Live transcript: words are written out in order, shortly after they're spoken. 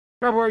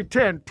February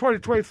 10,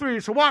 2023.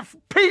 It's the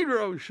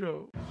Pedro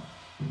Show.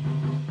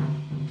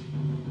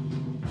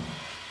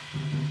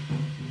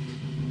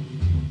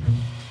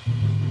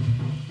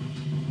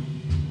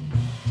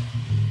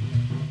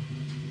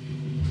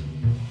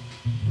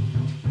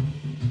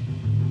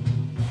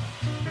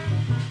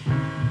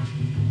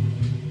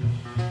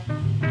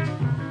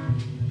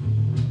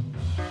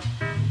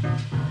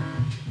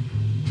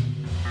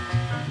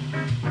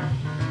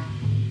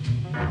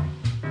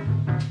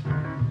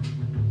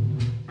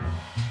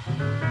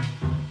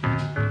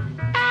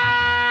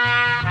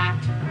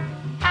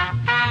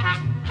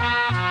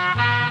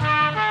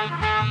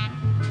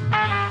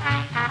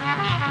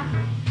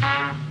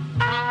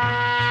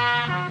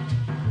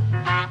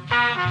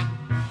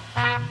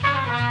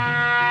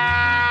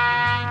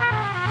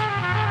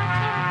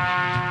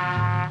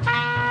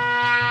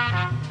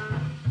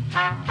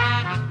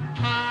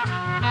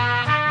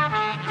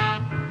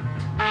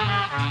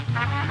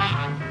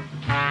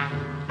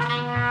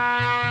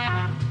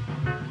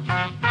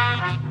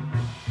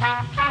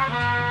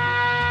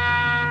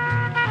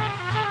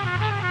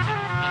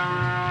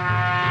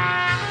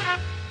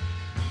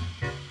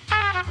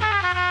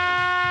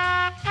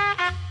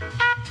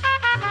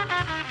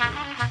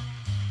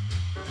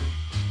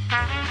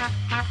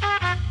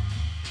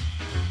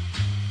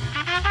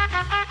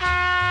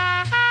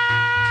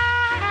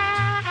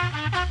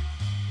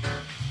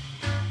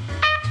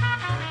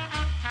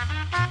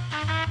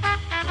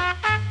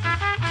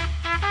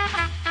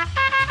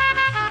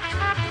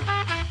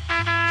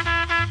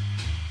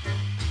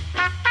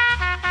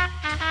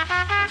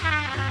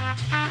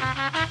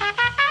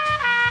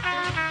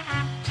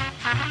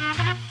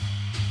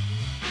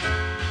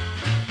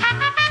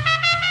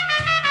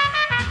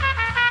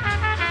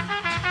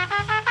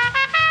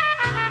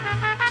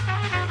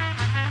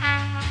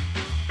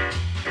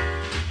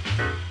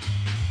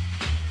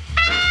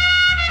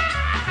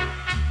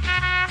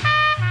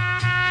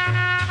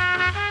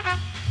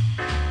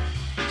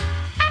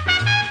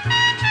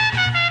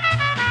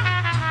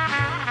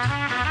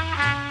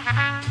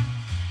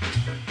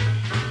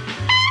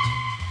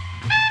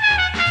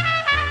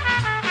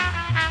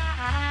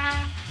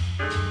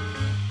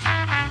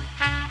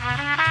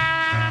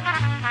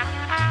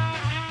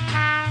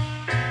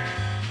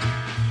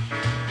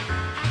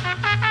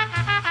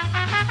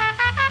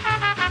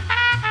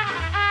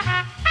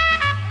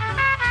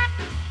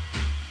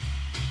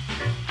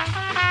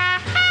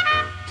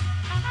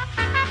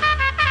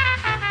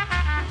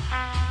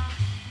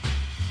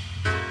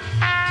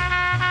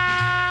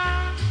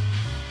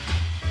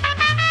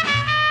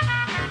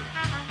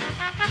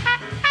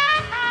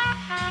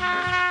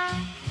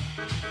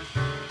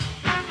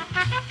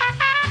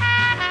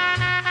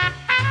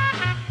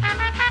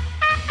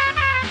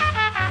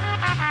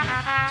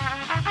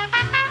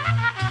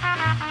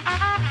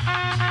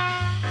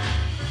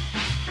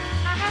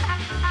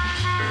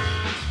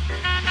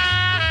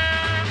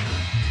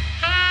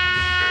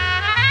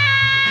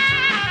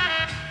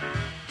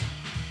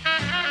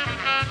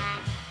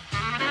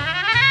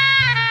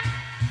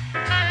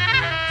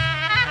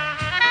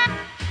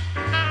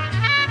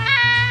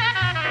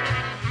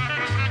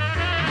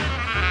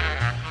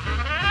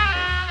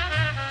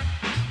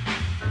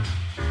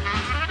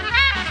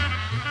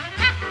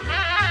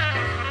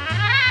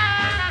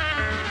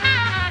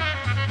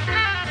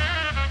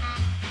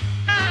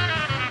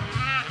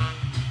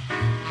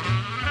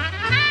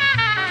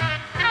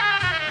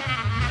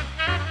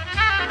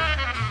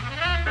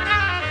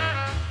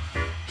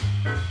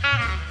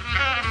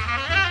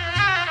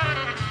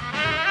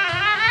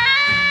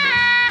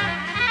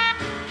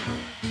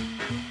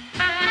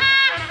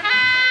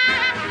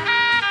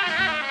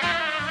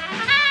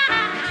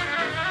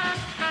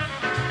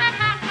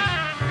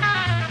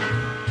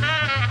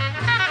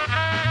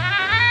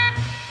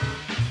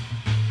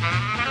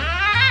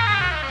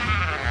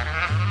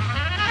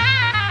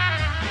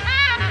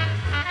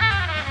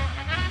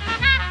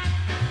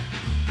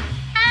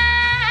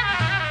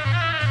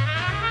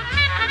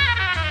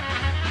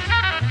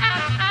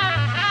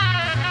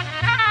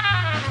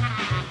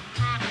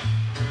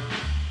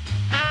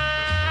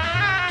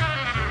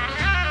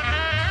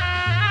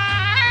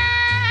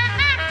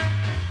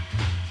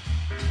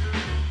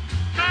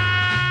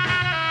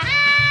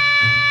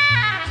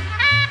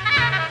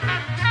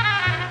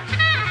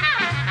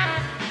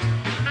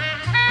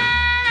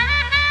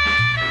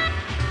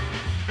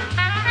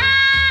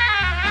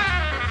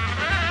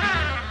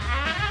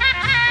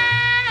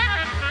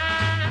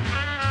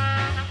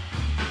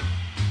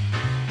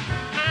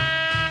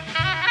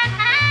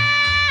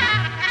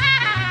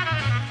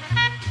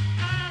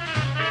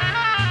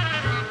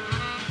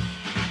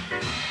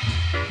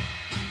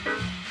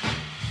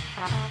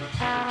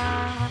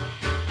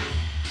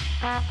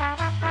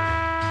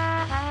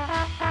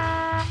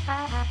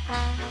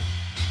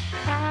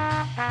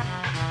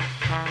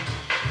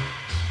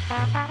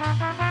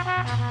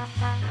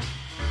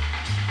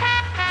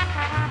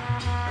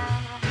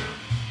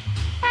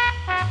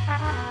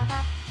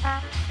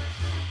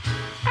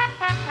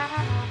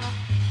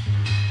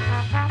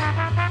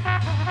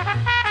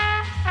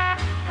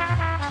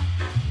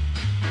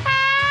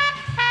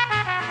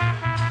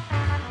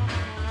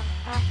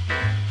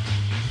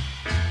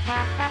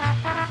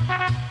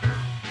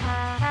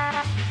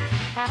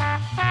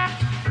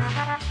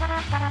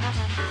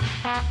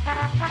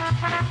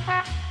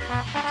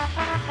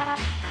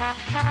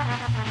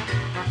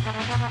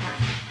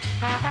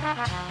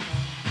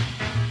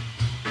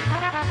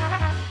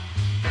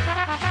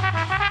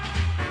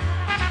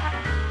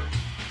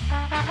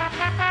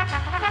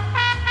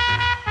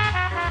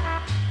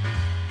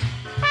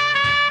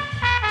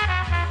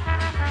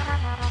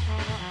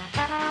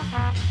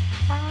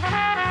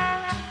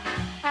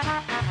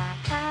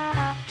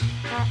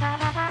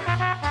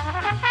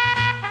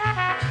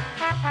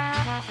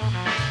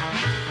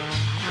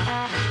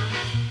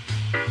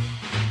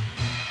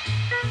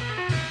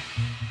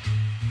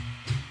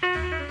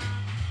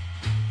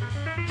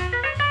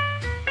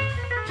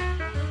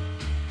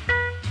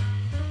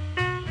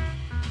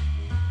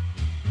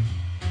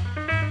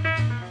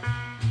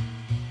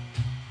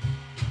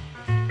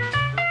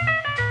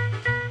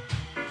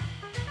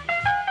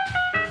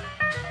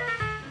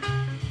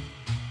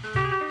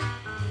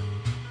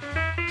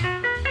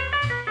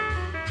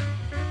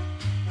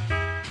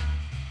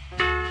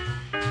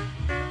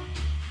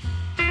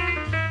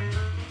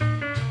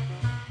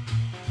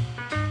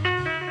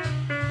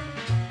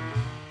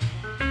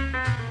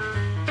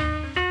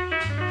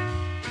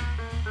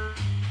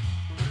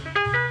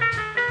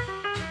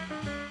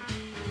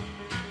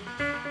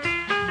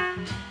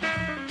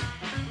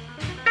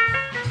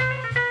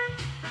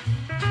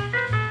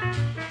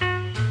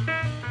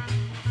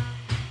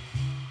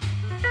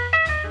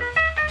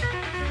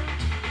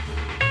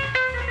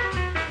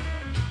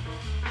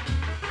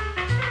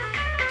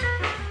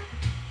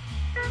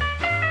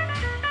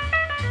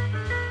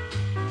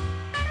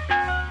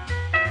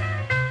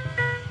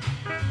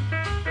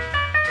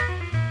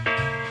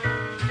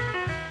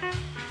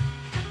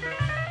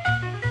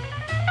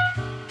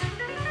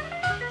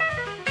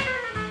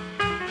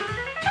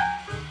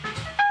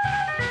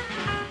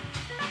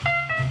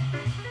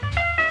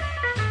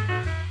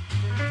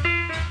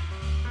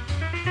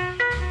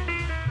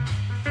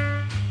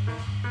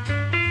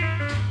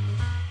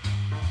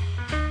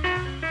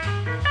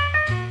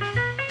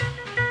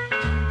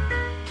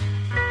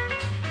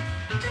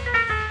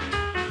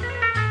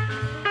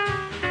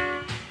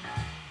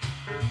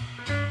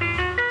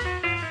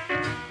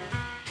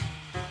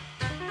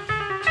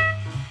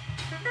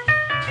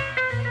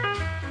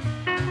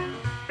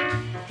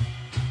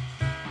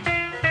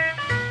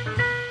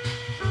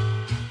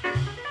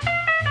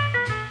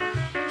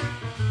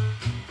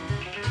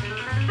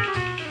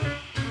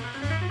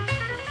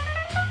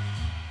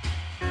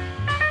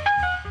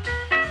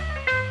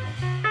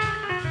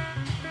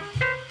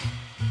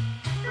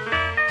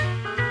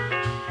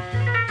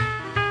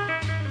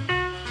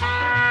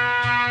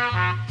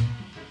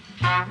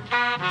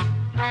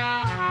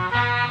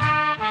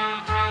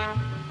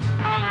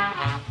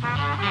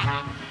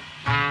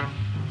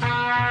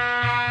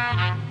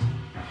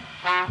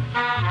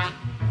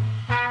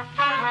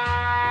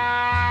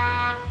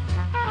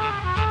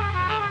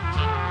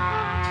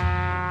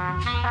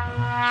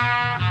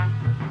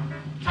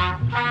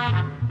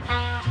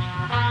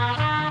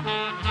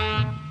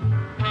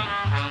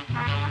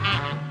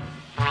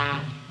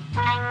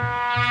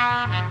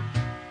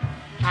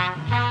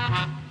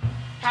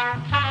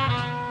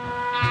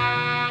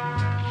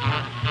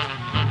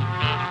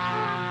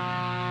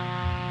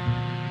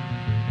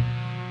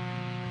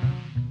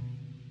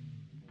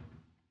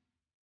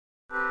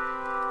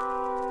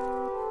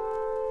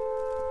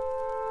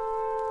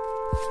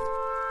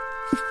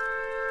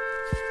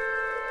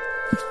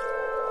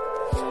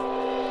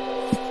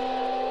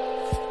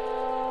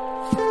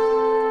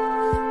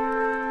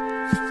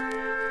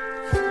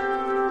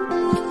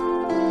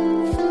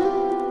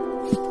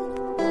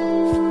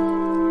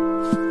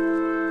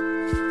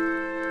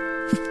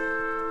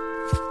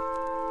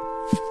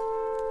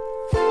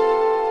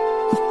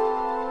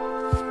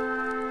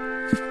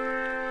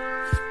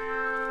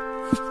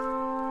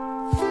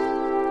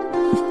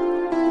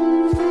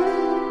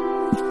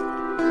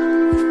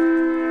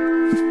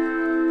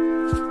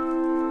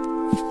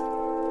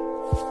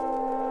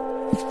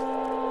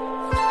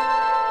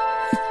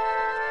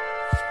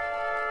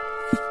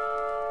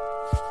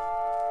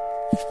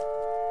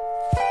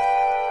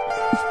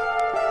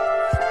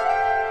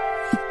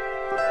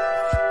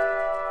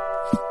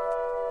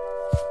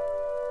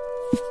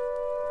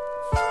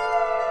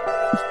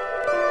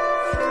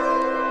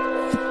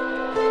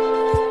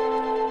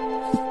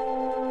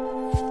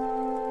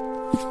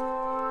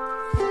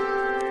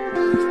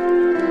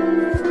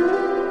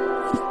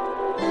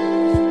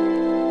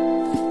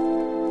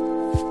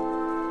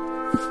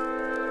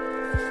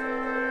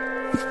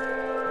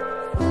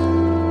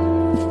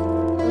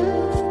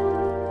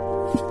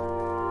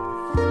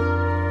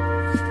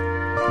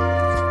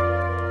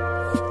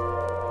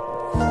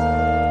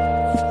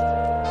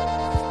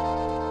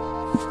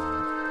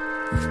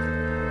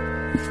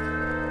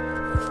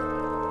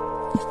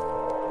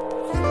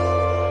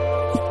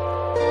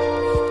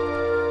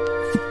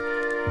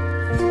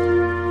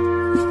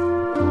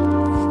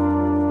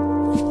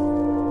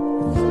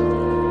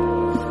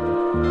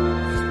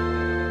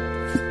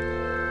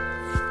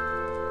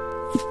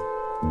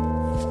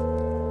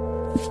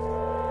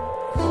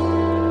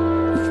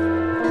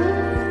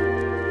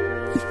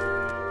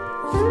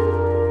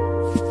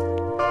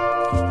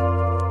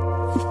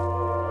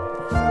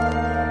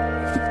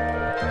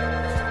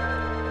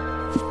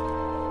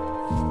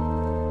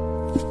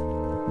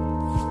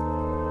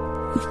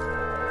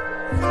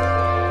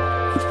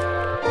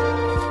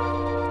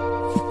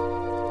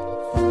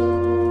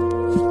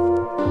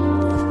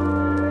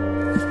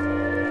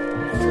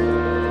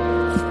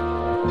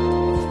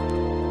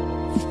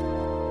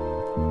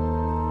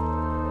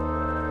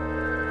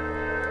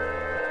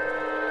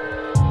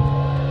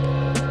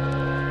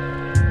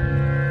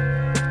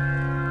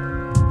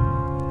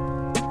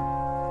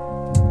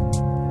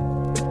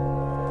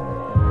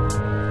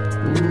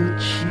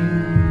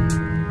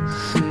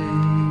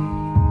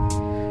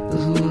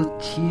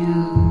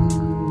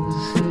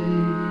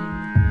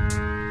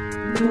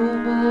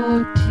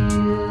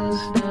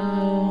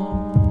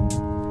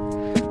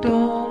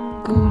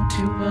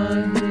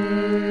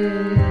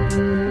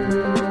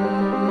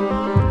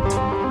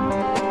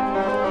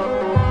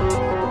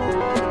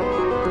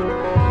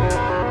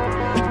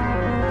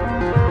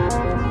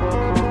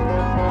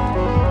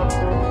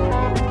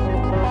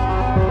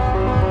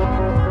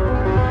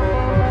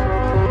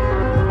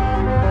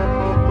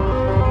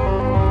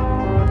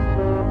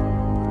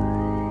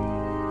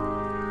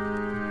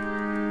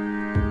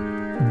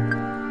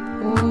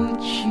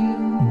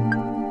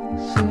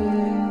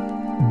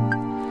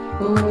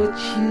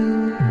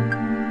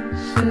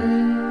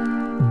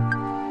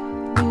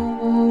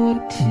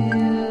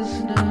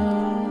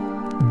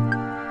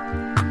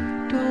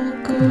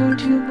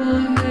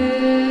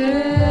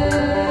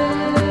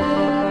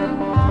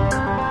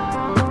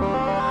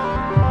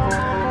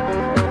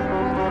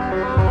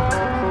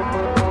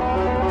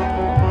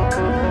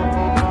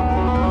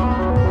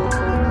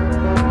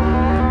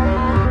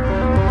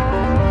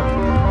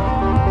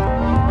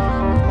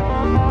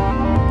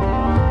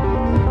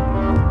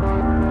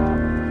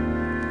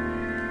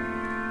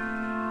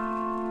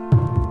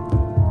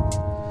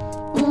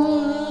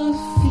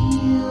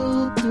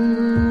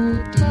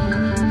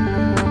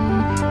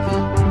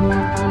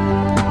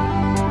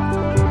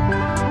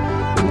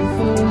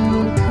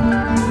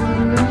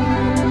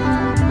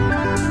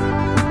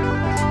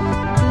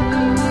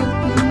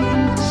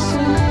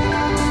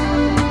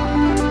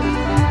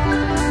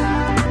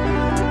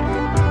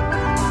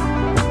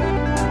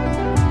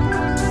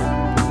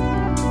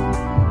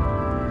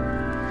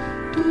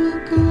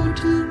 cuckoo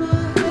to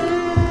my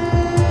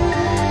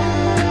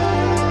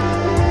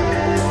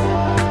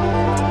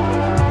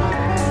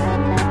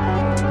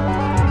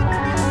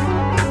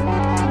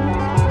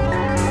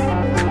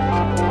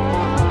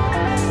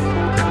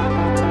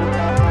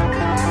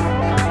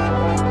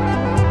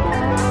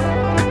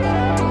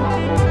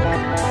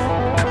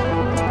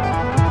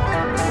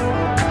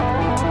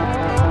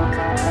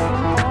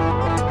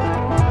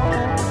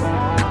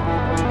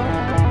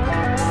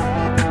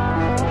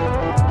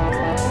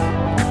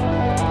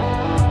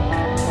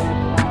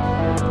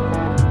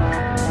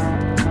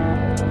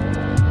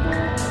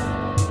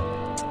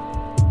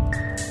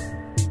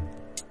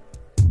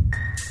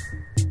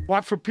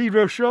Watt for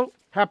Pedro Show.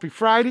 Happy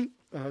Friday.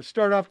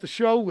 Start off the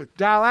show with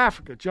Dial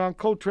Africa, John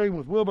Coltrane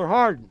with Wilbur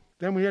Harden.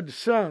 Then we had the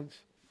Suuns.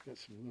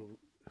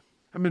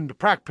 I'm in the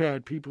prac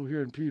pad, people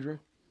here in Pedro.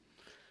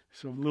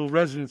 So little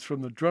residents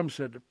from the drum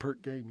set that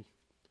Pert gave me.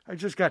 I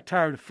just got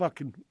tired of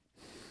fucking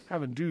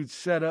having dudes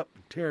set up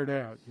and tear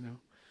down, you know.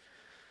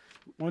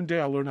 One day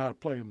I'll learn how to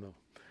play them, though.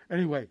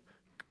 Anyway,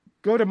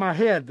 go to my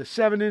head, the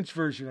 7-inch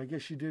version. I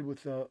guess you did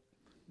with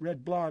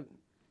blonde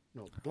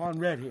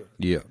red hair.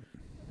 Yeah.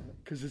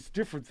 Because it's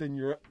different than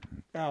your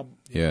album.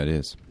 Yeah, it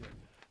is.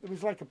 It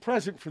was like a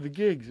present for the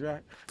gigs,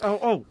 right?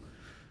 Oh,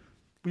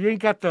 we ain't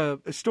got the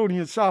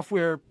Estonian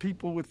software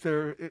people with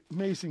their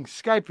amazing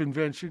Skype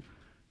invention.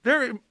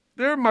 They're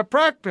in my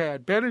prac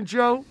pad, Ben and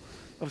Joe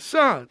of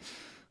Suuns.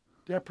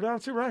 Did I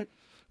pronounce it right?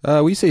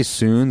 We say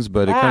suuns,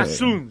 but it kind of...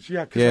 suuns,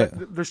 yeah. Yeah.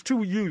 There's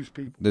two U's,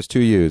 people. There's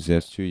two U's,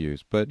 yes, two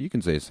U's. But you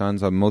can say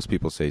sons. Most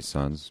people say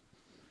sons.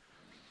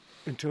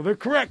 Until they're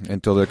correct.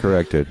 Until they're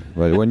corrected.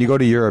 But when you go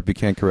to Europe, you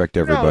can't correct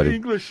everybody. No,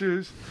 English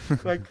is,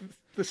 like,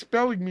 the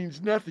spelling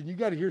means nothing. You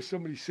got to hear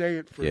somebody say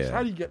it first. Yeah.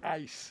 How do you get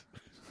ice?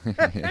 Where's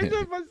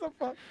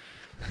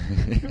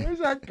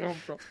that come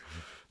from?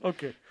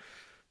 Okay.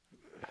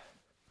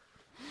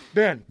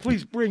 Ben,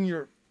 please bring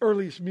your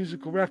earliest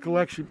musical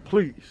recollection,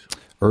 please.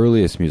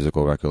 Earliest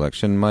musical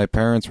recollection, my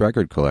parents'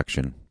 record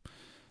collection.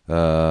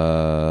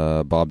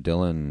 Bob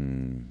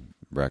Dylan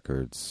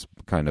records,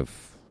 kind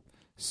of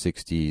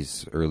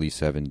 60s, early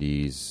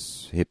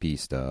 70s, hippie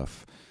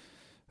stuff.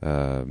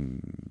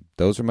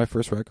 Those are my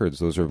first records.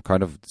 Those are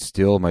kind of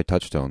still my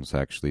touchstones,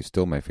 actually.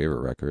 Still my favorite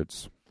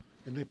records.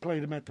 And they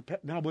played them at the pad.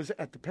 Now, was it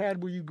at the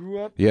pad where you grew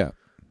up? Yeah.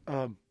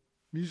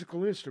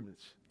 Musical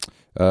instruments.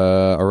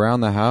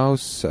 Around the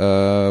house,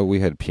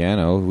 we had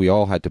piano. We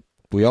all had to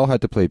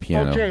play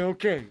piano.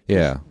 Okay.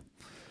 Yeah.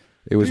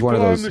 It was People one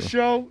of those. on the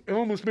show, it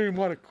almost made him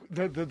want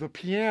to, the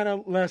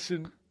piano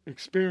lesson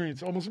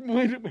experience almost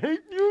made him hate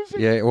music.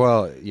 Yeah,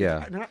 well,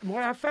 yeah.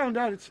 What I found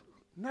out, it's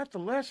not the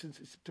lessons.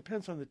 It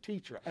depends on the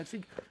teacher. I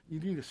think you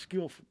need a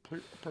skillful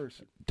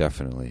person.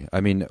 Definitely. I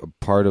mean,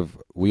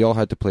 we all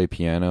had to play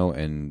piano,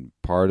 and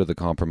part of the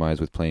compromise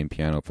with playing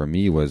piano for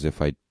me was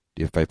if I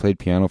played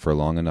piano for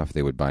long enough,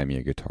 they would buy me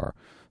a guitar.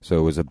 So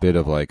it was a bit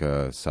of like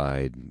a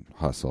side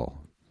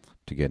hustle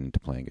to get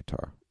into playing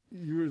guitar.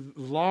 You're the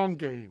long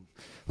game.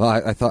 Well,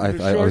 I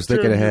was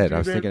thinking ahead. I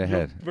was thinking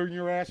ahead. Burn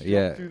your ass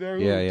Yeah, through their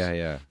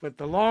yeah. But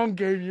the long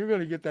game, you're going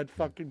to get that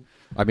fucking...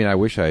 I mean, I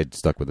wish I had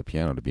stuck with the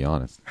piano, to be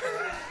honest.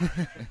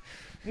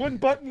 One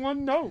button,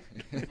 one note.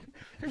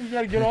 We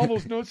got to get all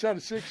those notes out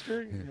of 6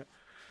 string.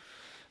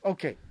 Yeah.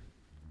 Okay.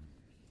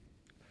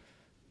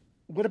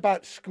 What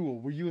about school?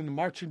 Were you in the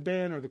marching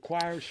band or the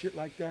choir, shit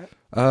like that?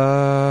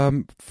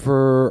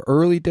 For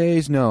early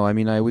days, no. I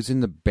mean, I was in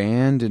the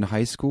band in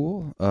high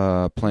school,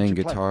 playing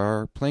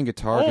guitar. Playing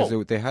guitar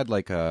because they had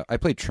like I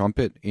played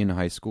trumpet in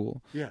high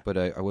school. Yeah. But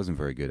I wasn't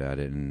very good at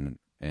it, and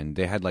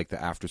they had like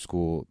the after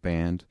school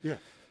band. Yeah.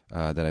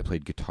 That I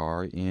played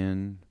guitar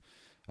in.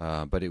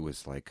 But it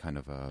was like kind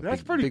of a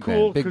That's pretty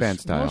cool. Big band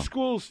style. Most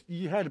schools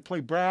you had to play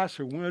brass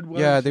or wood.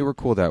 Yeah, they were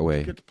cool that way.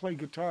 You get to play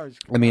guitars.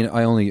 I mean,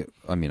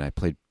 I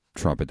played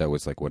trumpet. That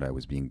was like what I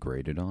was being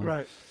graded on.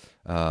 Right.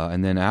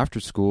 And then after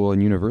school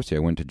and university, I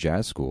went to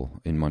jazz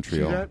school in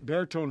Montreal. See that?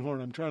 Baritone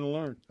horn. I'm trying to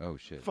learn. Oh,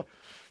 shit.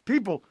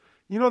 People,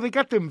 they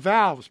got them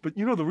valves, but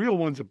the real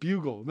one's a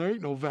bugle. There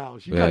ain't no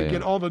valves. You got to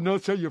get all the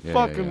notes out your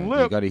fucking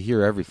lip. You got to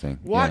hear everything.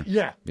 What?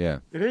 Yeah.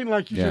 It ain't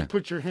like you just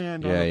put your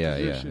hand on a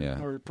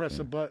position or press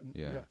a button.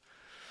 Yeah.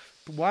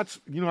 But Watts,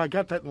 I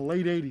got that in the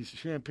late 80s,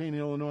 Champaign,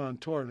 Illinois on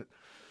tour. And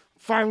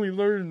finally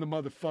learning the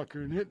motherfucker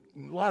and hit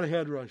a lot of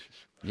head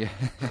rushes. Yeah.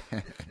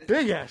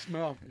 Big ass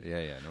mouth.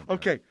 Yeah. No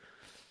okay.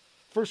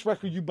 First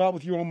record you bought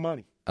with your own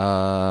money?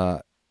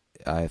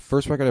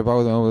 First record I bought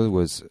with my own money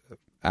was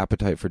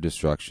Appetite for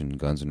Destruction,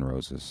 Guns N'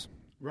 Roses.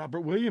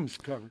 Robert Williams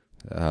cover.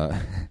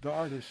 The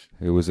artist.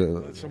 It was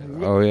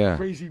some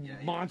crazy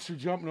monster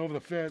jumping over the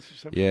fence or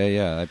something.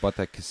 Yeah. I bought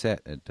that cassette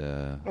at.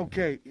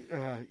 Okay.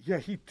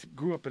 He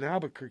grew up in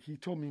Albuquerque. He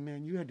told me,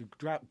 man, you had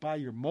to buy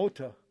your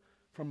mota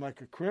from like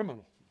a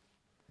criminal.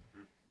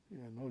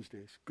 Yeah, in those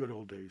days, good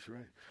old days,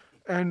 right?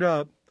 And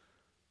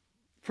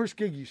first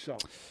gig you saw?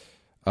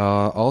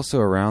 Also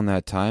around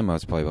that time, I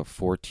was probably about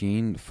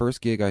 14. The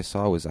first gig I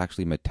saw was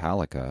actually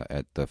Metallica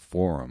at the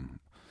Forum.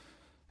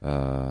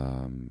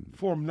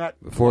 Forum, not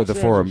For Los the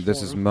Angeles forum.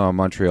 This is Forum.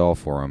 Montreal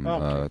Forum.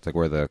 Okay. It's like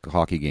where the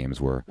hockey games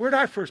were. Where did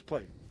I first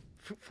play?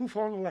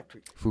 Foufon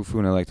Electric.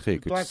 Foufon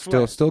Electric. Black It's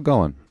still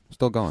going.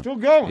 Still going. Still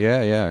going.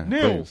 Yeah.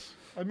 Nils.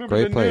 I remember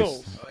Great the place.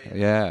 Nils.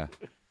 Yeah.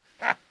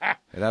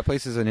 That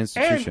place is an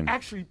institution. And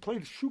actually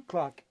played a shoe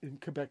clock in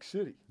Quebec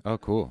City. Oh,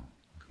 cool.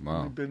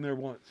 Wow. I've been there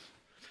once.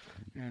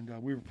 And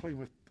we were playing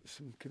with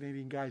some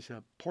Canadian guys,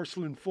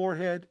 Porcelain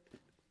Forehead,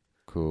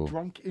 Cool.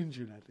 Drunk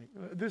Engine, I think.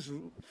 This is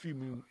a few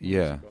moons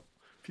Yeah. ago.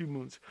 A few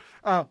moons.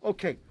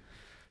 Okay.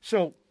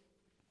 So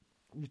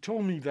you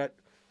told me that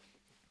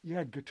you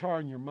had guitar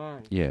in your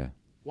mind. Yeah.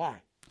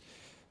 Why?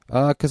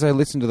 Because I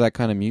listened to that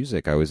kind of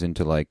music. I was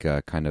into like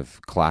kind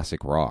of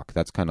classic rock.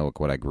 That's kind of like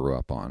what I grew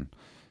up on.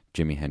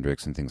 Jimi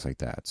Hendrix and things like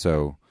that.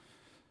 So,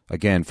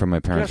 again, from my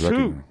parents' Guess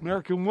record. who?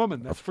 American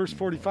Woman. That's first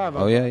 45.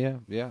 Oh, yeah.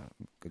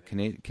 A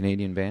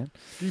Canadian band.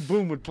 D.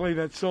 Boone would play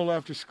that solo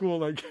after school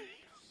like,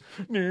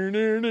 near.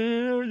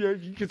 Yeah,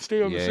 you could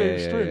stay on the same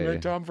string,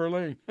 right, Tom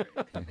Verlaine?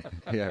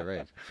 Yeah,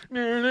 right.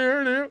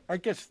 Near. I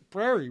guess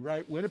Prairie,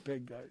 right?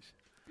 Winnipeg guys.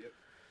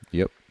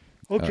 Yep.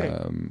 Okay.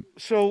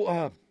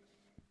 So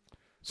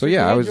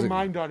yeah, you I had was. your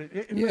mind on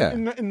it. Yeah.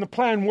 And the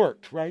plan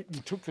worked, right?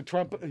 You took the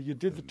trumpet. You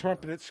did the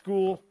trumpet at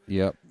school.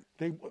 Yep.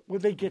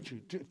 What they get you?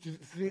 Did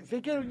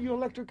they get you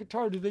electric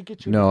guitar? Did they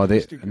get you? No,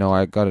 acoustic guitar?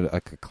 I got a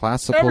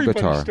classical Everybody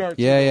guitar. starts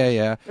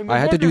Yeah. And I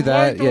had to do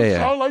that. Yeah.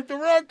 Sound like the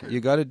record.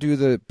 You got to do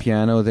the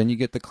piano, then you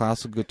get the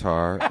classical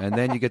guitar, and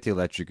then you get the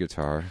electric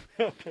guitar,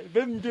 Okay,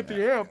 then you get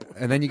the amp.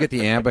 and then you get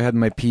the amp. I had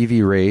my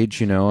PV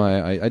Rage.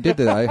 I did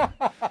that.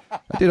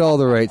 I did all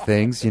the right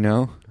things. And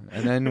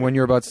then when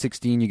you're about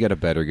 16, you get a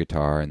better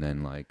guitar, and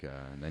then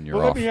then you're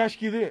Well, off. let me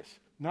ask you this.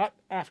 Not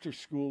after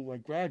school,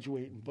 like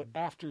graduating, but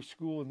after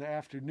school in the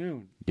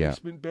afternoon. Yeah.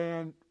 Basement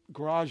band,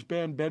 garage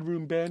band,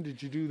 bedroom band.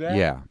 Did you do that?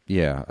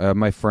 Yeah.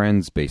 My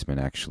friend's basement,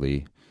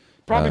 actually.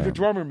 Probably the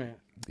drummer man.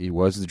 He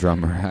was the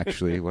drummer,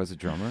 actually. He was a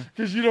drummer.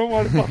 Because you don't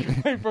want to fucking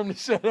away from the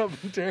setup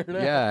and tear it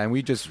out. Yeah, and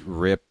we just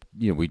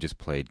we just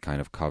played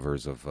kind of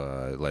covers of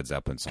Led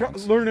Zeppelin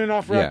songs. Learning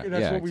off record,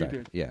 that's what exactly.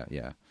 we did.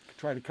 Yeah.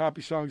 Try to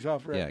copy songs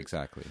off record. Yeah,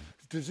 exactly.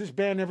 Does this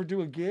band ever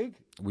do a gig?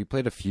 We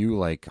played a few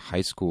like high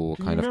school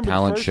Can you kind of remember the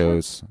talent first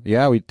shows.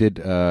 Yeah, we did.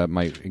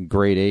 In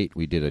grade 8,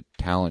 we did a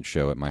talent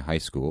show at my high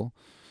school,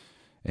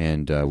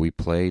 and we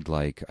played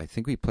I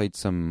think we played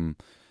some.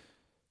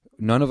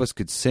 None of us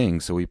could sing,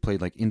 so we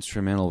played like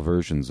instrumental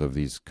versions of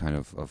these kind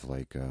of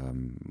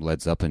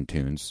Led Zeppelin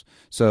tunes.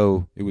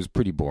 So it was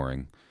pretty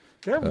boring.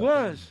 There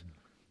was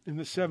in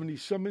the 70s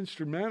some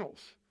instrumentals,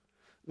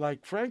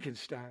 like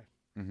Frankenstein.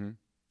 Mm-hmm.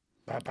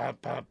 And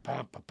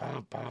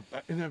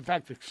in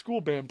fact, the school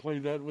band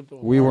played that with the.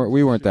 We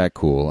weren't that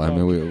cool. I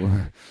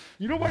mean,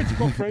 You know why it's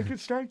called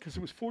Frankenstein? Because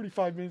it was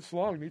 45 minutes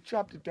long. They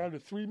chopped it down to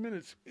 3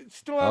 minutes. It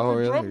still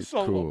has a drum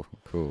solo.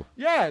 Cool.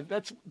 Yeah,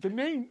 that's the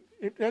name.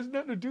 It has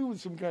nothing to do with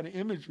some kind of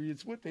imagery.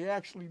 It's what they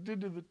actually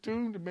did to the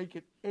tune to make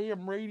it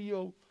AM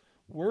radio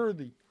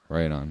worthy.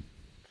 Right on.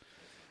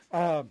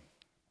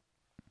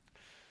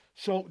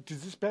 So,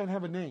 does this band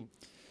have a name?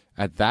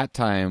 At that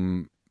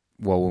time,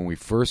 well, when we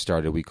first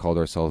started, we called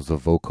ourselves the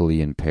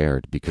vocally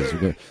impaired because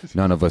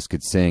none of us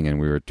could sing and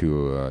we were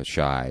too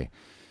shy.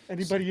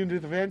 Anybody into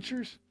the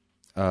Ventures?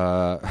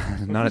 Not at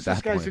that point.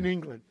 This guy's in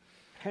England.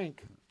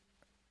 Hank.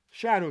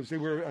 Shadows. They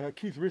were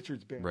Keith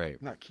Richards' band.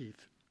 Right. Not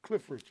Keith.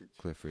 Cliff Richards.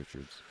 Cliff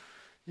Richards.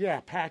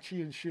 Yeah,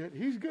 Patchy and shit.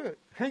 He's good.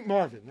 Hank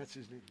Marvin. That's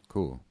his name.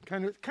 Cool.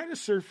 Kind of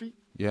surfy.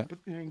 Yeah. But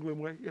the England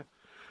way.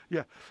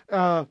 Yeah.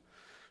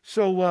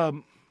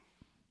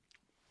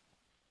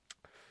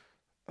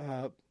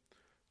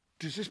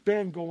 Does this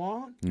band go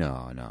on?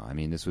 No. I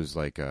mean, this is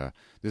like my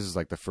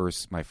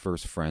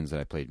first friends that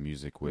I played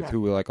music with, Right.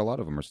 who like a lot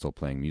of them are still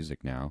playing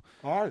music now.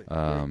 Are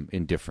they?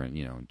 In different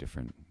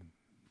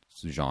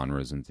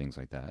genres and things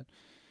like that.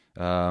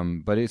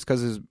 But it's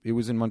because it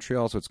was in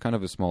Montreal, so it's kind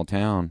of a small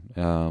town.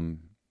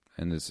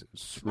 And this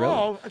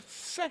Small? A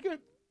second?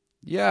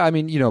 Yeah, I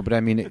mean,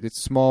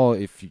 it's small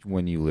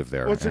when you live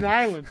there. Well, it's an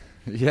island.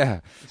 Yeah,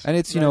 and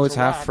it's Lanzarote.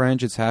 half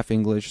French, it's half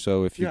English.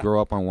 So if you Yeah.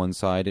 grow up on one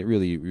side, we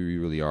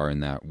really are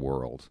in that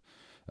world.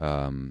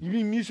 You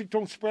mean music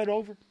don't spread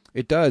over?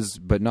 It does,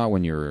 but not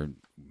when you're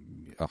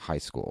a high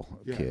school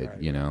kid.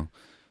 Right.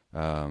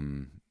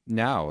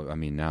 Now,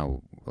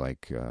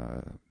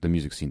 the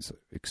music scene's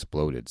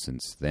exploded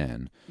since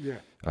then. Yeah.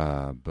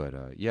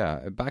 But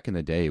back in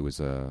the day, it was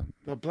The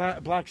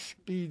Black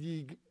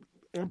Speedy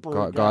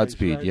Emperor.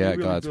 Godspeed, guys, right? yeah, They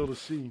really Godspeed. built a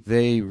scene.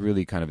 They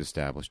really kind of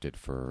established it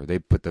they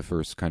put the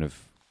first kind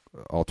of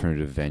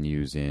alternative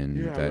venues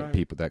in right.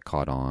 people that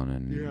caught on,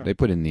 and Yeah. they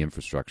put in the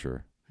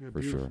infrastructure Yeah, for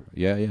beautiful. sure.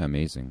 Yeah,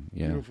 amazing.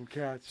 Yeah, Beautiful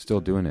cats.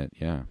 still doing it.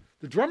 Yeah,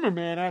 The drummer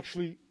man,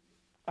 actually,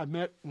 I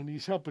met when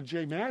he's helping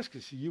Jay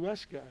Mascis, a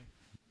U.S. guy.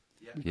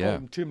 We call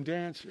him Tim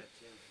Dancer.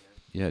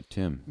 yeah,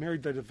 Tim.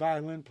 Married to the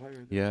violin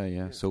player.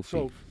 Yeah,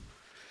 Sophie.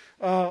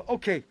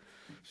 Okay.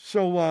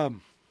 So,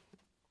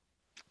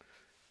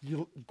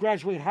 you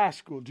graduate high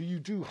school. Do you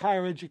do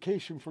higher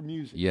education for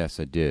music? Yes,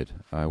 I did.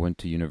 I went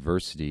to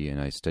university and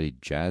I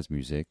studied jazz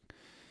music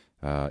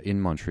in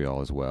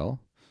Montreal as well.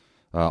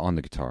 on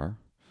the guitar,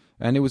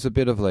 and it was a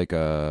bit of like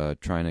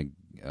trying to,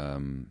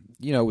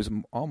 it was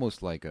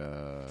almost like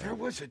a. There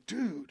was a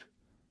dude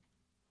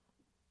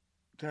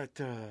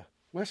that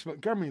Wes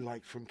Montgomery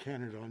liked from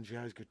Canada on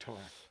jazz guitar.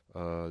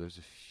 There's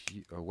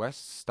a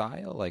West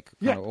style, like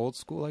kind of old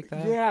school like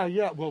that.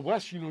 Yeah. Well,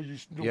 Wes, you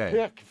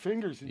pick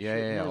fingers and shit.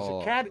 Yeah. There's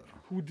a cat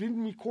who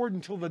didn't record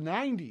until the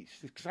 90s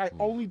because I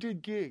only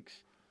did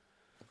gigs.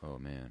 Oh,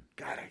 man.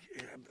 God,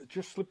 it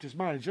just slipped his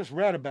mind. I just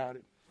read about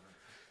it.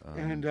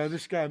 And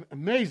this guy,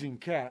 amazing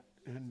cat,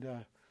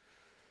 and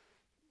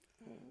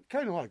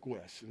kind of like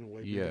Wes in a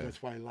way. Yeah.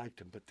 That's why I liked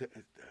him. But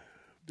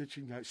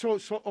bitching guy. So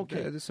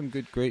okay. Yeah, there's some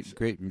great.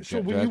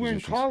 So when you were in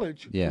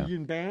college, were you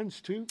in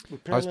bands too?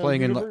 I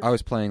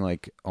was playing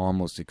like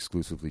almost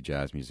exclusively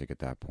jazz music at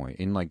that point,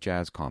 in like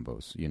jazz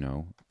combos.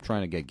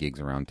 Trying to get gigs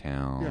around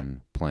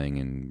town,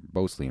 playing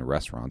mostly in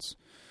restaurants.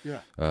 Yeah.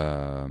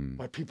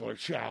 Why people are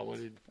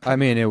shouting. I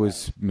mean, it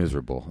was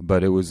miserable,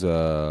 but it was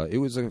a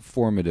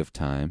formative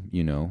time.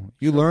 You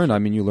learn. I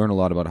mean, you learn a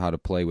lot about how to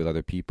play with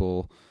other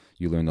people.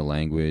 You learn the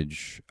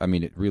language. I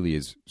mean, it really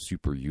is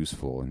super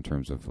useful in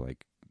terms of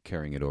like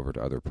carrying it over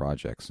to other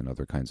projects and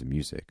other kinds of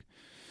music.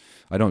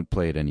 I don't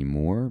play it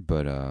anymore,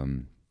 but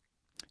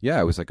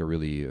it was like a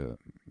really,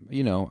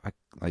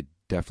 I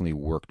definitely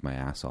worked my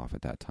ass off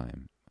at that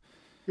time.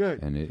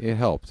 Good. And it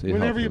helped.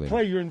 Whenever you really.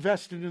 play, you're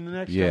invested in the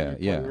next time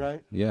you play,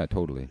 right? Yeah,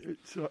 totally.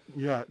 It's,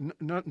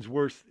 nothing's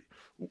worse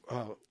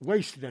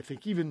wasted, I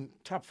think. Even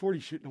top 40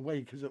 shit in a way,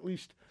 because at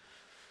least,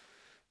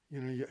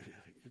 you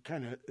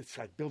kind of, it's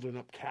like building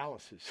up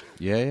calluses.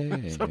 Yeah.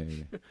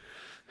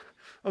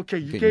 Okay,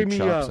 you gave me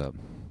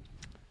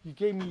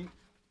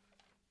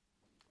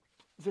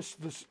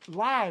this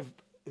live.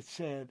 It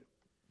said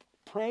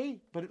pray,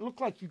 but it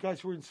looked like you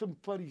guys were in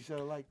somebody's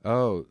like.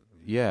 Oh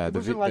yeah, it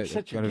wasn't like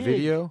such a gig.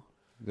 video.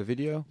 The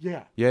video?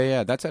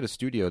 Yeah. That's at a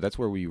studio. That's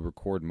where we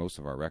record most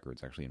of our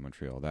records, actually, in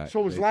Montreal.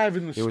 So it was live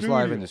in the studio? It was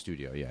live in the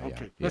studio, yeah.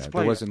 Okay, yeah. let's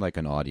play There wasn't like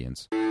an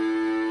audience.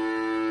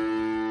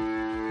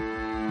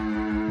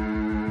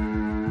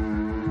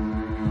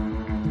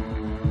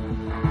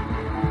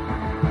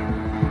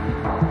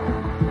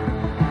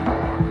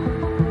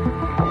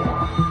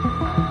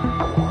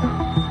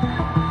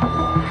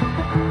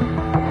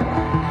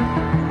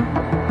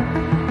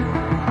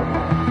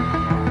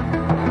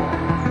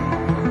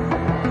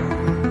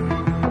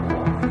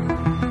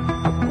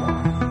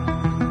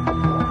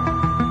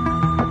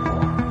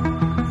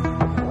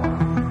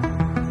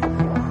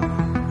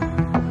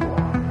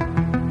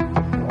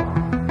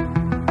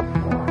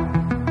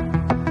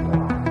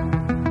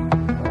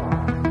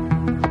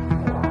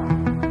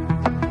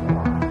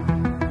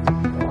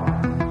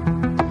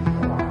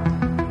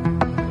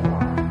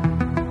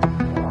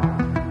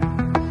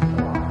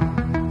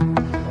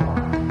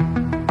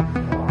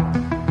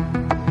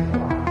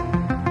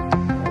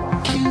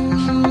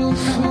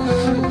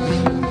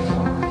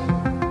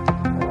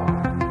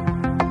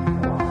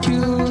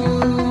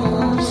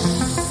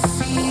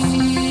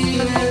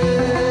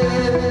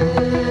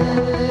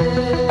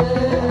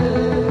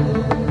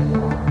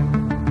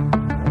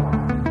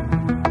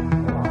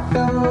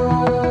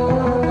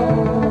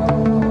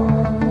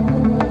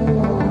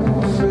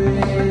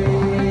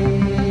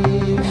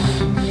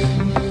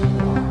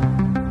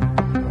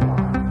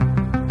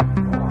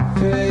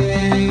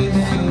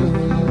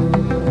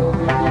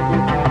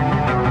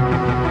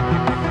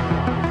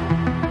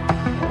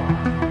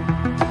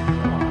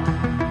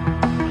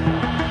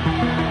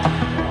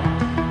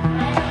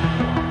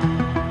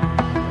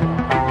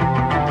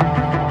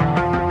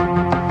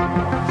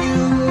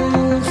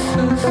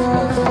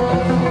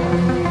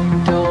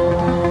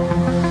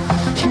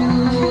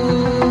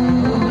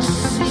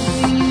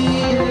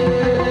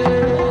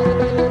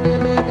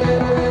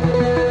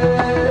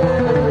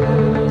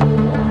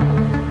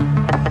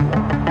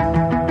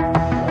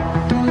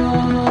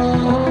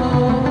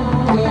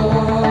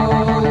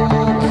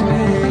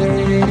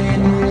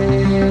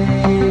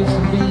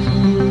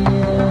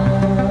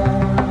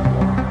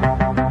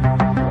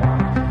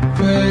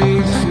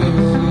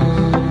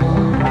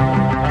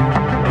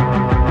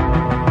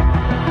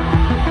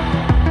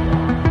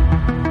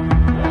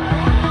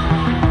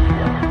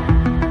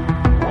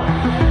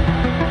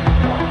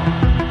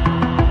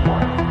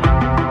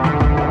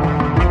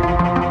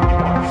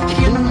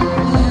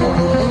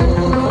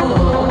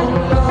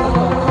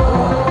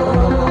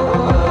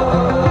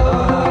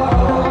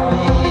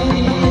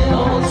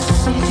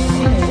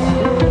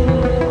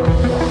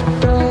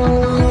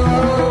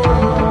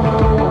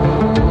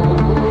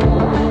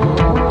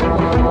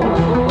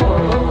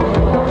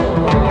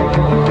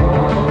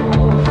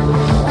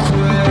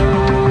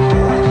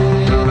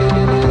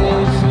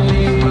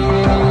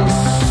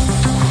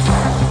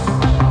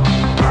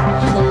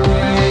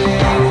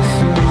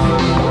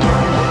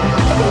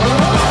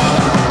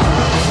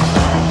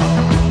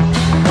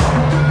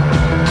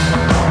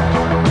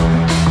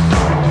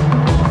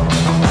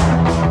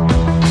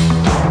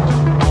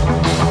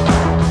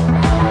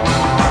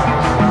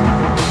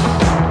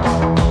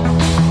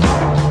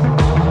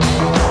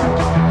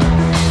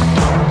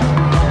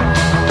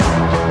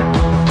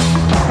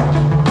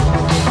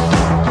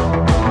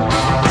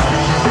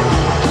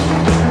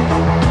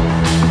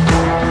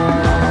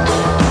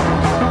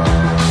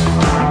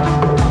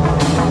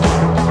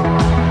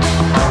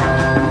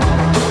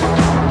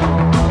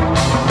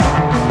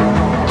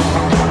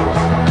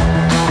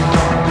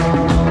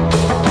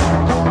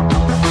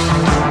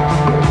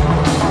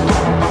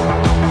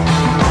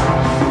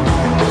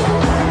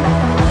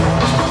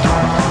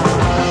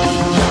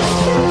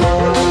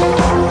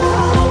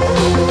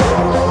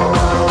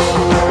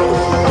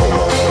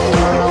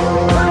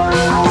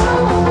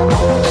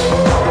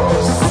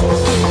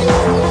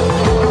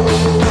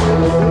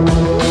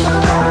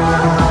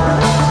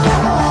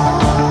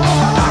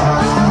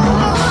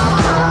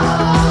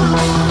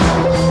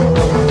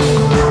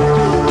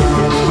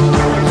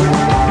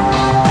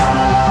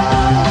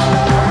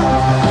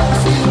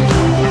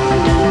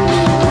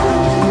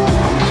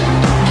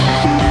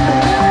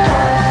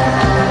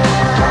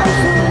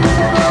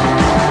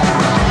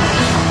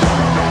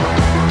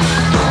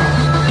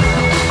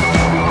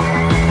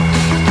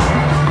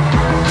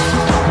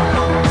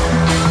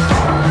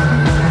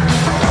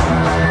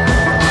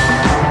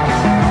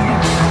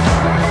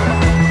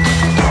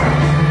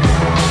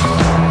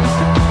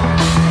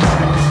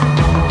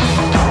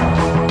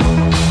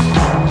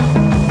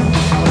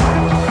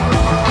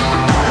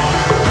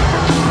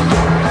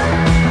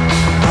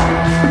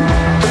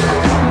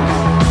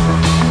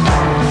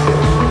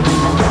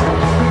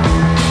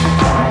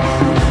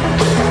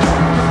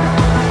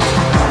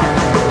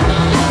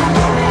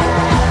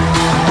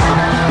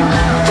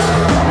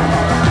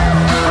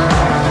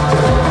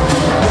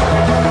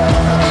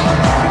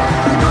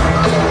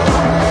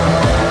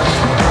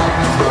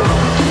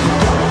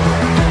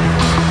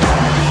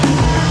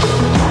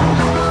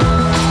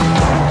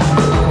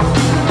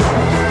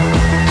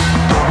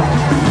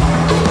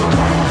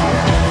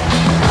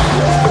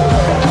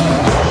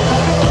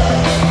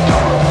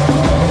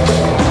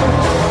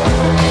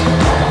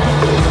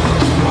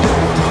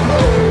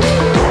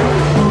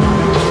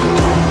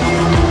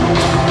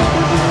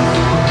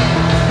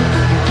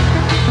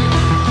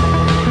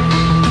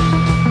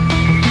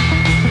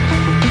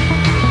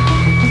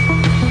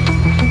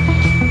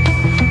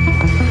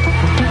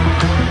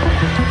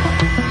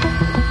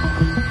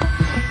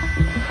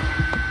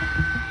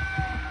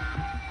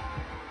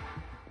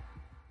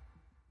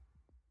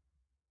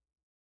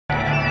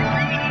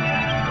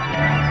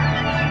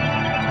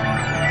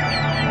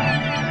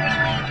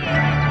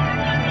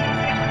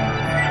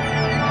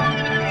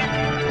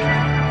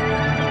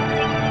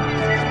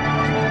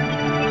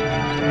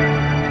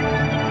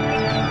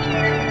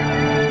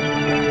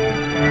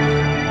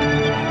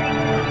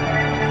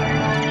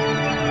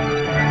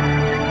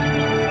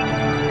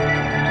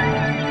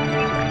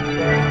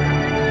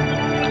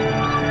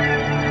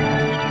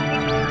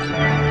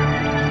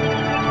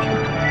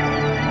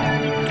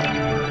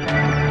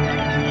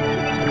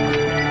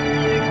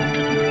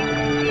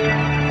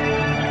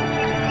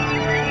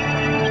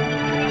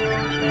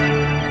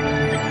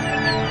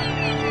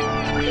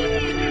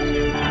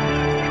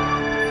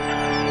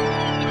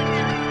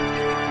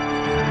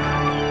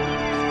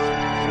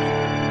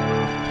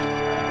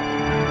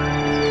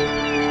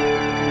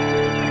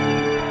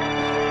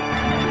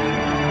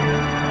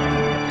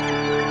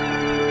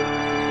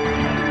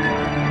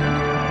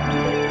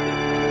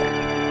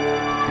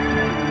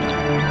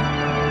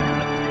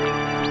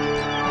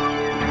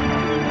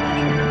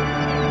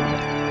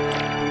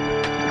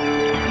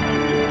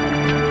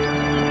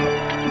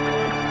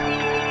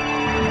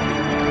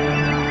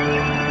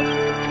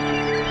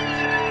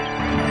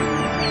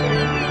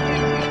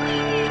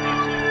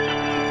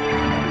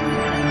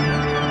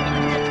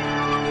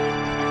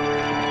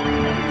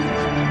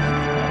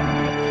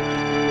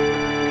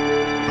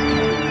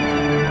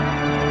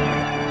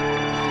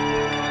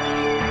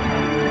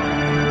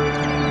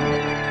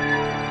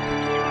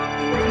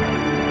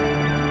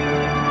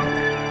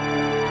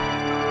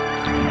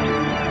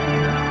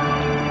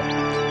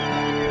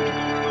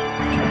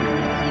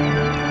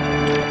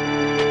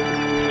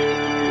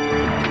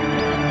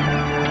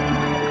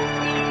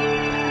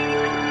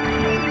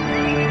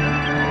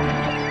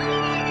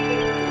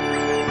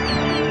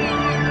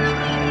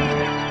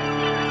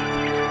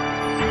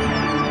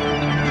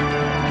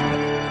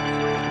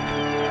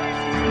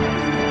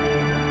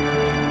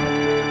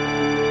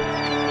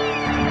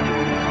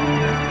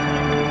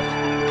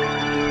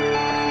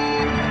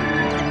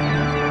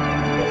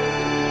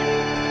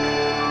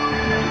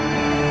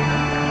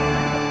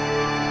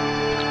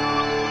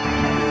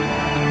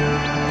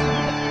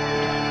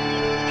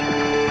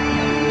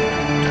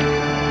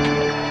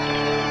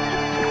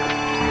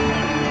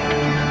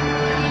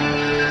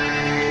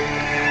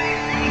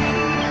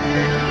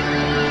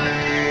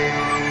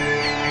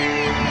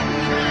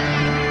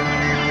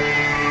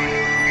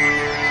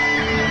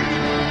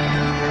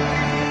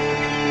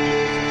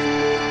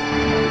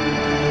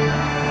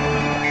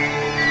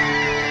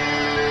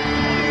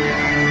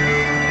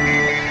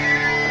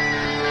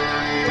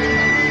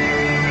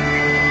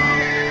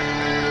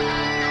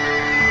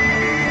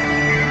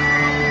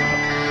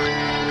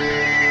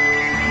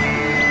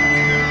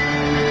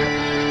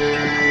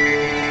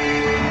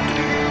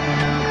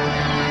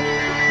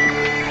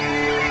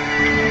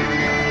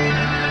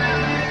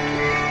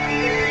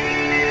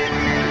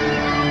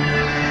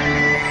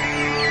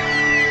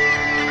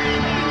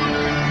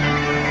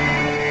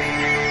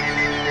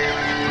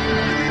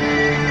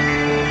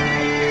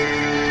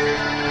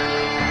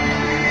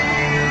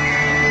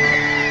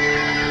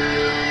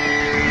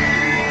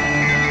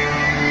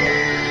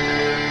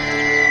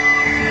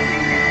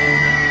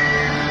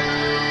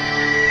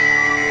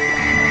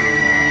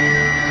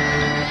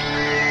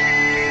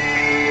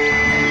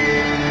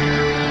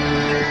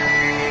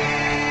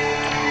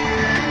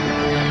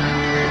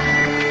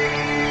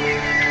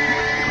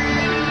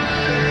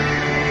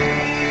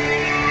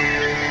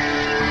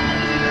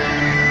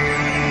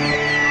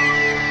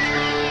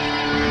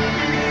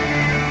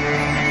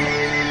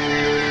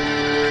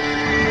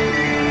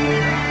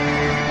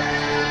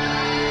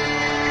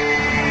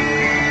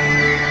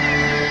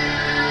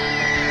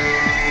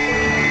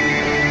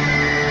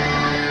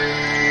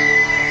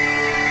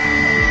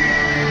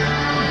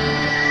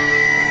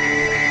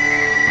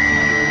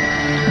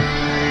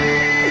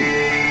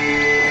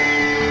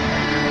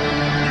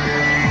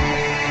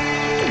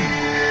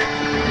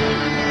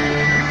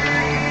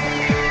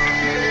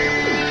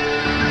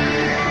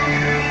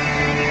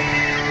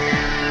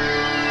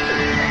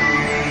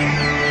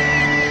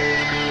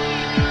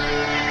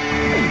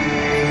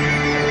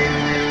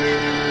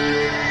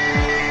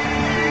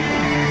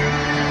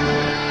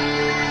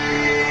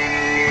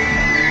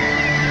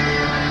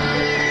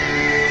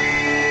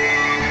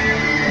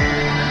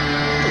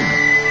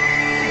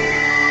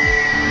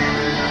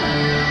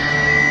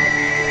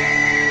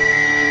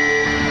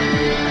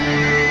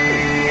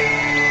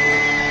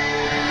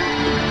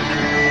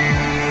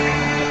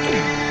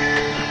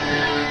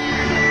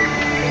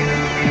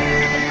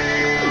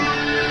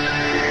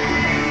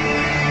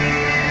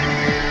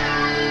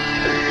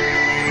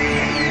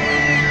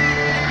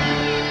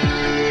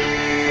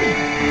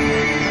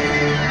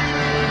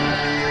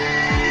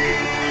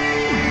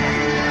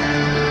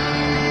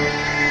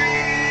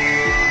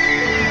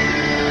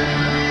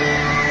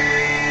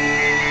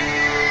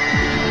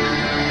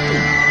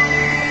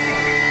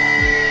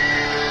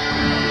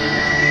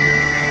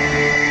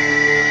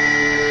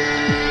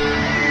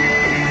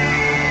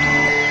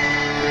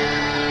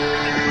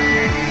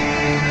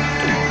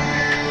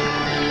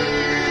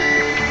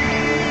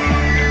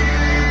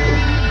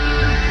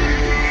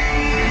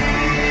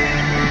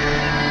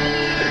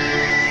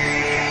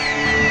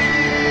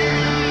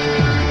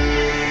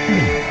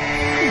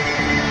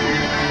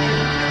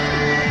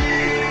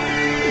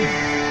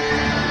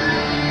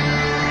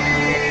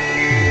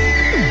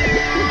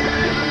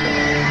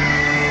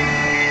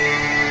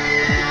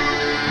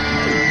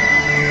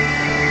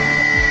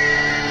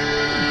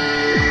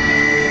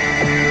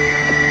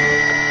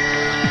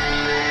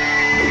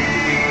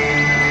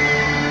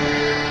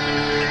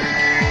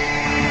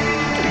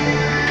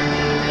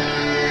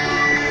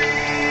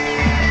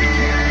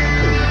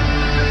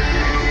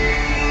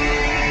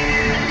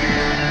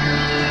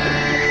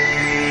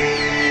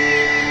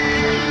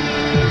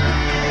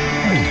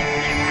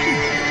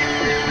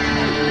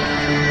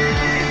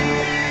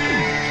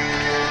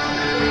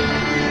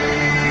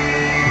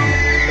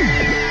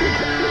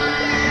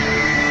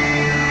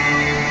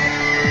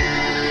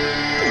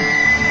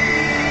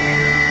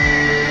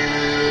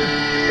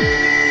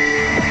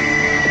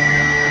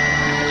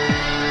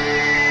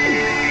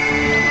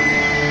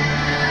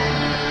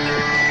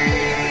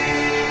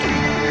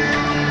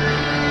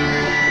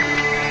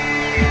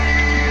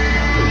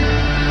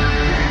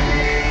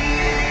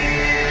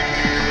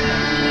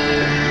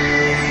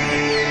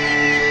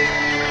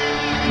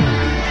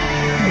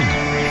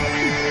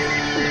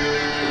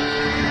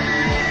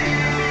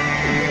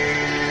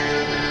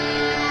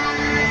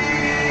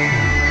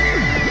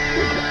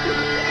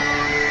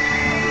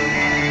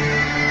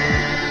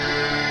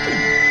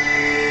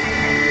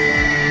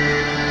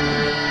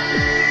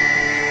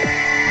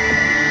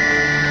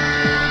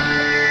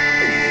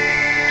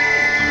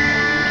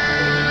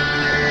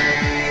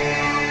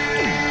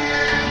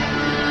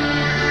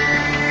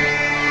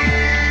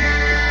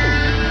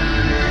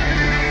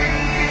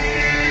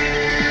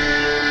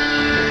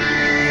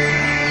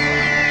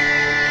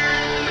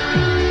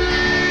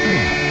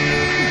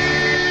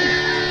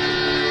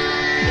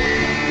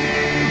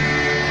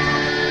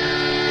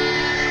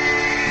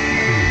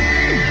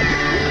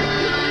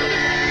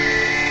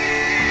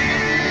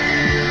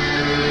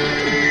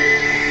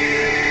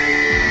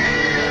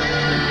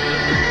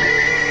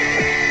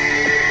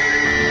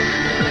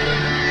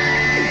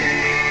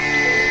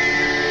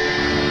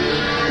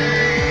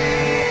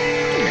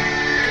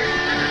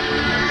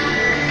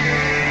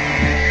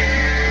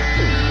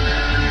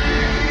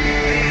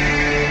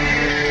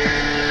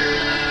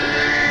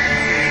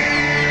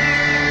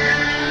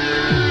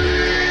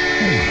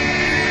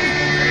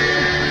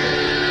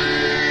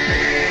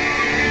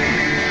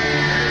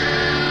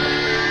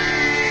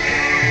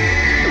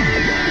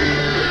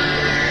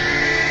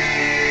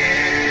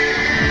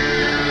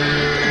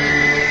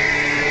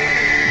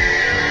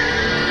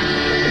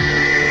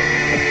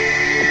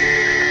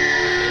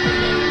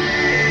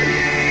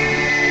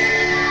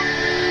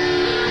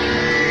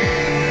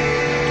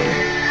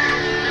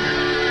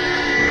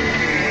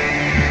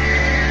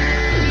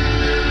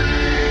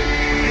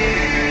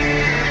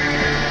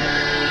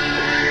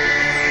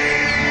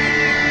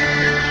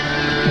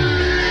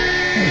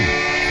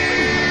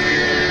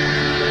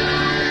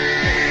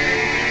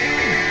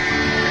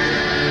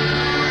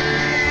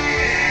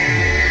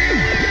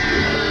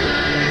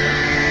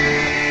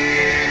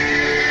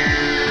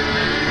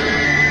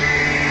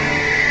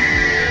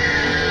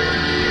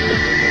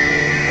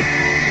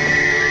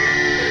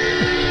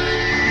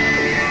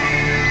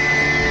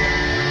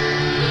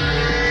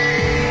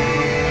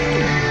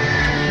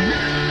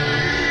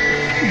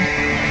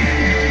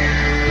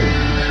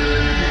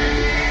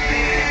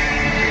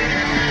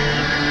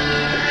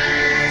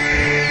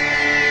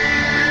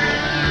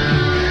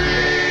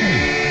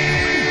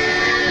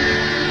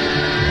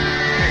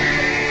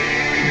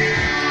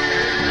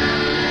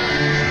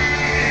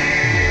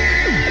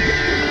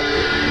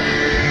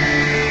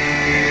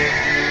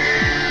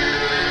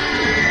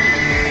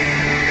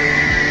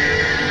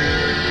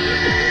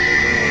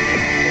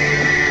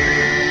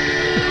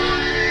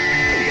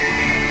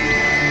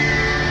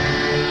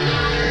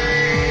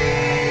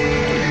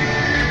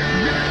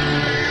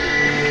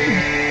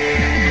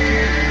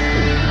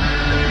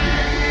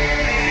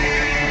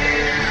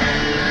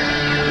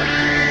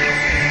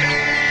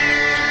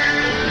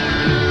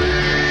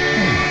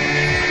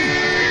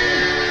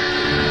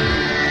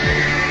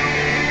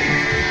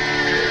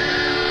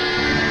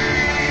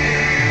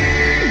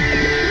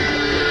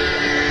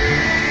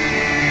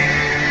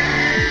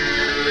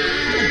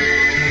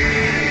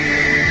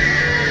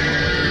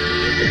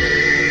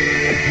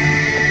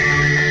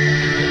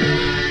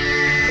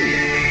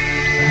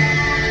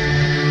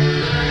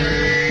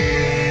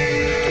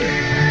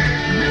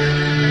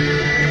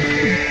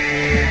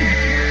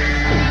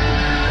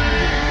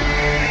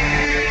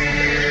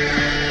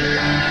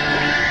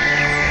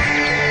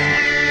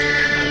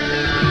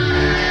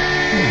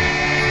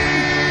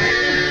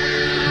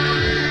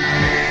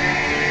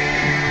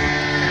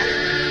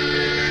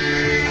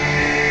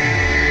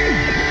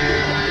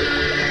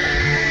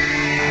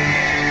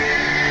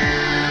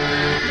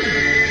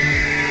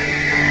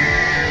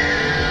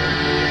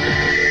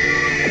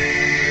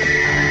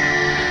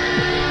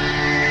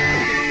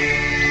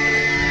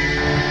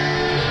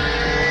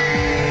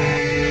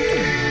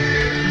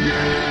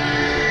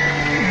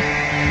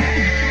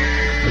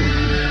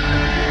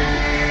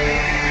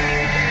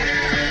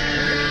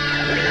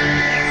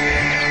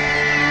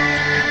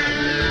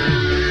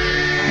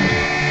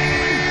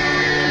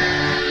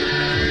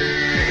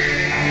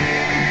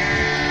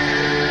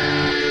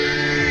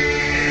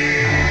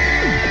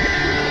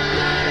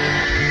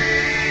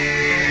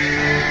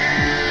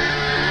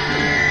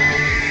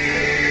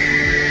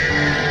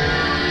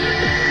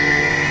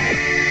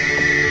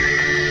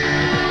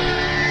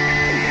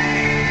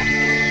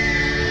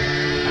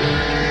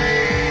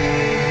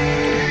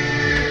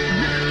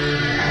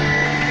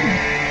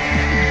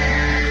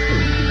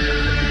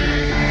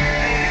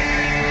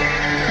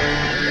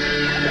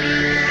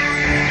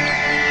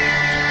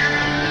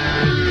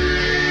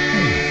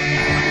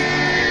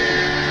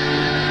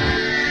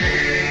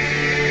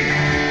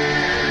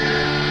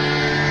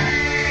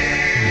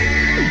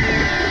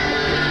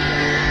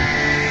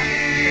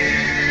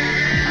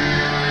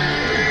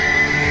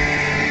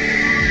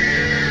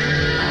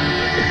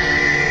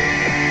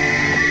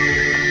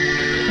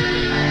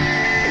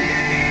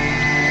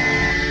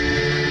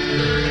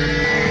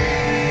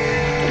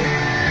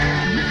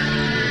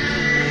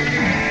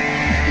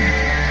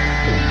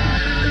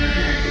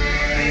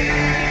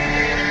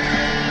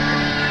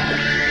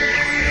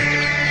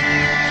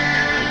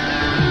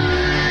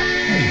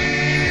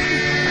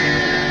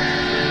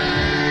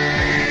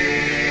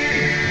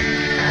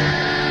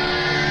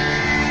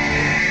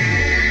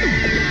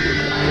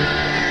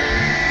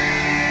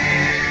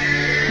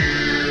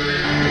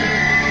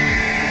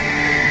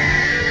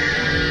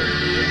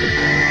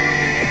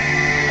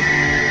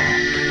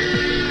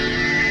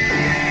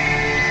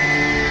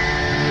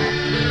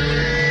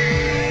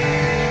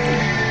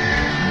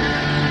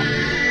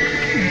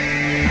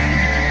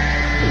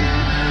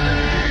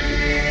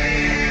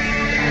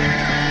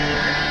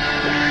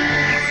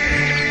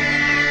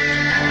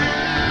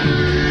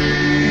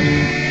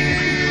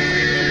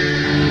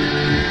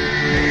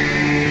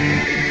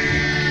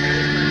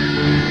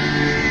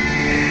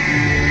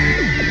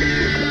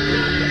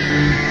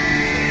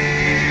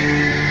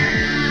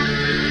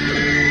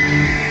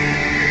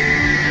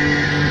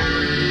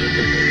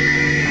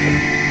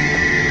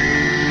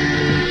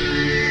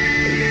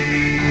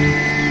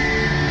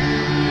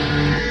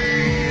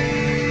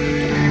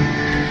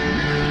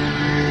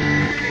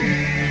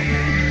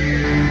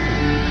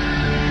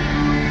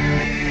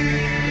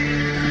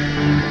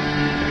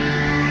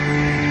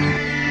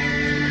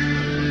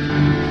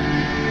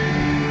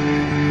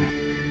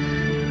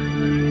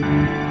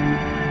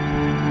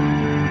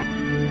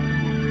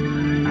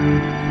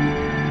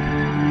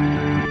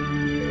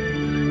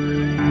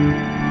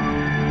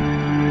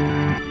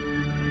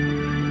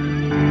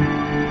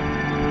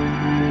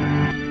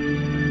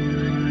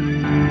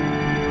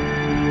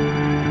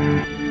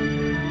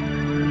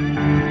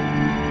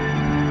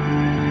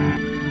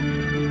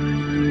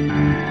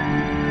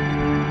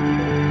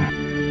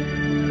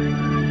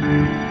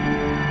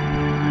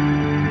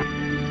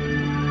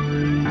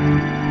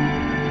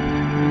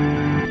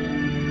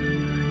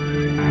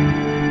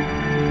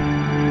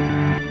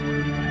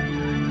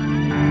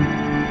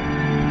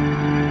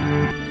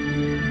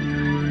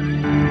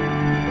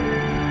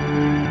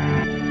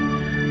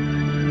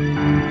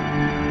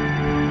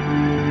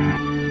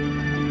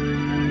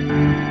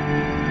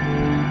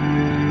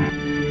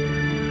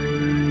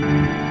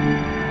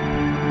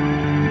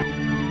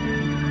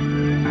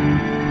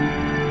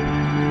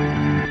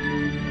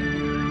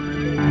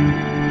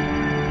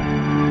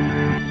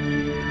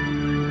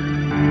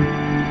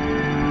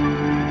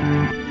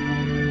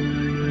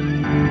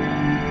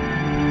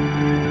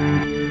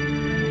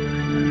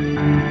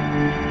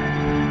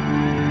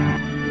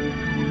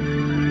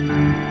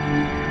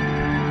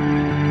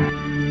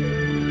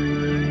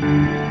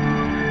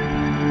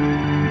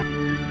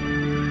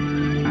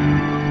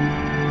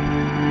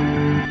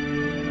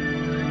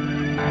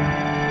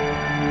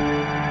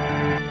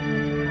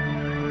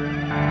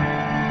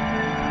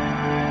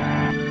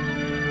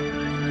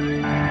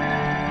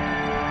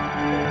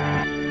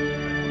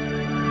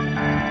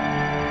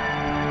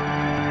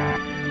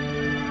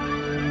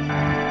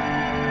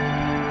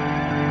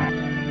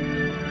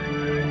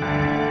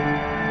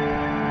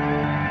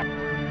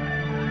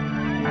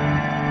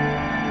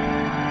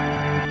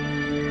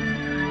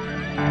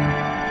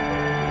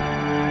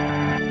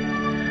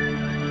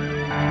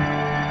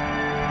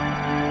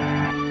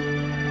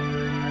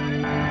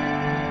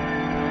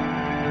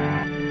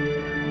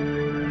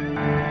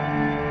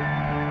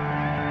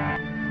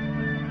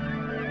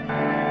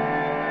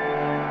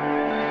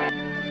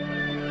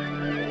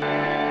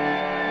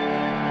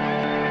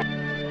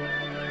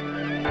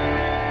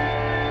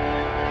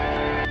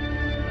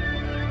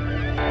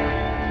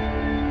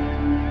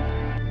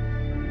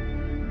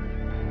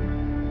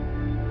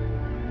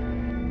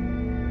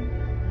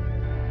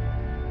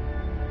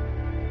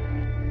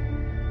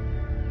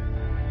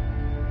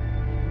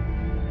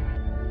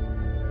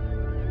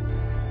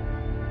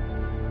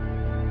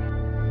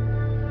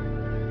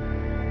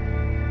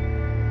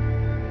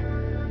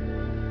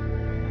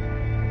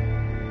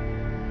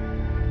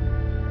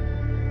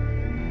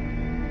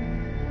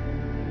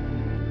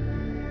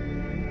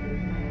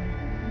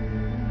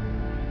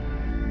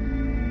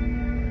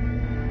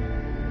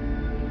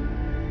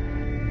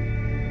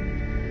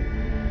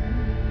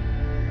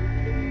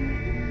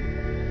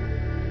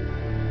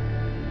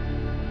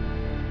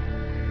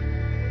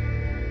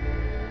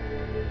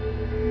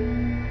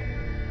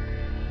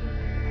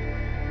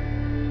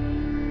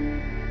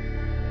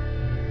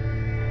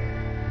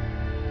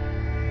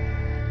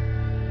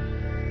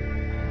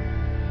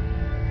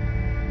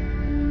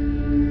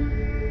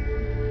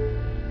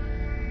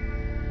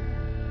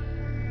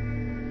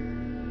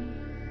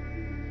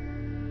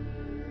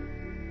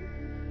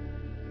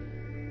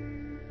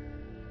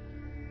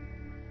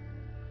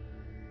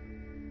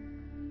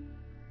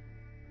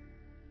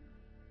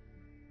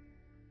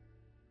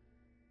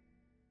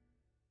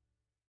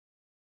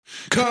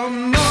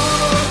 Come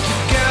all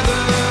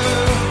together,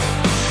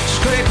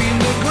 scraping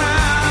the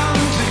ground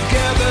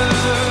together,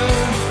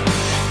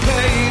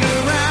 playing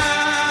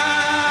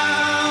around,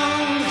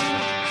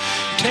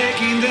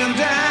 taking them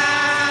down.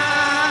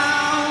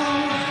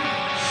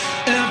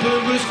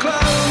 Emperor's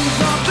clothes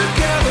all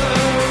together,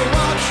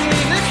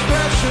 watching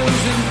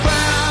expressions and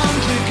frown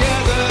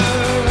together,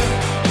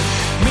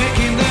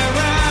 making their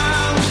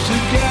rounds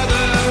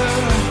together,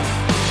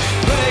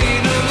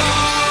 playing along,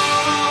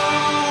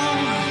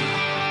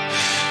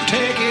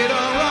 take it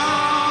all wrong,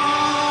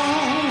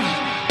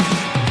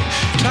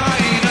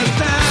 tying us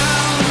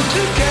down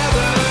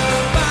together,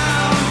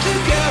 bound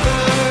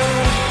together.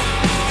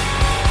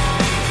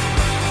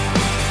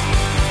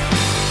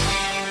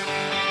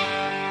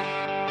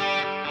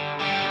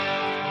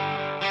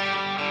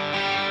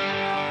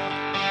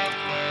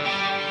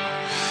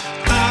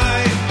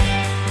 I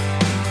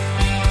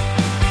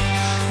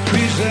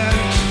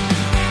present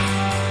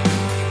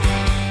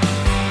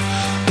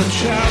a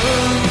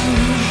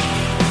challenge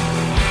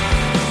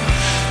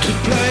to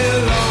play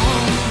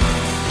along.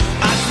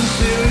 I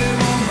sincerely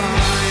won't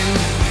mind.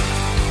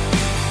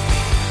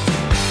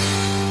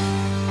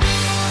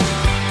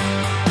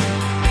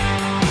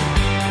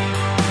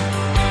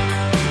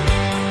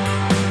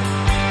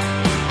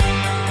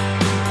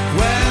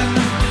 When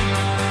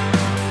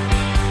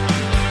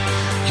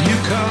you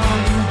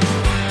come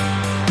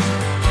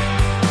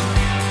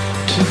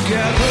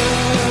together,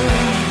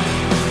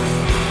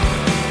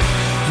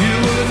 you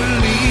wouldn't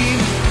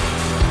leave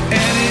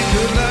any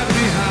good left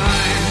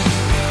behind.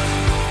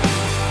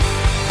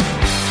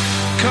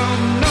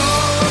 Come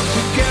north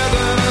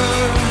together,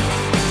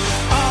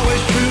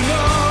 always true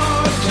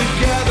north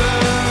together.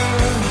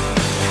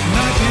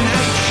 Nothing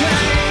has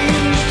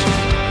changed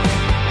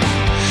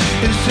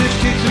in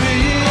 63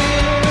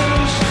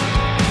 years.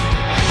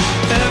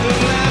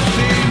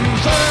 Everlasting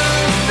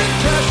first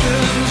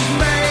impressions,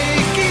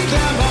 making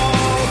them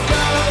all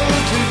go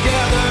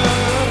together,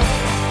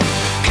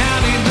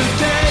 counting the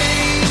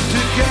days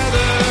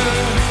together,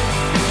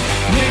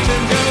 make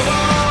them go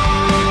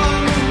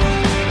on,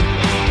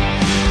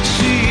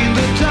 seeing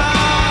the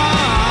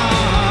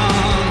dawn,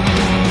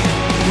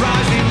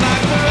 rising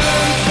like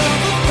birds of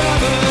a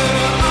feather,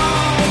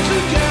 all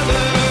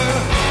together.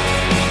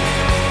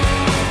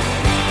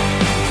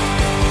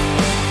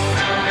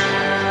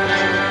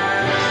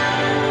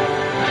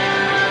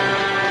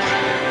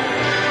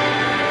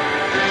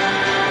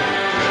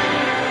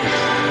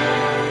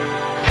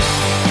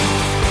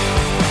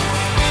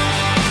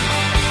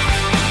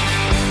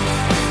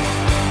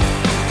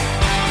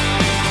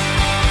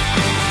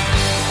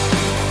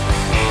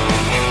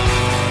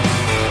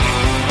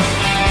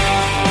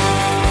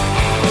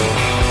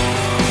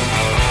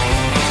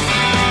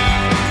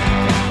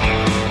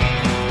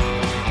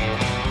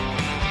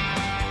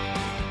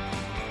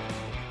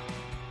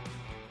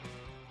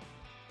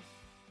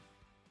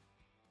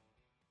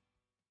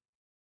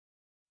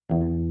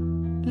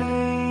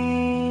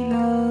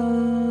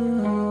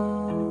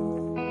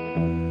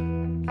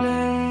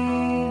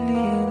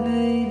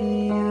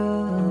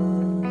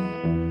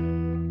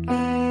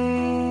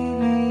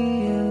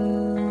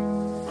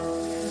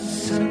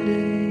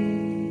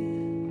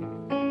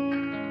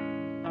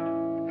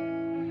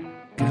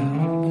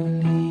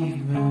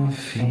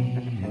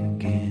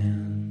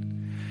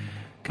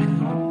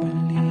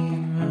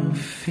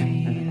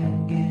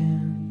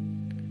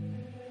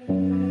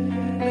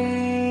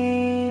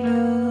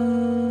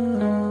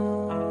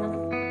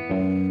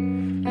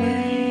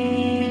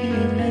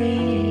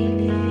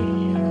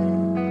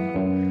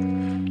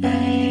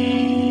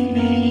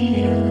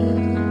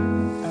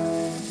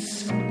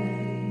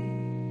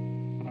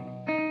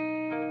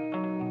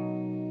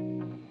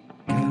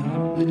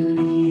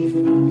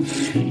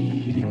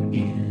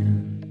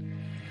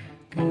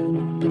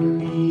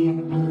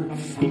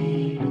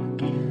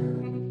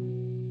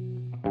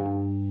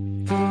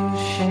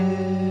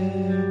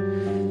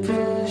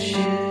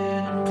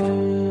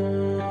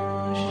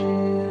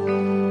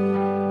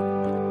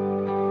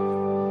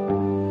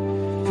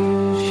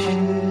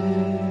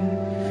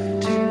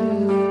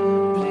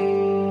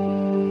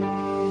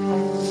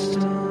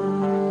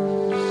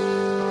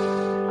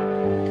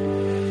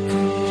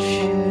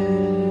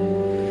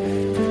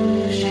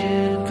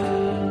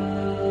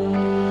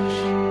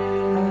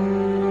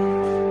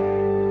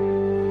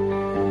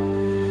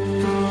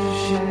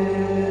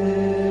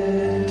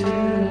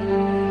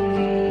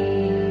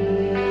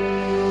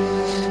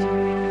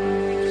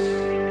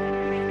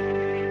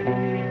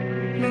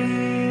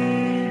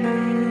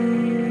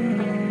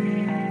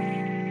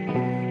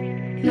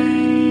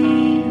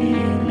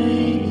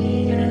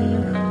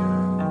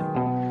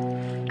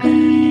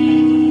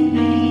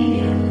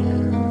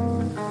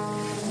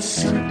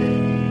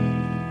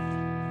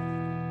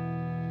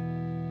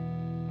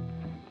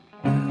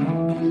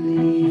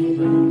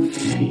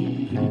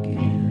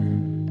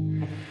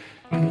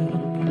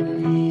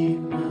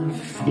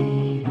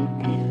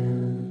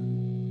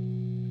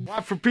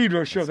 For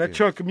Pedro Show. That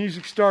chunk of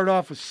music started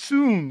off with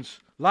Suuns,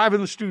 live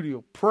in the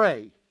studio.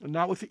 Pray. And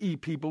not with the E,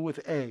 people,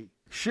 with A.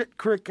 Shit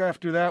Crick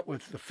after that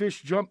with The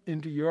Fish Jump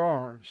Into Your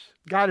Arms.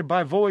 Guided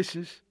by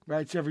Voices.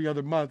 Writes every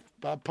other month.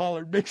 Bob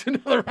Pollard makes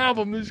another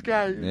album. This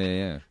guy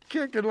Yeah.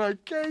 kicking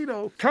like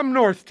Kato. Come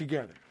North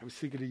Together. I was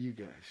thinking of you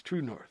guys.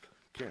 True North,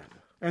 Canada.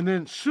 And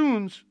then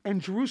Suuns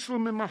and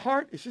Jerusalem in My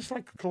Heart. Is this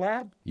like a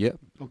collab? Yep.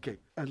 Okay.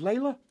 And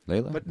Leyla?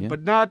 Leyla, But yeah.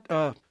 but not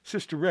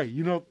Sister Ray.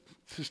 You know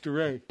Sister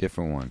Ray.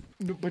 Different one.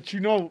 But you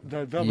know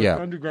the Velvet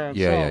Underground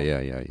song.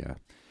 Yeah.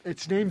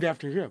 It's named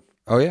after him.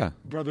 Oh, yeah.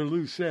 Brother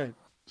Lou said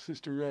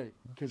Sister Ray.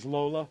 Because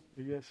Lola,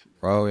 I guess.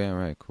 Oh, yeah,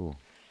 right. Cool.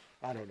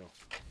 I don't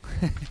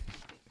know.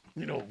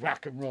 You know,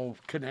 rock and roll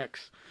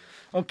connects.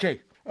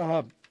 Okay.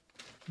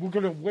 We're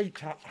going to wait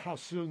how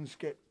Suuns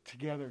get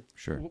together.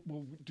 Sure.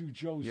 We'll do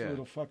Joe's Yeah.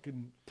 little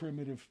fucking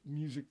primitive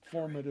music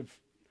formative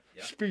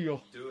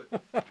spiel. Do it.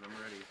 I'm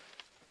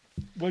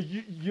ready. Well,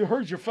 you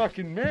heard your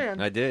fucking man.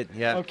 I did,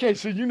 yeah. Okay,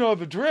 so you know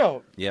the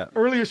drill. Yeah.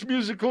 Earliest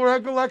musical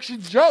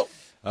recollection, Joe.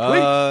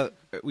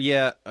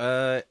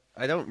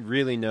 I don't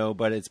really know,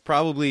 but it's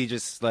probably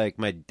just like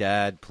my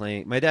dad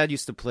playing. My dad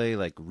used to play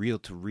like reel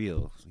to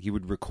reel. He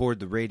would record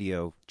the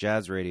radio,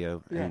 jazz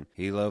radio, and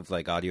he loved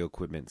like audio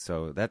equipment.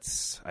 So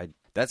that's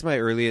my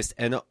earliest.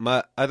 And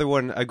my other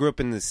one, I grew up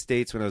in the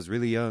States when I was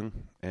really young,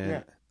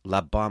 and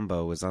La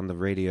Bamba was on the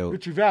radio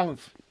Richie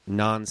Valens.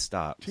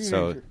 nonstop. Teenager.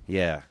 So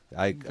yeah,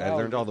 I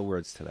learned all the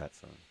words to that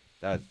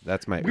song.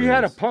 That's my. We had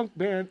a earliest. punk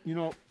band, you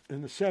know,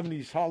 in the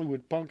 70s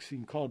Hollywood punk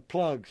scene called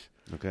Plugs.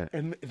 Okay.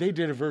 And they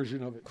did a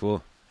version of it.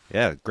 Cool.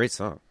 Yeah, great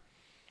song.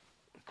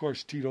 Of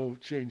course, Tito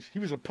changed. He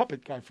was a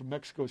puppet guy from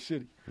Mexico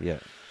City. Yeah.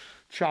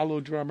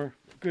 Chalo drummer.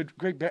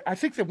 Great band. I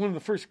think they're one of the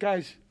first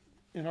guys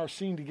in our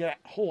scene to get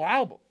a whole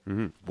album.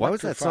 Mm-hmm. Why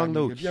was that song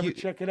though? If you ever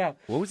check it out.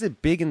 What was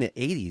it big in the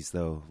 80s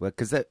though?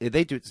 Because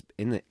they do it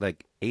in the,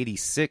 like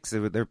 86.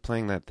 They're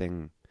playing that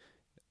thing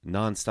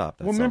nonstop.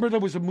 That Well, song. remember there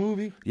was a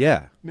movie?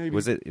 Yeah. Maybe.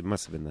 Was it? It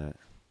must have been that.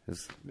 It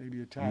was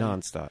Maybe a time.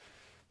 nonstop.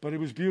 But it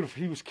was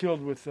beautiful. He was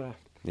killed with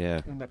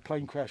Yeah. in that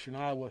plane crash in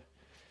Iowa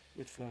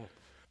with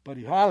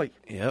Buddy Holly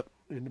Yep.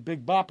 in the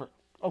Big Bopper.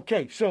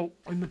 Okay, so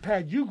in the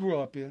pad you grew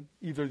up in,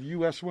 either the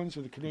U.S. ones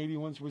or the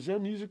Canadian ones, was there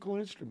musical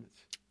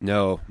instruments?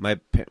 No, my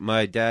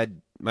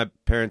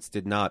parents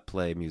did not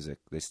play music.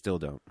 They still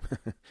don't. Well,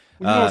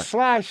 you know,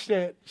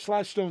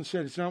 Sly Stone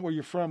said, it's not where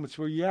you're from, it's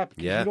where you're at.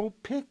 Because Yeah. you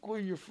don't pick where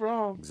you're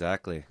from.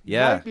 Exactly. You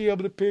Yeah. might be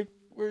able to pick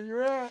where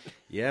you're at.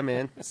 Yeah,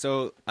 man.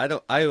 So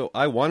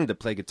I wanted to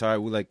play guitar.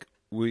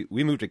 We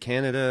moved to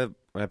Canada.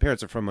 My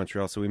parents are from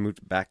Montreal, so we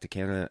moved back to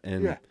Canada.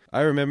 And Yeah.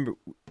 I remember,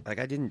 like,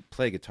 I didn't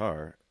play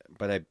guitar,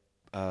 but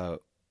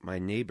my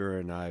neighbor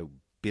and I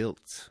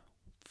built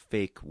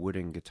fake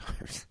wooden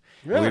guitars.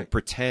 And Really? we'd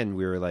pretend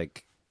we were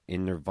like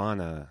in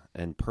Nirvana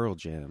and Pearl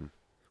Jam.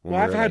 when Well,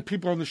 we I've were, had like-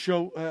 people on the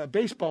show,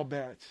 baseball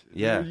bats.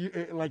 Yeah.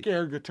 Like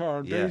air guitar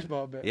and yeah,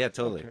 baseball bats. yeah,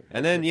 totally. Okay.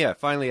 And then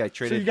finally I So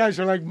traded. you guys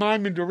are like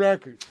miming to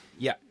records.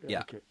 yeah,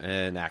 okay.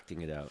 and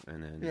acting it out,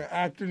 and then Yeah,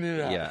 acting it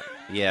out.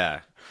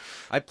 yeah.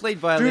 I played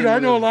violin. Dude, I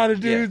know a with- lot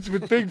of yeah. dudes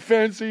with big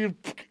fancy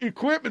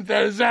equipment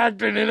that is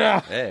acting it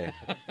out. Hey,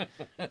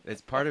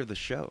 it's part of the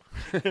show,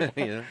 you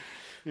know,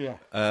 Yeah. yeah.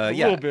 A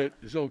little bit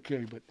is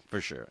okay, but for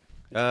sure.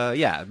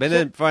 Yeah, but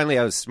then finally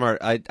I was smart.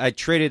 I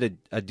traded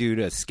a dude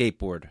a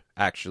skateboard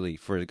actually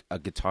for a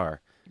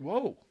guitar,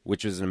 whoa.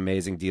 which was an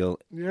amazing deal.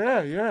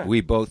 Yeah. We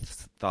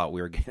both thought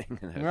we were getting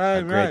a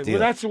right. great deal. Well,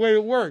 that's the way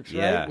it works, right?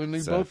 Yeah, When they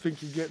so- both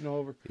think you're getting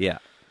over. Yeah,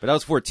 but I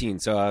was 14,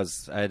 so I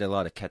had a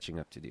lot of catching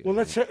up to do. Well,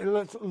 let's a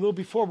little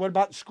before. What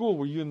about school?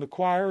 Were you in the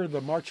choir or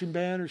the marching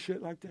band or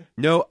shit like that?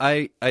 No,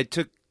 I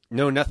took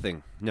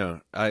nothing.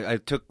 No, I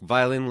took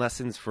violin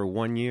lessons for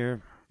 1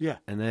 year. Yeah.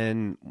 And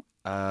then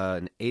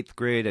in 8th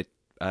grade,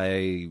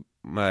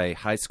 my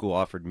high school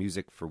offered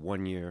music for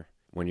 1 year.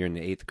 1 year in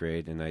the 8th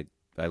grade, and I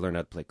learned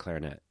how to play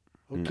clarinet.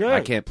 And Okay.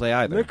 I can't play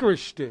either.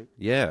 Licorice stick.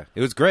 Yeah,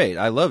 it was great.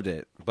 I loved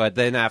it. But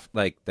then after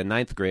like the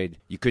 9th grade,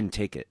 you couldn't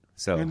take it.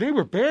 So And they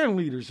were band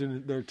leaders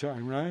in their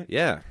time, right?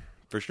 yeah,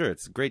 for sure,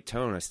 it's a great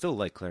tone. I still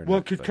like clarinet. Well,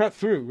 it could but- cut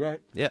through, right?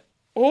 Yeah,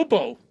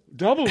 Oboe,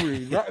 double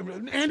reed.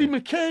 Andy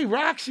McKay,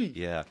 Roxy.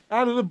 yeah.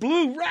 Out of the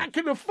blue,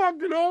 rocking the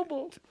fucking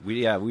oboe.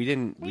 We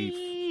didn't.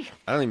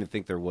 I don't even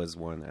think there was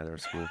one at our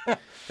school.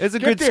 It's a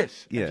Get good.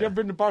 this. Yeah. Have you ever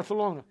been to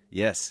Barcelona?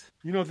 Yes.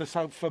 You know the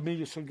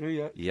Familia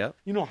Sangria? Yep.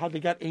 You know how they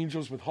got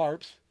angels with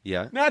harps?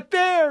 Yeah. Not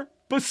there.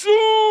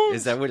 Bassoons.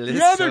 Is that what it The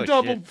is? other Oh,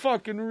 double shit.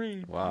 fucking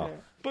reed. Wow. Yeah.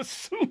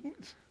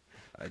 Bassoons.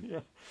 Yeah.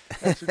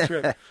 That's a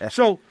trip.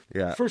 So,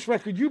 Yeah. first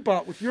record you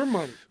bought with your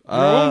money. Your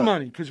own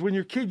money. Because when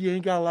you're a kid, you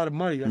ain't got a lot of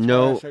money. That's why I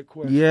No. asked that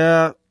question.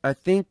 Yeah. I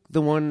think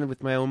the one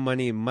with my own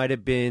money might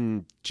have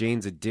been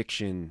Jane's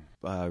Addiction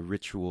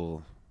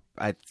Ritual.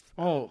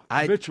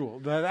 Ritual,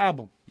 that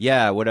album.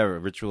 Yeah, whatever.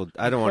 Ritual.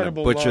 I don't want to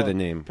Incredible, butcher the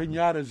name.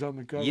 Pinatas on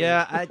the cover.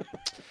 Yeah,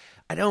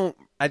 I don't.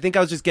 I think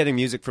I was just getting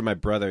music from my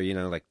brother,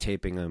 like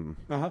taping him,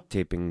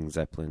 taping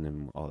Zeppelin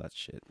and all that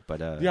shit.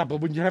 But Yeah, but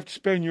when you have to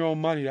spend your own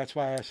money, that's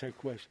why I asked that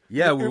question.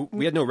 yeah,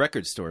 we had no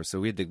record store, so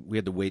we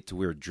had to wait till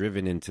we were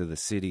driven into the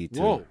city.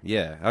 Whoa.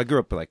 Yeah, I grew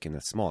up like in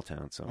a small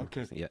town, so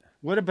Okay. yeah.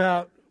 What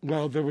about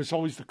Well, there was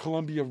always the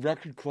Columbia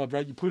Record Club,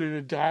 right? You put in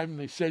a dime and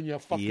they send you a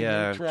fucking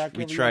Yeah, track.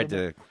 we every tried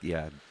other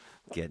to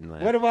get in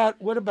month.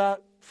 that. What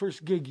about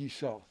first gig you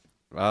saw?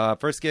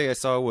 First gig I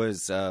saw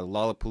was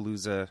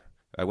Lollapalooza.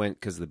 I went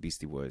because the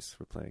Beastie Boys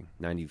were playing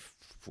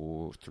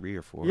 94, 3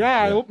 or 4.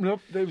 Yeah, I opened up.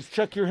 They was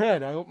Check Your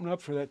Head. I opened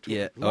up for that tour.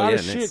 Yeah. A lot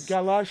of nice. shit.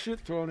 Got a lot of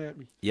shit thrown at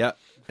me. Yeah,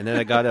 and then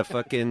I got a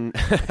fucking.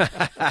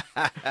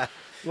 A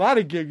lot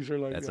of gigs are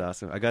like That's that.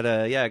 awesome. I got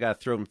a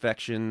throat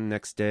infection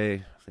next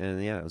day,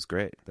 and yeah, it was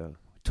great though.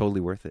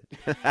 Totally worth it.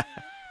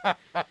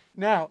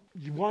 Now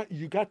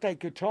you got that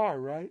guitar,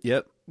 right?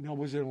 Yep. Now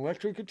was it an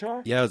electric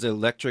guitar? Yeah, it was an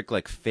electric,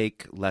 like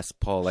fake Les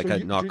Paul, like a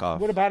knockoff.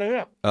 What about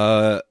an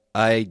amp?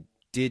 I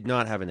did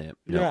not have an amp.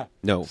 No. Yeah.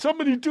 No. So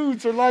many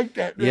dudes are like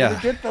that. Man. Yeah.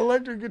 They get the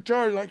electric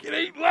guitar, like, it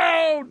ain't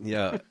loud.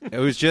 Yeah. It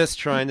was just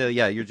trying to,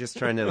 you're just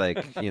trying to,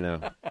 like,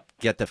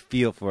 get the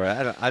feel for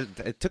it.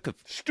 It took a...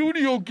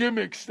 Studio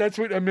gimmicks. That's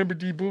what I remember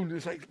D. Boone.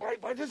 It's like,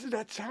 why doesn't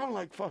that sound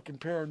like fucking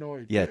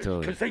Paranoid? Yeah,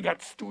 totally. Because they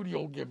got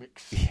studio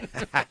gimmicks.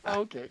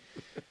 Okay.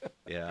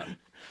 Yeah.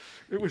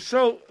 It was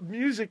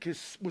music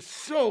was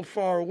so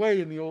far away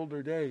in the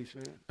older days,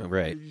 man.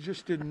 Right. You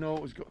just didn't know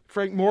it was going.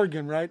 Frank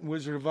Morgan, right, in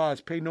Wizard of Oz,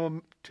 pay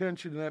no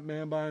attention to that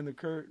man behind the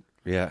curtain.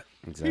 Yeah,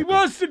 exactly. He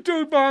was the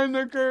dude behind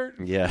the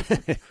curtain. Yeah.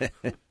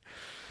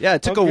 Yeah,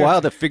 it took a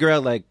while to figure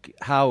out, like,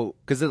 how...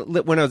 Because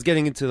when I was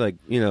getting into, like,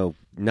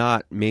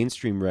 not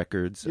mainstream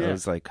records, I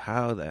was like,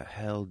 how the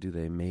hell do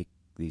they make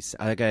these...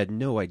 Like, I had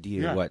no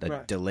idea what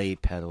a delay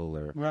pedal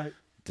or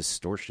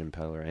distortion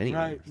pedal or anything.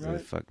 Right,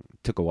 so it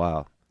took a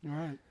while.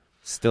 Right.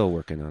 Still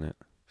working on it.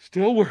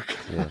 Still working.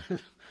 Yeah.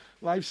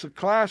 Life's a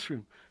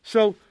classroom.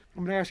 So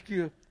I'm going to ask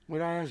you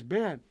what I asked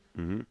Ben.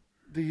 Mm-hmm.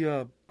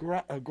 The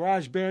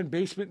garage band,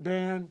 basement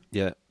band,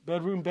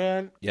 bedroom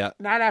band. Yeah.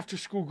 Not after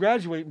school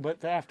graduating,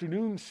 but the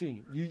afternoon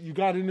scene. You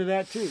got into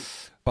that too.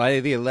 By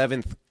the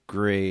 11th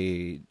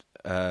grade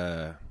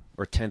or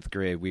 10th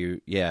grade,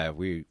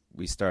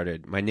 we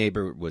started. My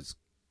neighbor was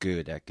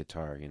good at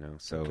guitar,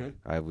 so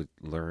I would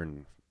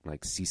learn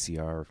like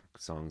CCR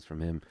songs from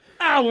him.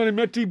 When I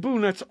met D.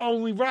 Boone, that's the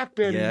only rock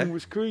band he knew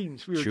was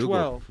Creedence. We were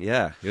 12.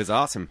 Yeah, it was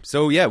awesome.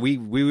 So yeah, we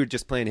were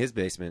just playing his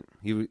basement.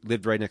 He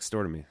lived right next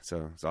door to me, so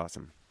it was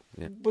awesome.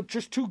 Yeah. But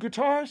just two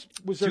guitars?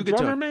 Was there a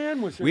drummer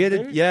man? Was there we had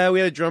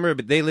a drummer,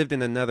 but they lived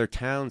in another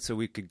town, so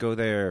we could go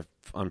there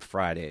on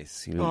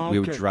Fridays. We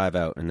would drive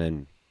out and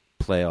then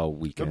play all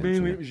weekend. But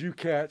mainly it was you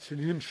cats and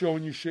him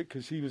showing you shit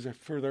because he was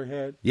further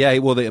ahead. Yeah,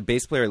 well, the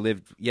bass player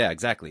lived. Yeah,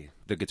 exactly.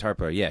 The guitar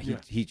player. Yeah,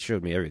 he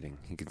showed me everything.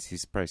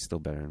 He's probably still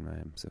better than I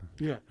am. So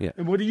yeah.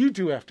 And what do you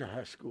do after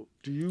high school?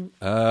 Do you?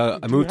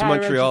 I moved to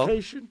Montreal.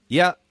 Education?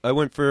 Yeah, I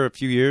went for a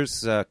few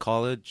years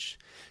college.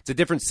 It's a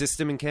different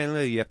system in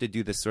Canada. You have to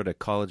do this sort of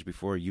college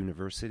before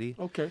university.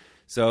 Okay.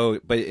 So,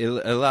 but it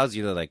allows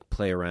you to like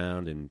play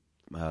around and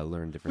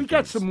learn different. We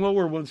got some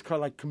lower ones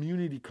called like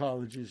community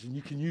colleges, and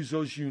you can use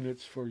those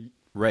units for.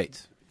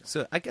 Right.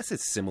 So I guess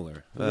it's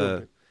similar.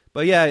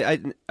 But yeah,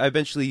 I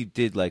eventually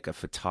did like a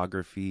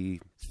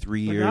photography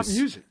 3 years. Not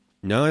music.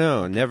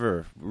 No,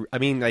 never. I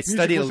mean, I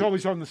studied. Music was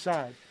always on the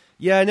side.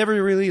 Yeah, I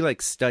never really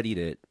like studied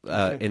it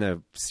in a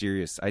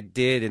serious. I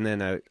did, and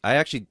then I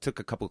actually took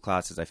a couple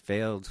classes. I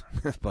failed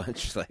a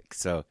bunch,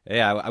 so.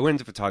 Yeah, I went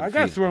into photography.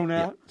 I got thrown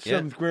out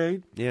 7th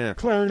grade. Yeah,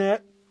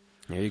 clarinet.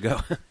 There you go.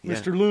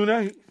 Mr.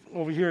 Luna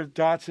over here at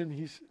Dotson.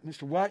 He's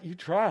Mr. Watt. You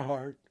try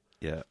hard.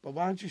 Yeah. But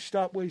why don't you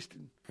stop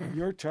wasting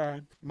your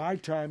time, my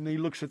time? And then he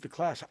looks at the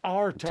class,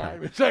 our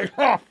time. It's like,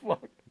 oh,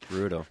 fuck.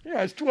 Brutal.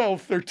 Yeah, it's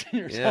 12, 13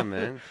 or something. Yeah,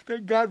 man.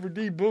 Thank God for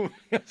D. Boone.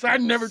 I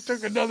never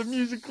took another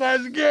music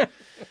class again.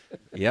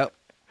 Yep.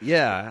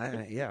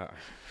 Yeah.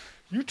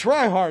 You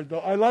try hard, though.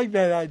 I like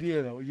that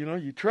idea, though.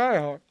 You try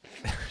hard.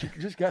 You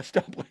just got to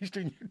stop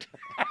wasting your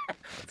time.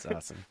 That's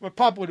awesome. My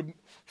pop would have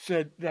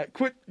said that.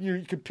 Quit.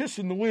 You can piss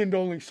in the wind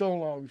only so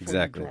long before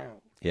you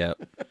drown.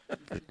 Yep.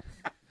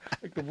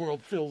 Like the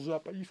world fills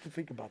up. I used to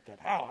think about that.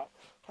 How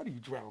do you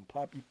drown,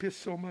 Pop? You piss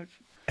so much?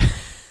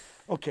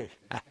 Okay.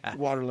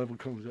 Water level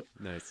comes up.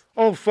 Nice.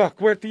 Oh, fuck.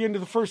 We're at the end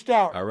of the first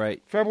hour. All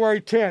right. February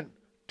 10,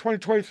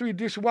 2023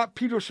 edition. Watt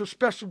Pedro Show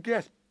special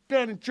guest,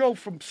 Ben and Joe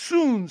from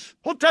Suuns.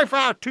 Hold tight for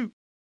hour 2.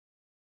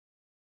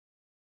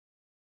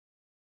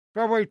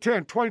 February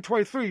 10,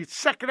 2023.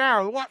 Second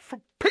hour. The Watt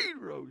from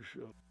Pedro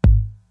Show.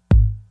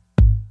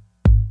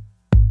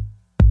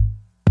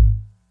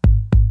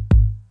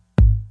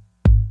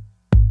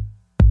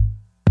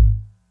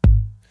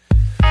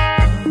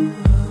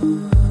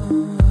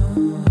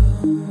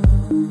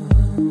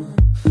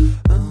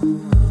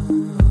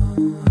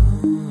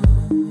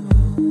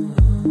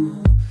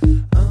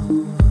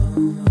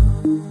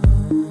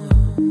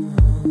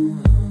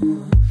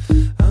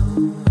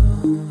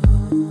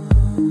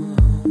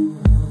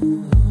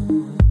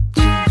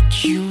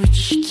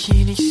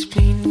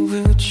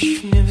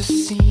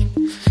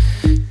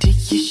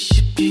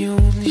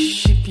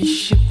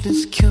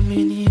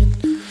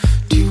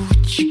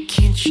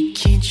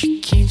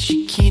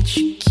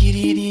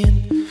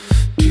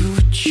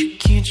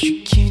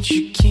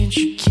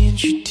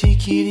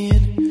 Take it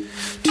in.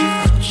 Do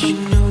what you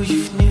know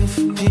you've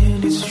never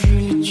been. It's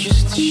really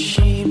just a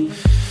shame.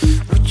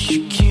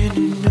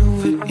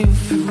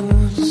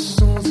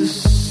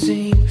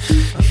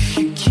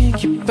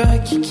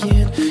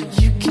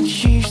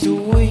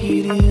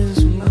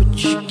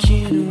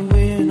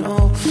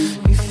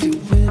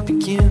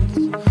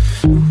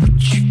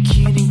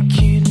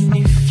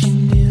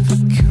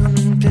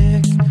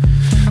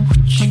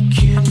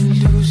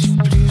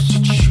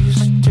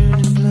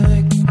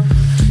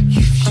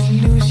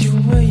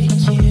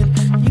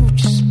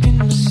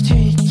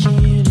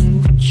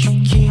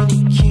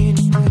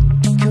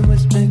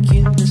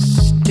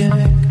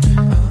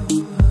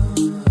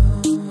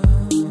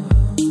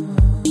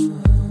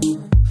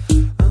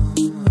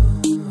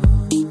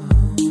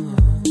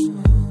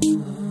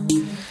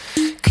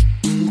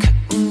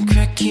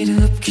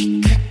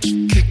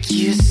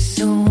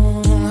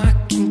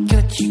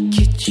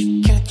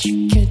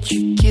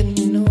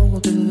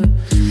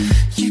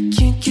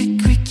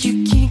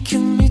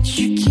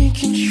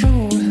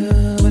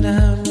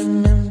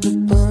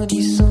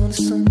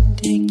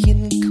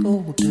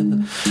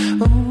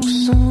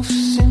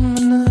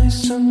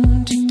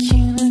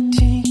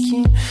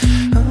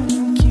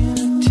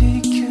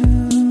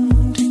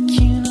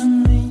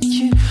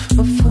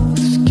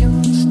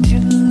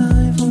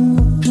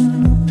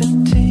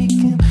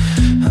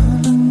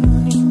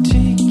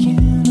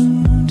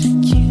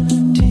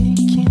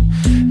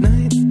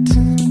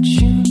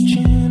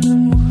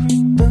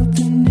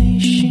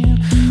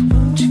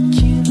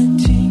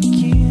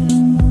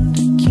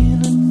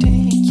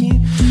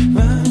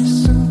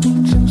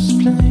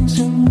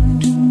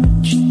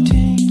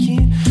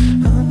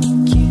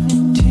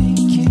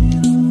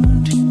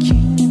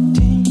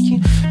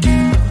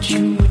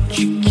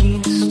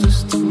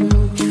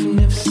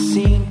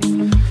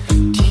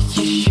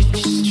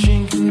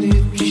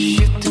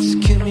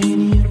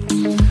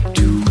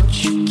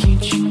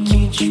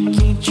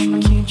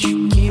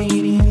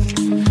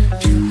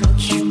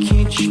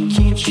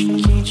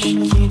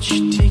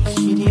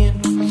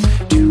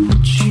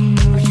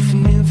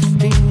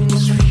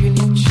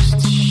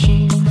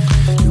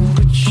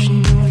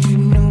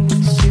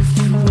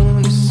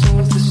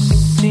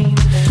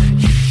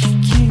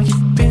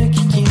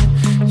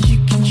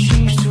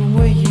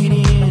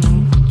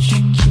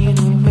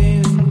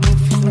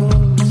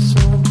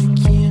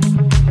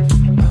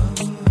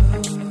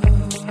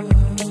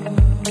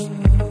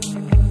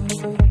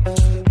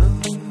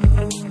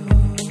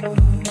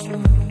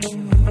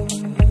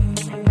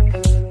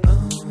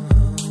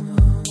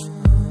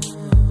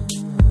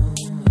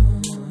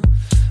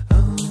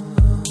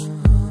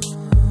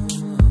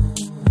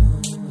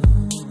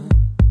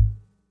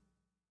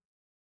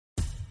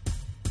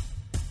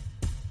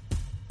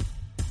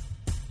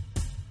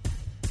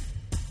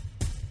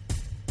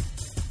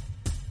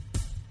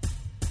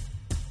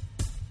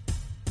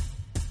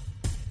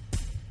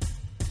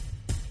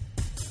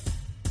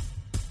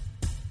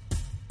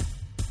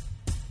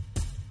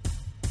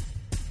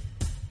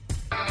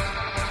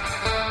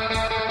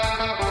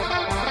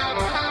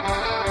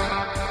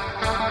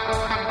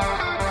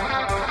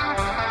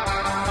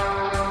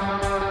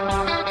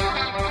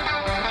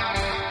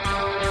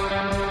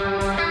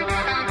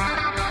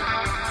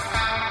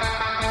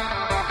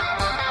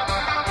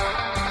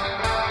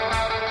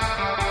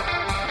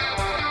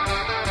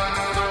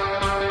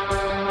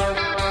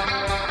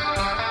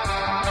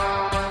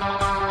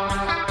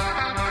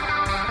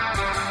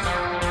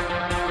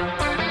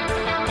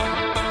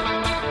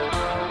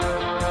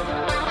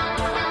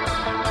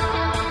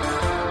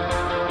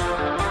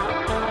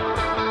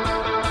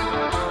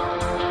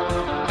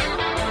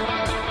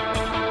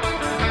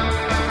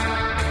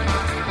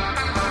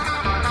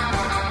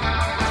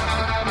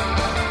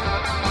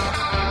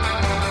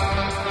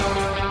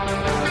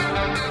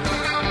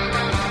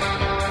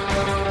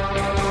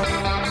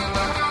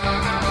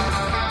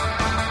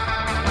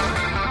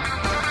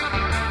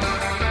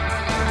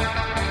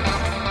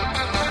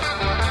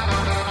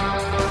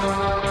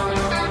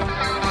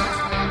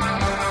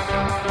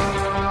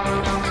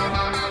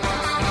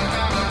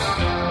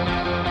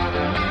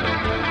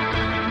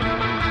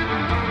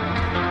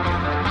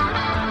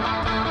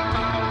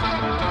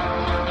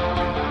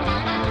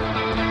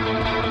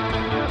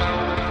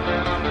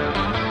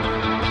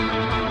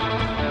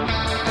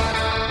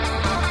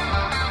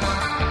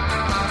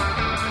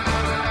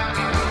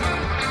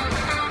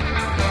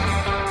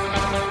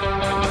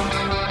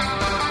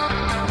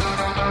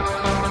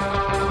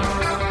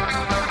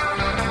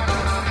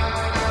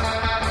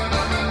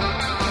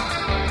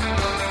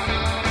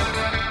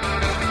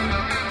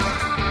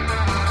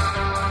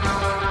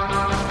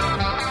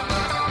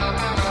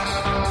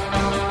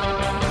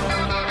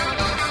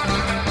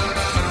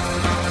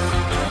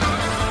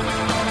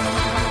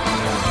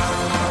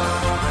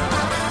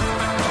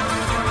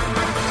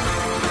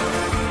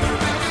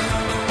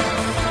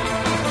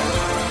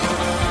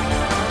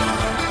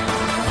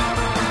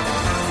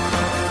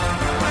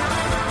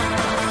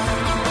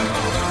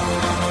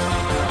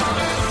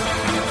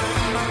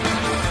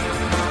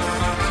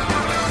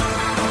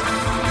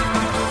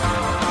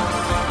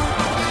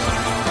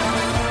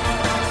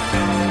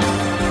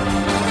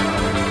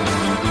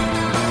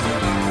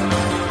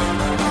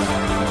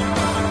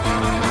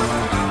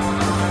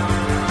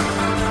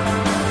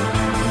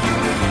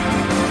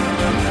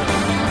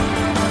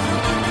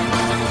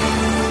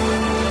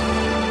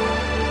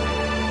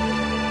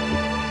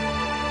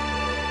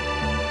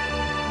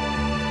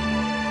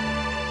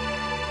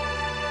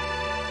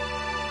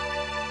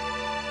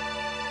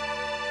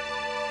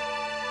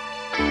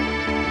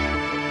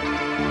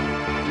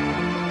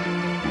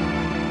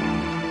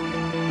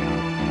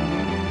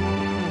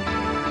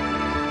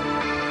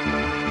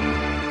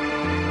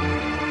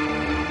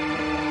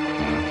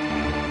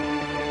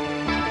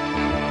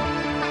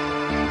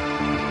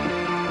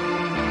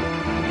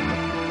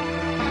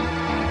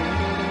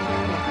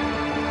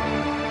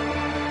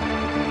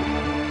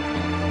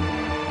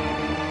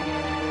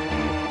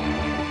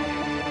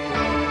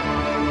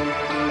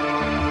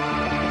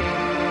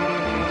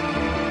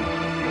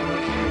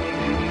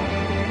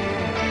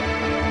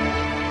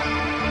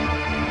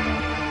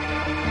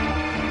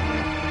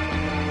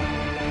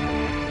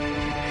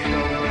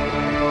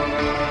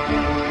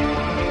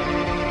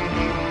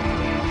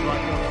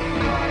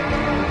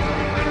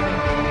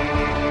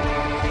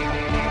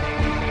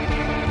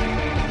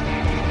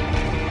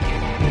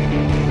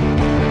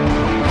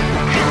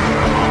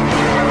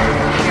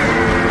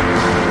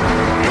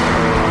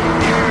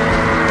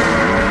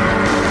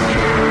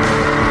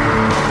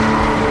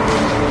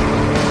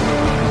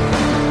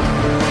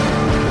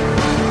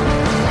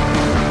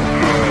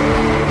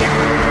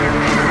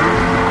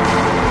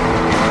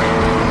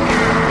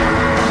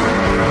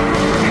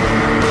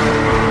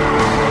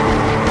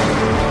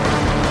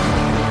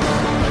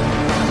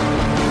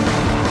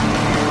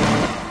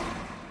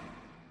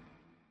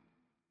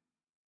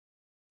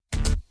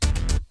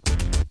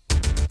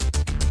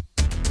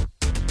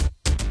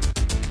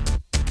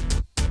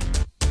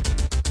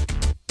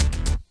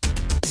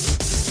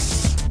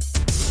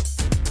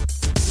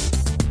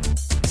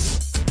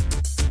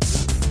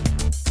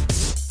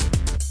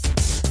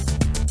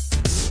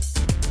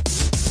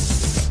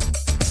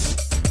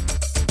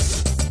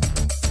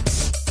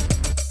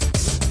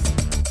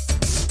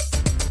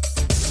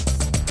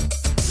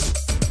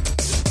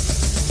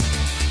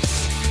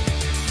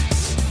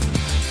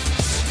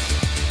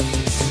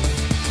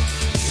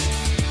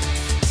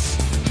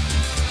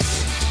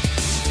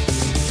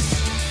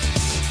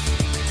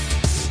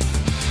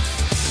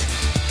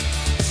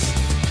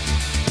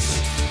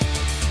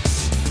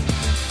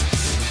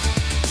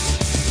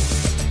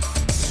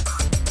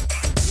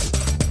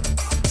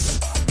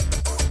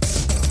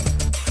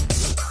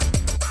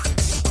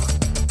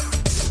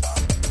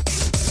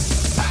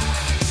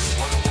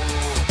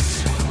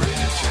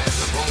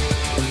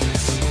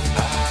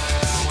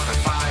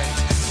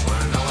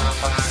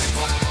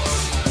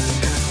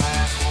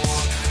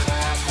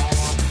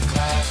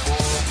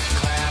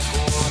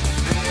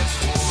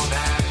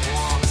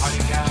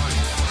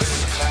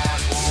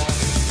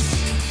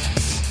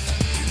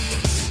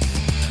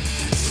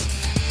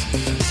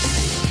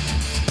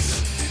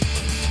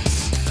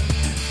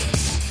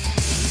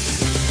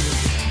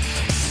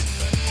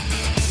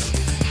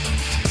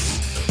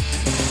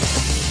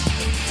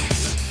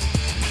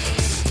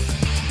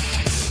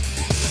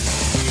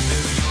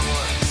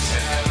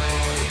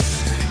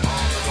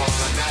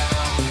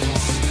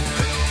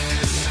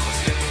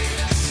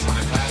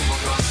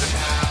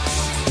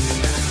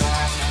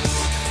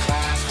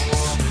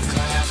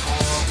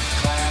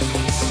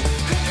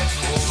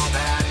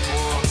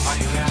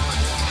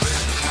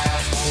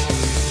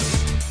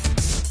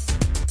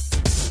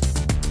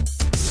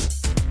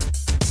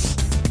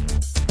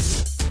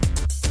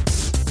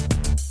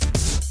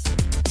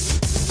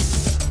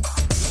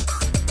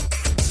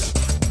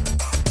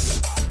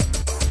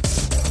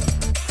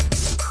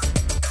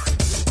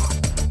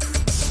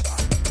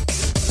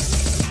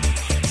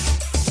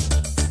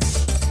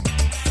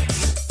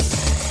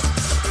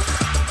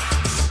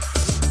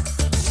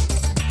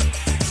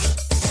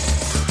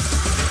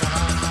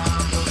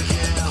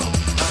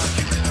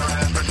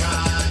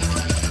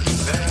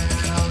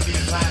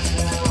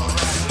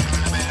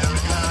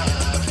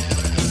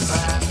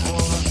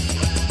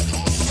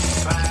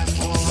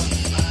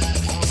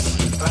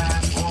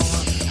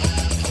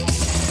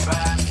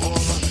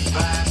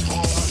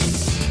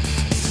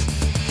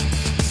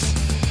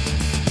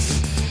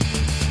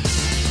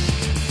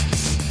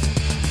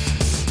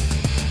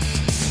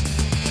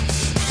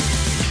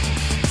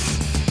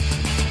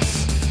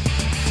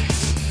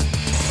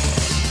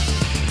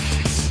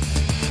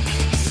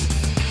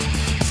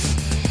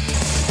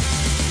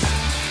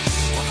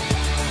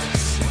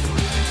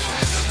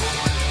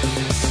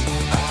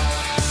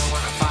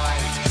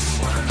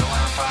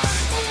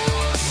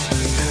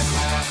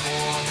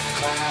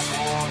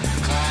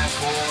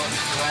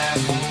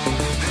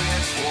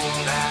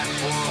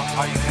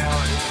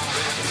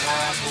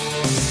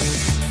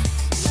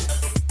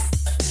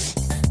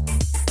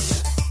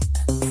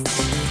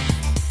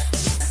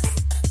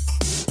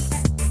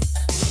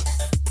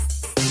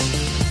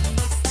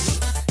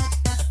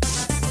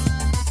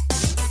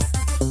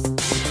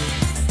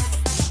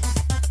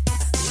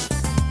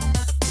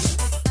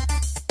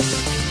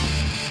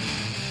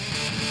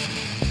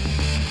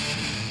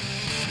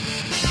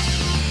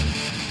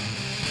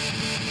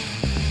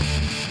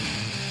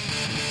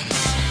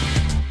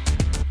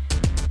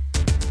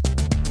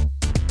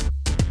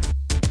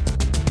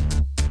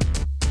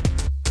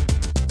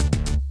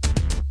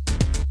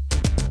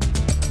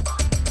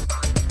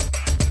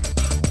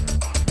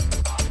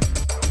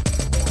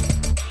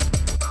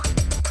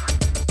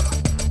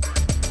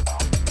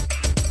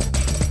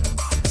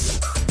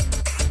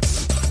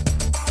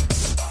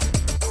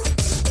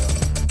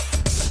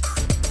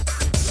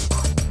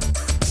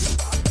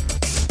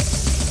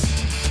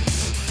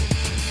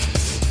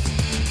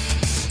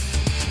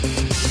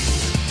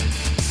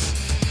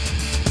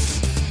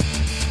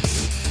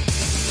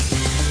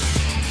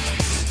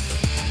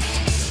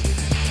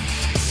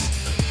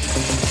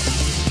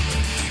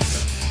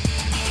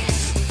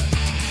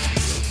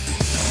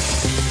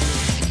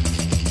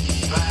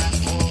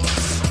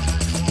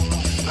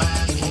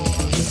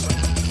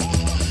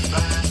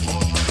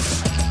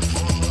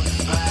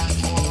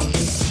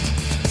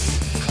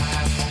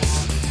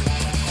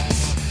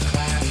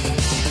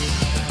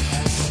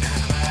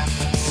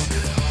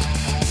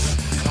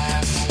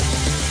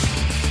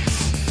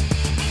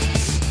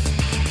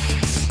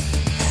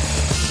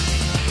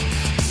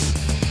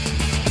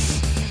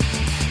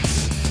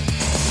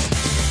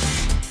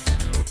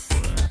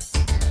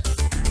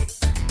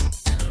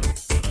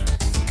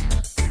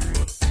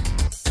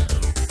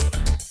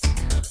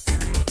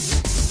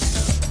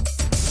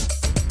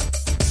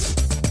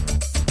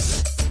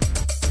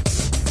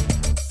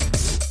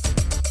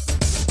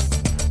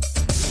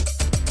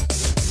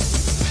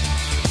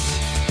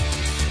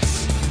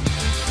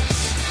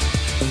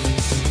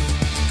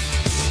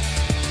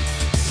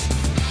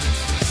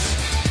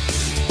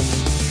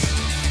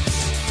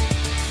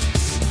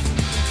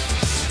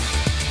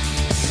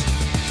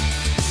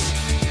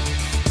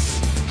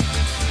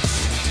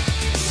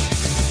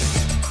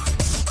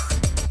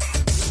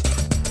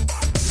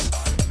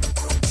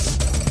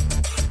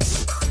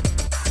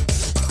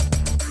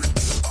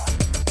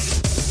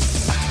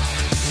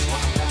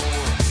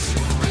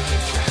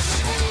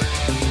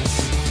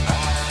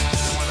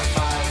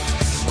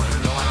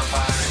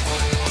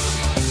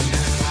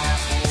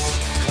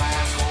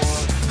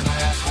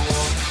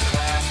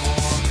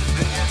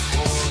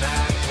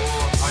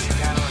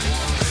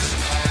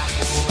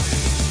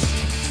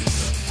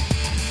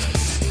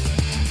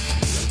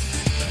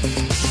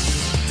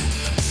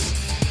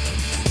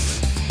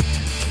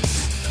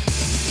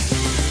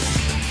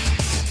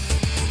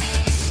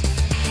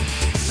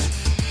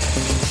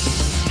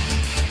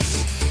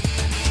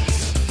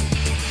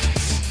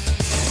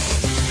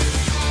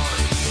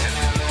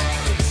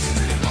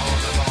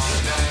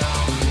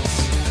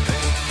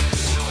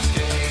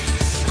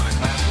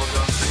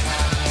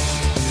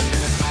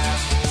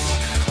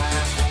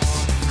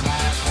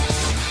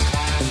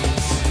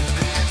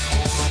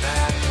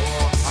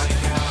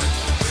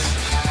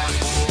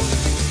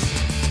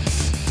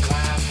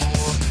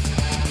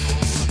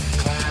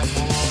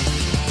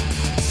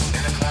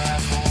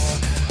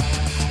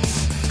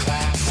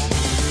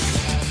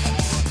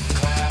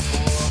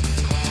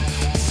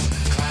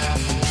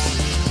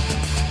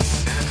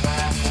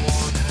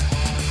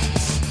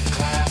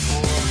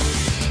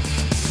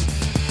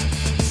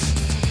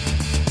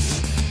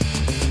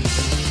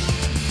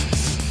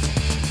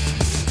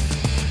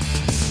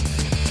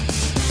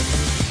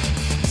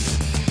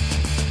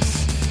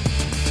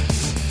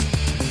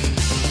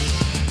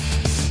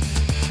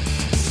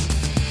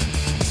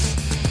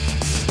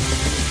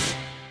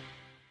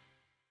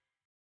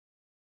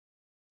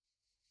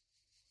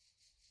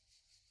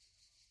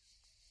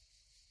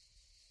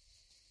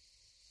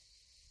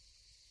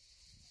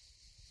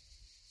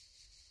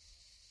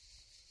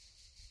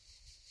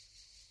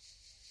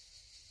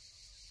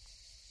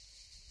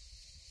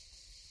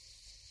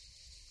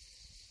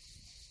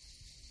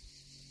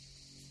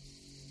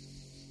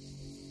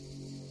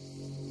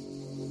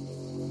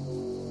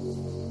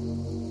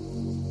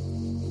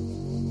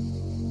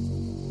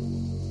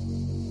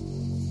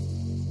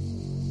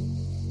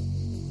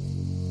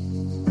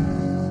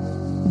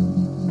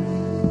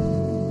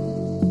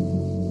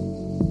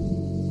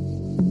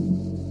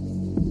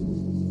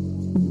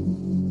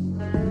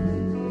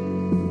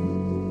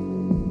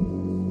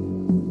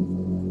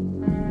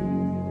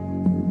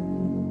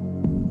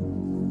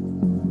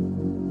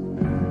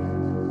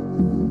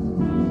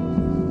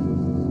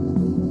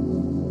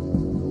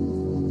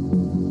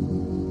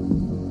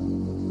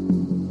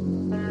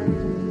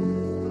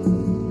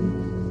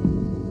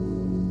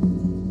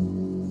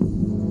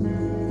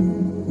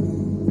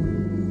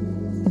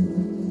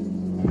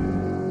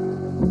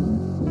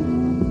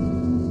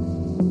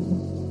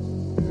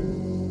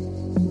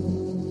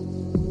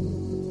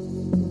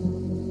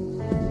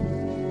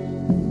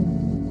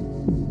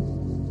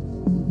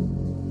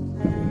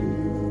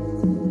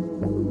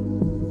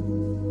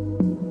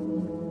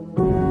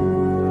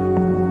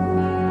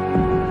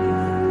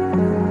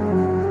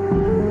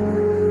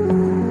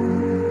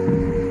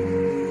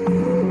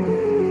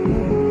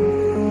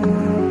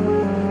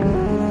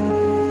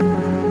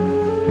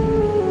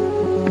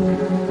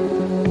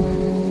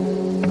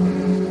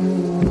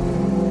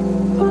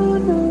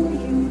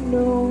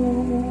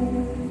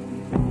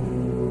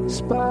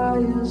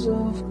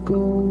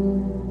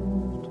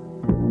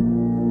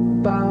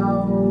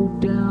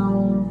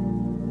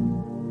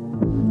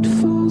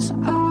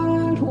 those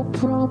idle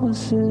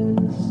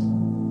promises.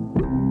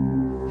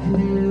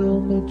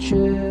 Hail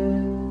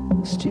majestic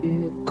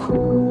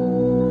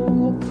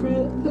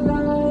corporate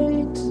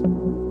light,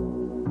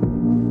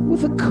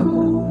 with a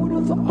code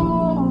of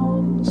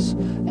arms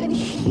and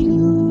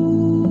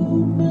human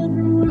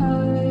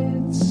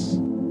rights.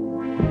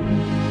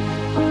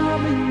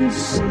 I'm in the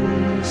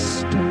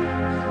system,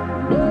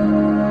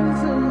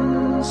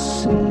 nervous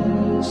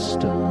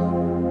system.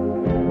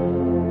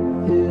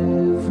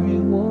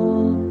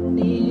 Everyone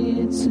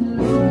needs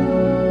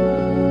love.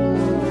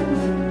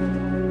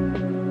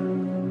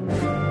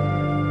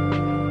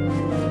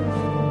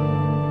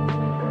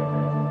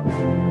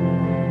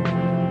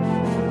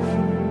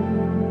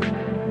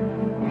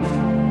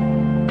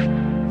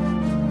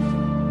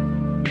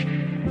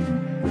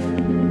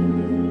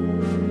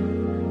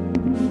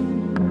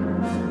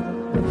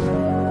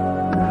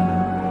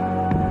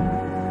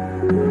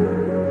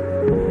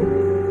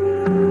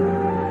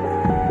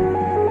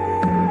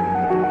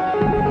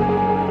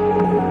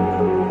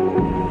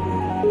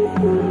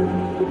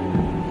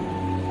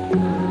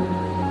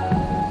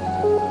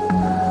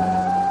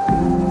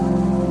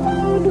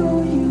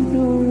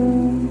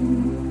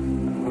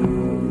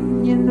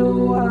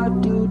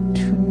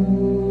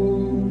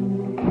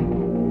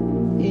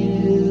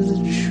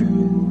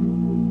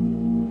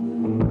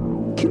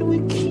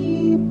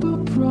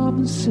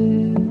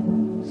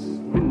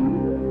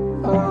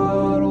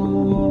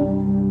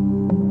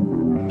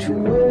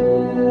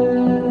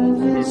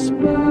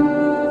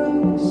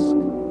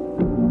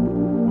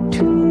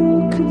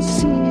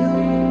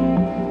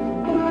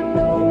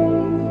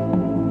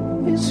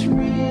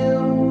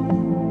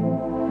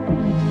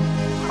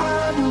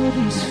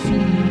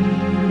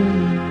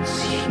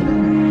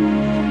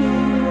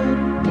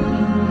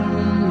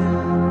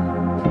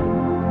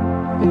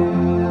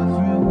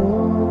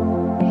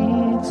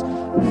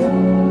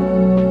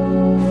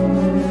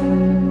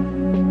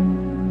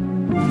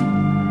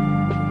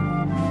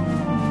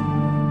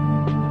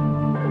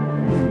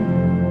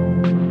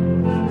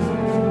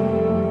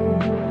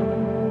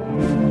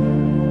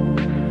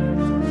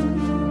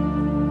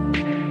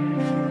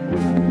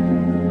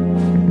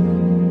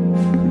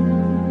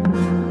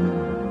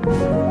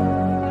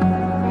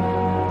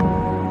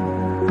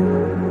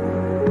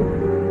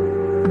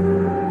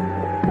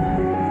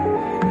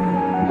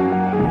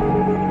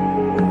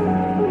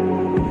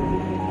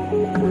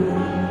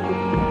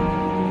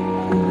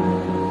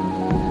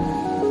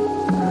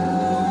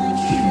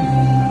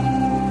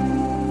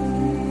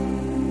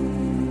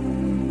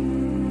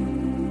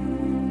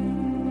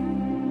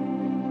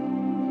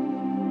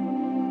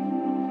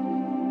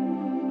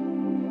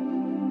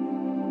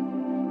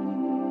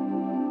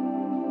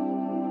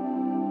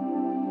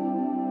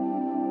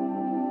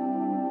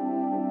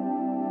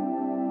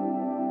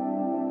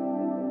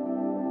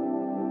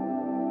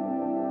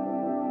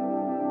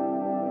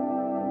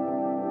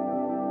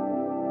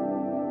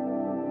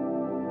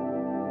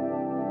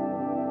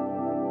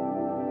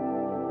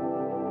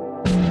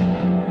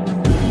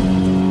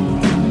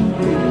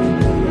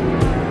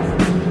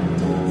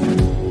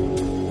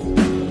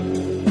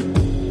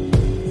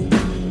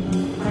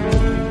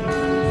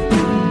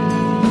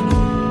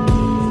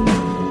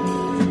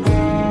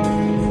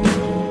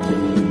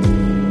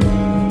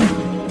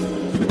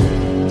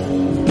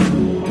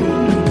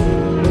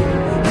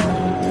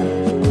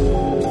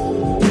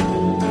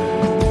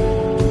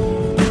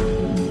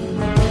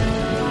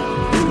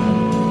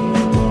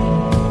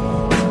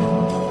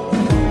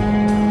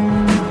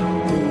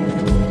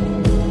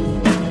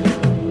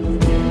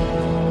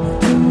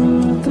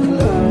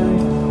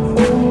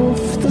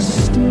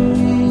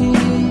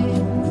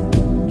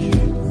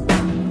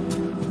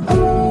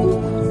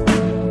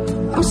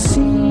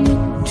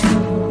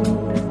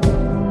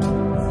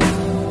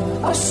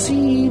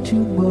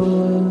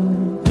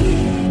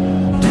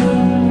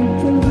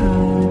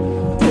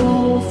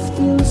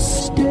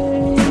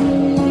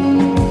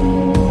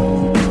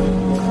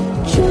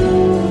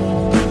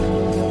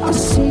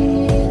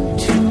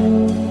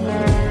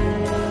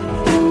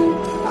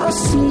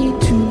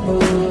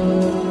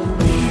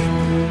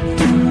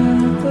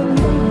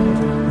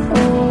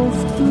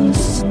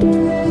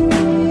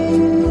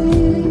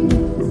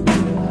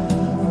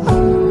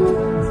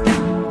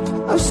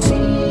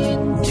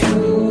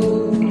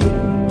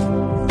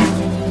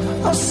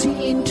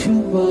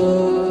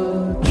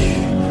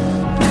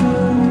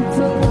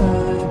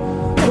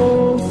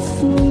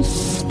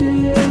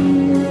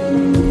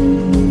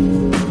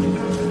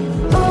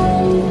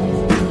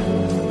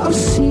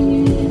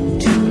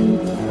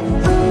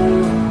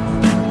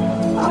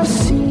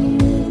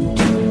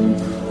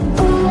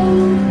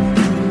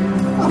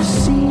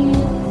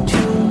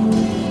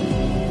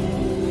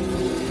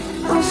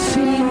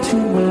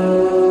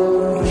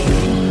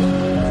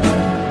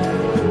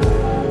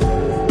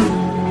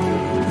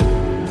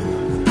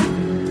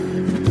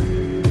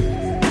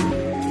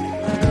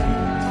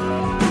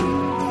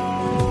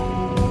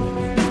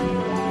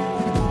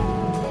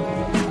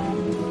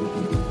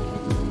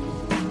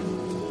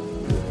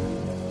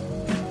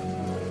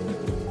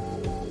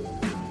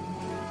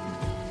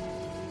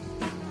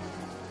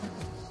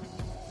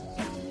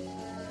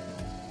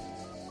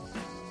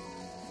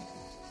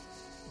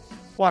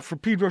 Watt for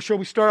Pedro Show.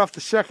 We start off the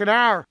second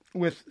hour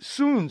with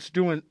Suuns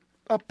doing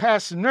Up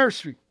Past the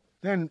Nursery.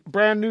 Then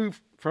brand new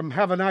from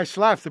Have a Nice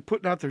Life. They're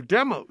putting out their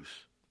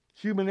demos.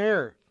 Human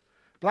Error.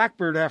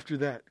 Blackbird after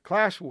that.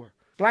 Class War.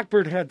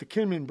 Blackbird had the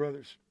Kinman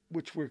Brothers,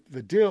 which were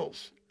the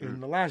Dills.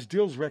 And the last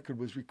Dills record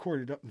was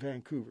recorded up in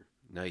Vancouver.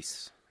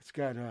 Nice. It's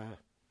got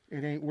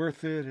It Ain't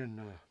Worth It and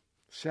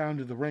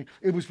Sound of the Rain.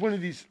 It was one of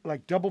these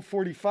like double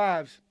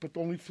 45s, but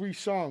only 3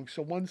 songs.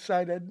 So one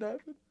side had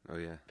nothing. Oh,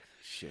 yeah.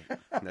 Shit.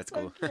 That's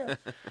cool. Yeah,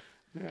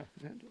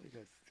 and like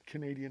a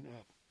Canadian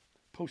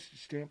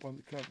postage stamp on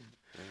the cover.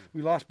 Yeah.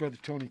 We lost Brother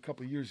Tony a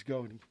couple of years ago,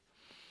 and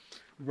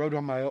he wrote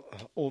on my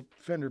old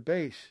Fender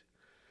bass.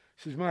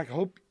 He says, Mike, I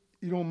hope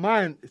you don't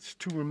mind. It's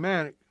too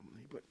romantic.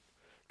 But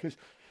because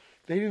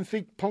they didn't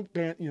think punk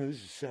band, this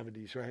is the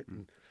 70s, right?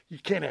 And you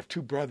can't have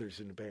 2 brothers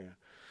in the band.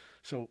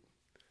 So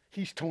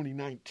he's Tony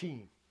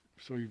 19.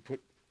 So you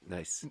put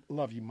nice.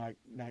 Love You, Mike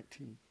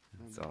 19.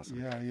 That's awesome.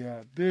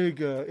 Yeah.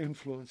 Big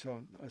influence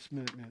on us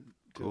Minutemen.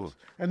 Cool.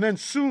 And then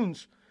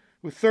Suuns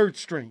with third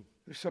string.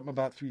 There's something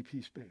about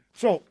 3-piece band.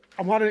 So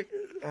I want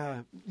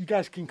to, you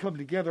guys can come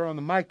together on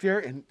the mic there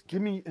and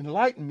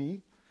enlighten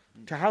me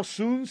to how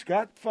Suuns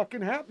got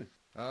fucking happened.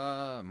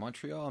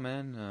 Montreal,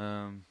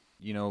 man.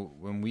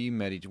 When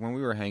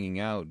we were hanging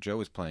out, Joe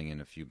was playing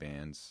in a few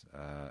bands,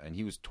 and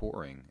he was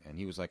touring, and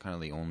he was like kind of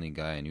the only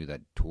guy I knew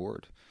that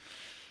toured.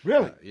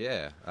 Really?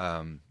 Yeah.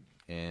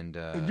 And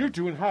you're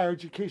doing higher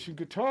education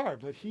guitar,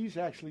 but he's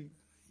actually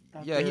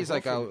he's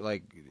like out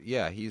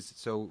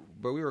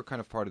but we were kind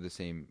of part of the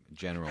same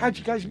general. How'd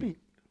you guys meet?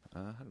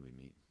 How did we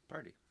meet?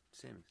 Party.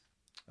 Sammy's.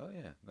 Oh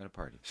yeah, at a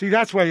party. See,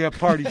 that's why you have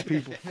parties,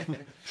 people,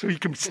 so you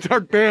can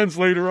start bands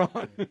later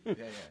on.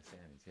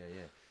 Sammy's.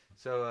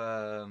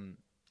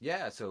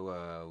 Yeah.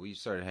 So we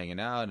started hanging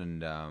out,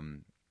 and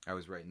I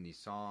was writing these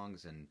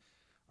songs, and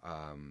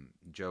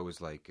Joe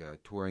was like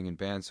touring in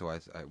bands, so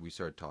we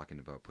started talking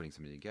about putting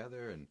something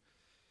together, and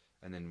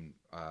then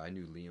I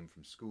knew Liam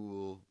from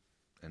school,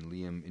 and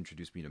Liam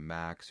introduced me to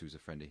Max, who's a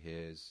friend of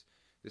his.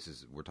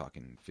 We're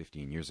talking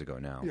 15 years ago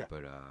now,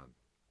 but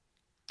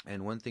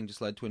and one thing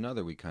just led to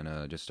another. We kind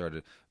of just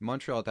started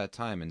Montreal at that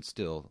time, and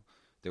still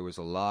there's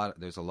a lot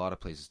of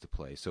places to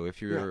play. So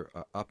if you're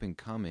up and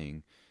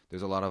coming,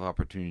 there's a lot of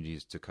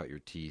opportunities to cut your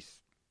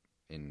teeth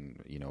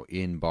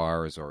in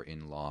bars or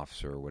in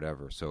lofts or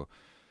whatever. So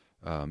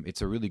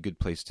it's a really good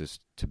place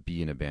to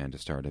be in a band, to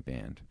start a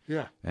band.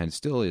 Yeah. And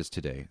still is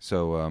today.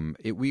 So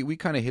we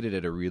kind of hit it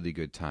at a really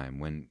good time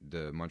when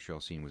the Montreal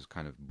scene was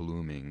kind of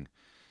blooming,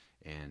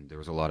 and there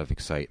was a lot of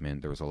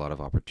excitement. There was a lot of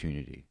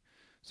opportunity.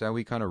 So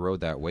we kind of rode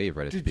that wave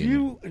right at the beginning. Did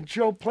you and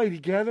Joe play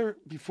together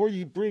before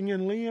you bring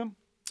in Liam?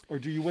 Or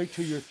do you wait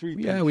till you're 3?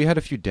 Yeah, we had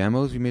a few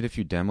demos. We made a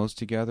few demos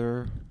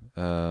together.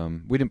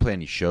 We didn't play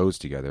any shows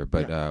together,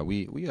 but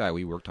we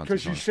worked on some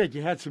songs. Because you said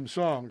you had some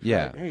songs.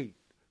 Yeah. Right? Hey,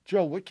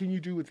 Joe, what can you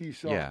do with these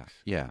songs?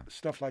 Yeah.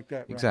 Stuff like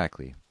that, right?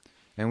 Exactly.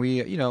 And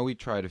we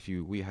tried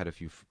we had a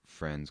few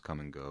friends come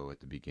and go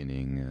at the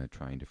beginning,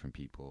 trying different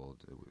people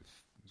to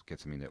get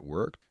something that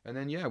worked. And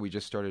then, we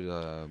just started...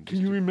 Can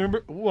you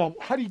remember? Well,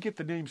 how do you get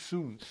the name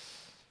Suuns?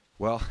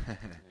 Well,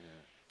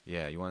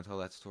 yeah, you want to tell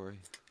that story?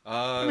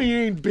 I mean,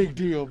 it ain't a big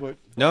deal, but...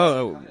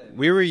 No,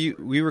 we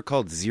were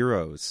called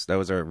Zeros. That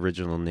was our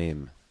original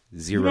name.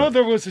 Zero.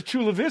 There was a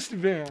Chula Vista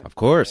band. Of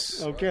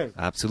course. Okay.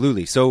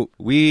 Absolutely. So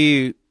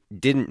we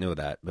didn't know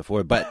that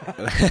before, but...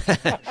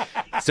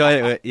 So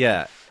anyway,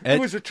 yeah. It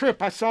was a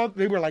trip. I saw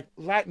they were like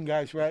Latin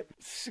guys, right?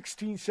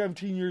 16,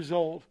 17 years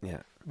old.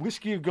 Yeah.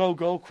 Whiskey a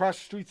Go-Go, across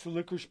the streets of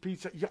Licorice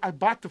Pizza. I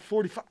bought the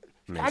 45.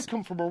 Amazing. I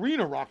come from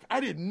arena rock. I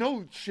didn't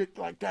know shit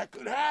like that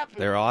could happen.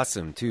 They're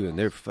awesome, too, and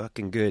they're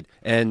fucking good.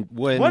 And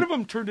when... One of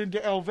them turned into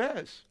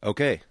Elvez.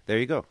 Okay, there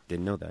you go.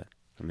 Didn't know that.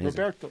 Amazing.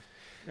 Roberto.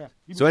 Yeah.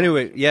 So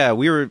anyway,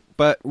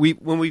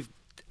 when we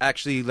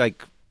actually,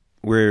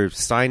 we're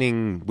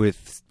signing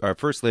with our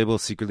first label,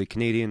 Secretly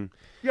Canadian.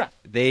 Yeah.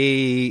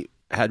 They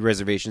had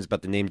reservations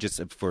about the name just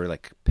for,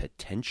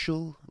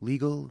 potential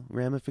legal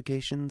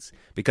ramifications.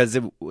 Because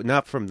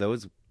not from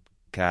those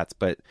cats,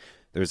 but...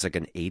 There was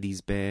an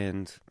 80s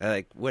band,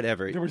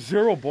 whatever. There were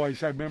Zero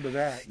Boys, I remember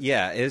that.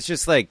 Yeah, it's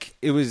just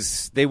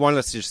they wanted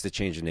us just to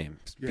change the name,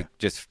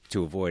 just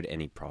to avoid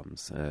any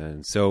problems.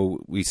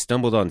 So we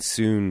stumbled on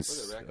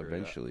Suuns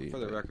eventually. For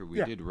the record,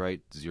 we did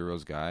write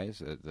Zero's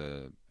guys,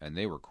 and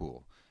they were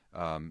cool.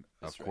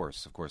 Of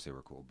course they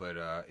were cool.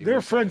 But they're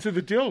friends of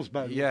the Dills,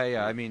 by the way.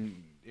 Yeah. I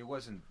mean, it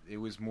wasn't. It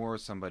was more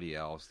somebody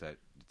else that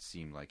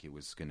seemed like it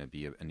was going to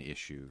be an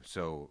issue.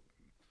 So...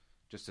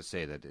 Just to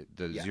say that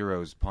the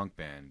Zeros punk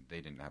band,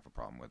 they didn't have a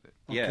problem with it.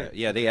 Okay.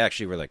 Yeah, they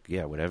actually were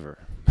whatever.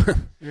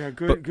 Yeah,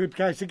 good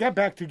guys. They got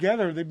back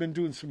together. They've been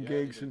doing some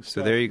gigs and stuff.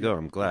 So there you go.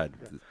 I'm glad.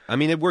 Yeah. I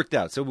mean, it worked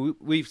out. So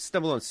we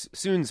stumbled on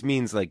Suuns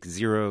means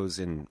zeros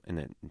in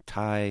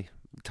Thailand,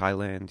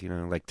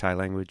 Thai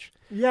language.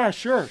 Yeah,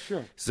 sure.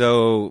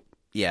 So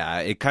yeah,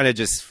 it kind of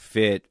just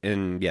fit,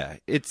 and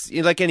it's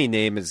like any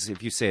name is.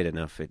 If you say it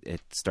enough, it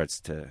starts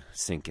to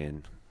sink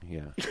in.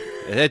 Yeah,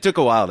 it took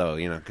a while though,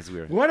 because we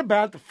were. What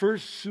about the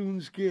first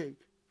Suuns gig?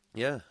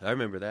 Yeah, I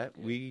remember that.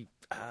 We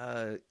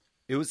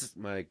it was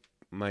my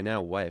my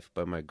now wife,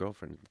 but my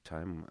girlfriend at the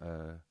time,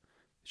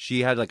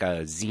 she had like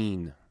a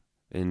zine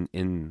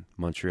in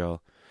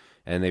Montreal,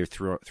 and they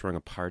were throwing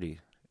a party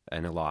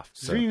in a loft.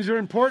 So. Zines are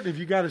important if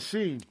you got a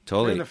scene.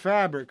 Totally. In the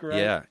fabric, right?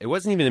 Yeah. It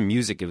wasn't even in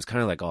music. It was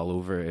kind of like all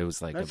over. It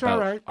was like That's about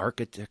all right.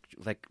 architecture,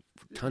 like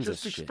tons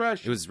Just of shit.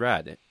 expression. It was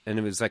rad. And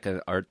it was like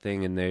an art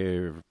thing, and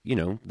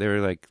they were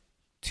like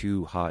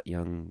two hot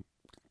young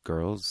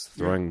girls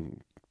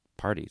throwing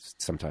parties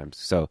sometimes.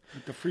 So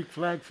Let the freak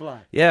flag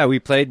fly. yeah, we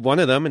played one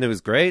of them, and it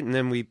was great. And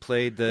then we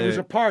played It was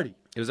a party.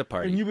 It was a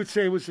party. And you would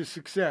say it was a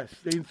success.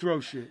 They didn't throw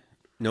shit.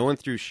 No one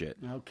threw shit.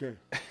 Okay.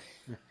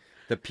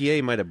 The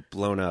PA might have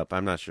blown up.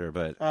 I'm not sure,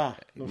 but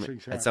Those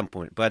things happen. at some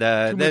point. But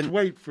Too then much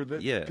weight for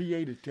the yeah.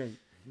 PA to take.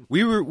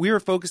 we were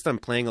focused on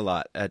playing a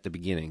lot at the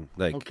beginning,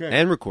 like Okay.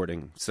 and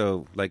recording.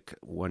 So like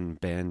one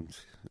band,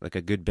 like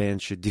a good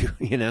band should do,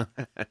 you know.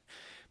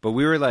 But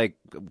we were like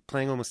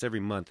playing almost every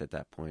month at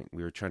that point.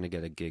 We were trying to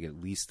get a gig at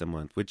least a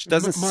month, which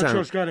doesn't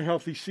Montreal's sound. got a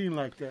healthy scene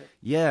like that.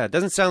 Yeah, it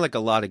doesn't sound like a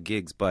lot of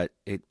gigs, but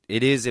it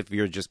is if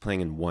you're just playing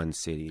in one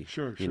city.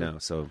 Sure. You know,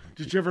 so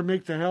Did you ever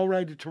make the hell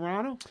ride to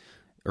Toronto?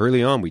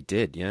 early on we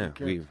did. Yeah,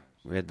 Okay.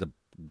 we had the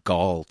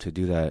gall to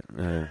do that.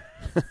 Do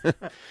you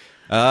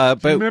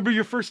But remember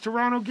your first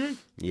Toronto gig?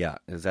 yeah,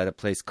 it was at a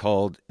place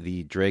called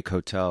the Drake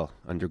Hotel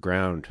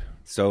underground.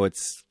 So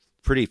it's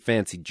pretty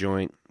fancy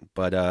joint,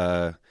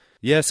 but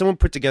yeah, someone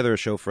put together a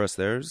show for us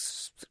there. It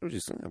was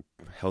just a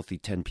healthy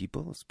 10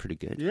 people. It's pretty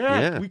good.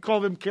 Yeah, we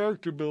call them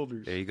character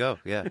builders. There you go.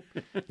 Yeah.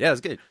 Yeah, it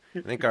was good. I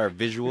think our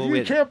visual... If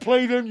you can't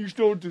play them, you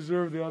still don't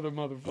deserve the other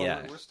motherfucker.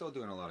 Yeah. We're still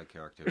doing a lot of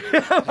character.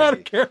 A lot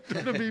of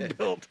character to be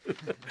built.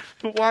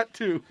 Want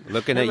to.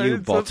 Looking at you,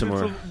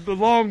 Baltimore. It's the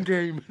long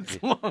game. It's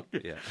a long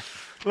game. Yeah.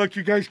 Look,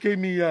 you guys gave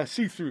me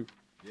c-thru.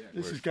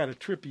 This has got a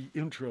trippy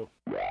intro.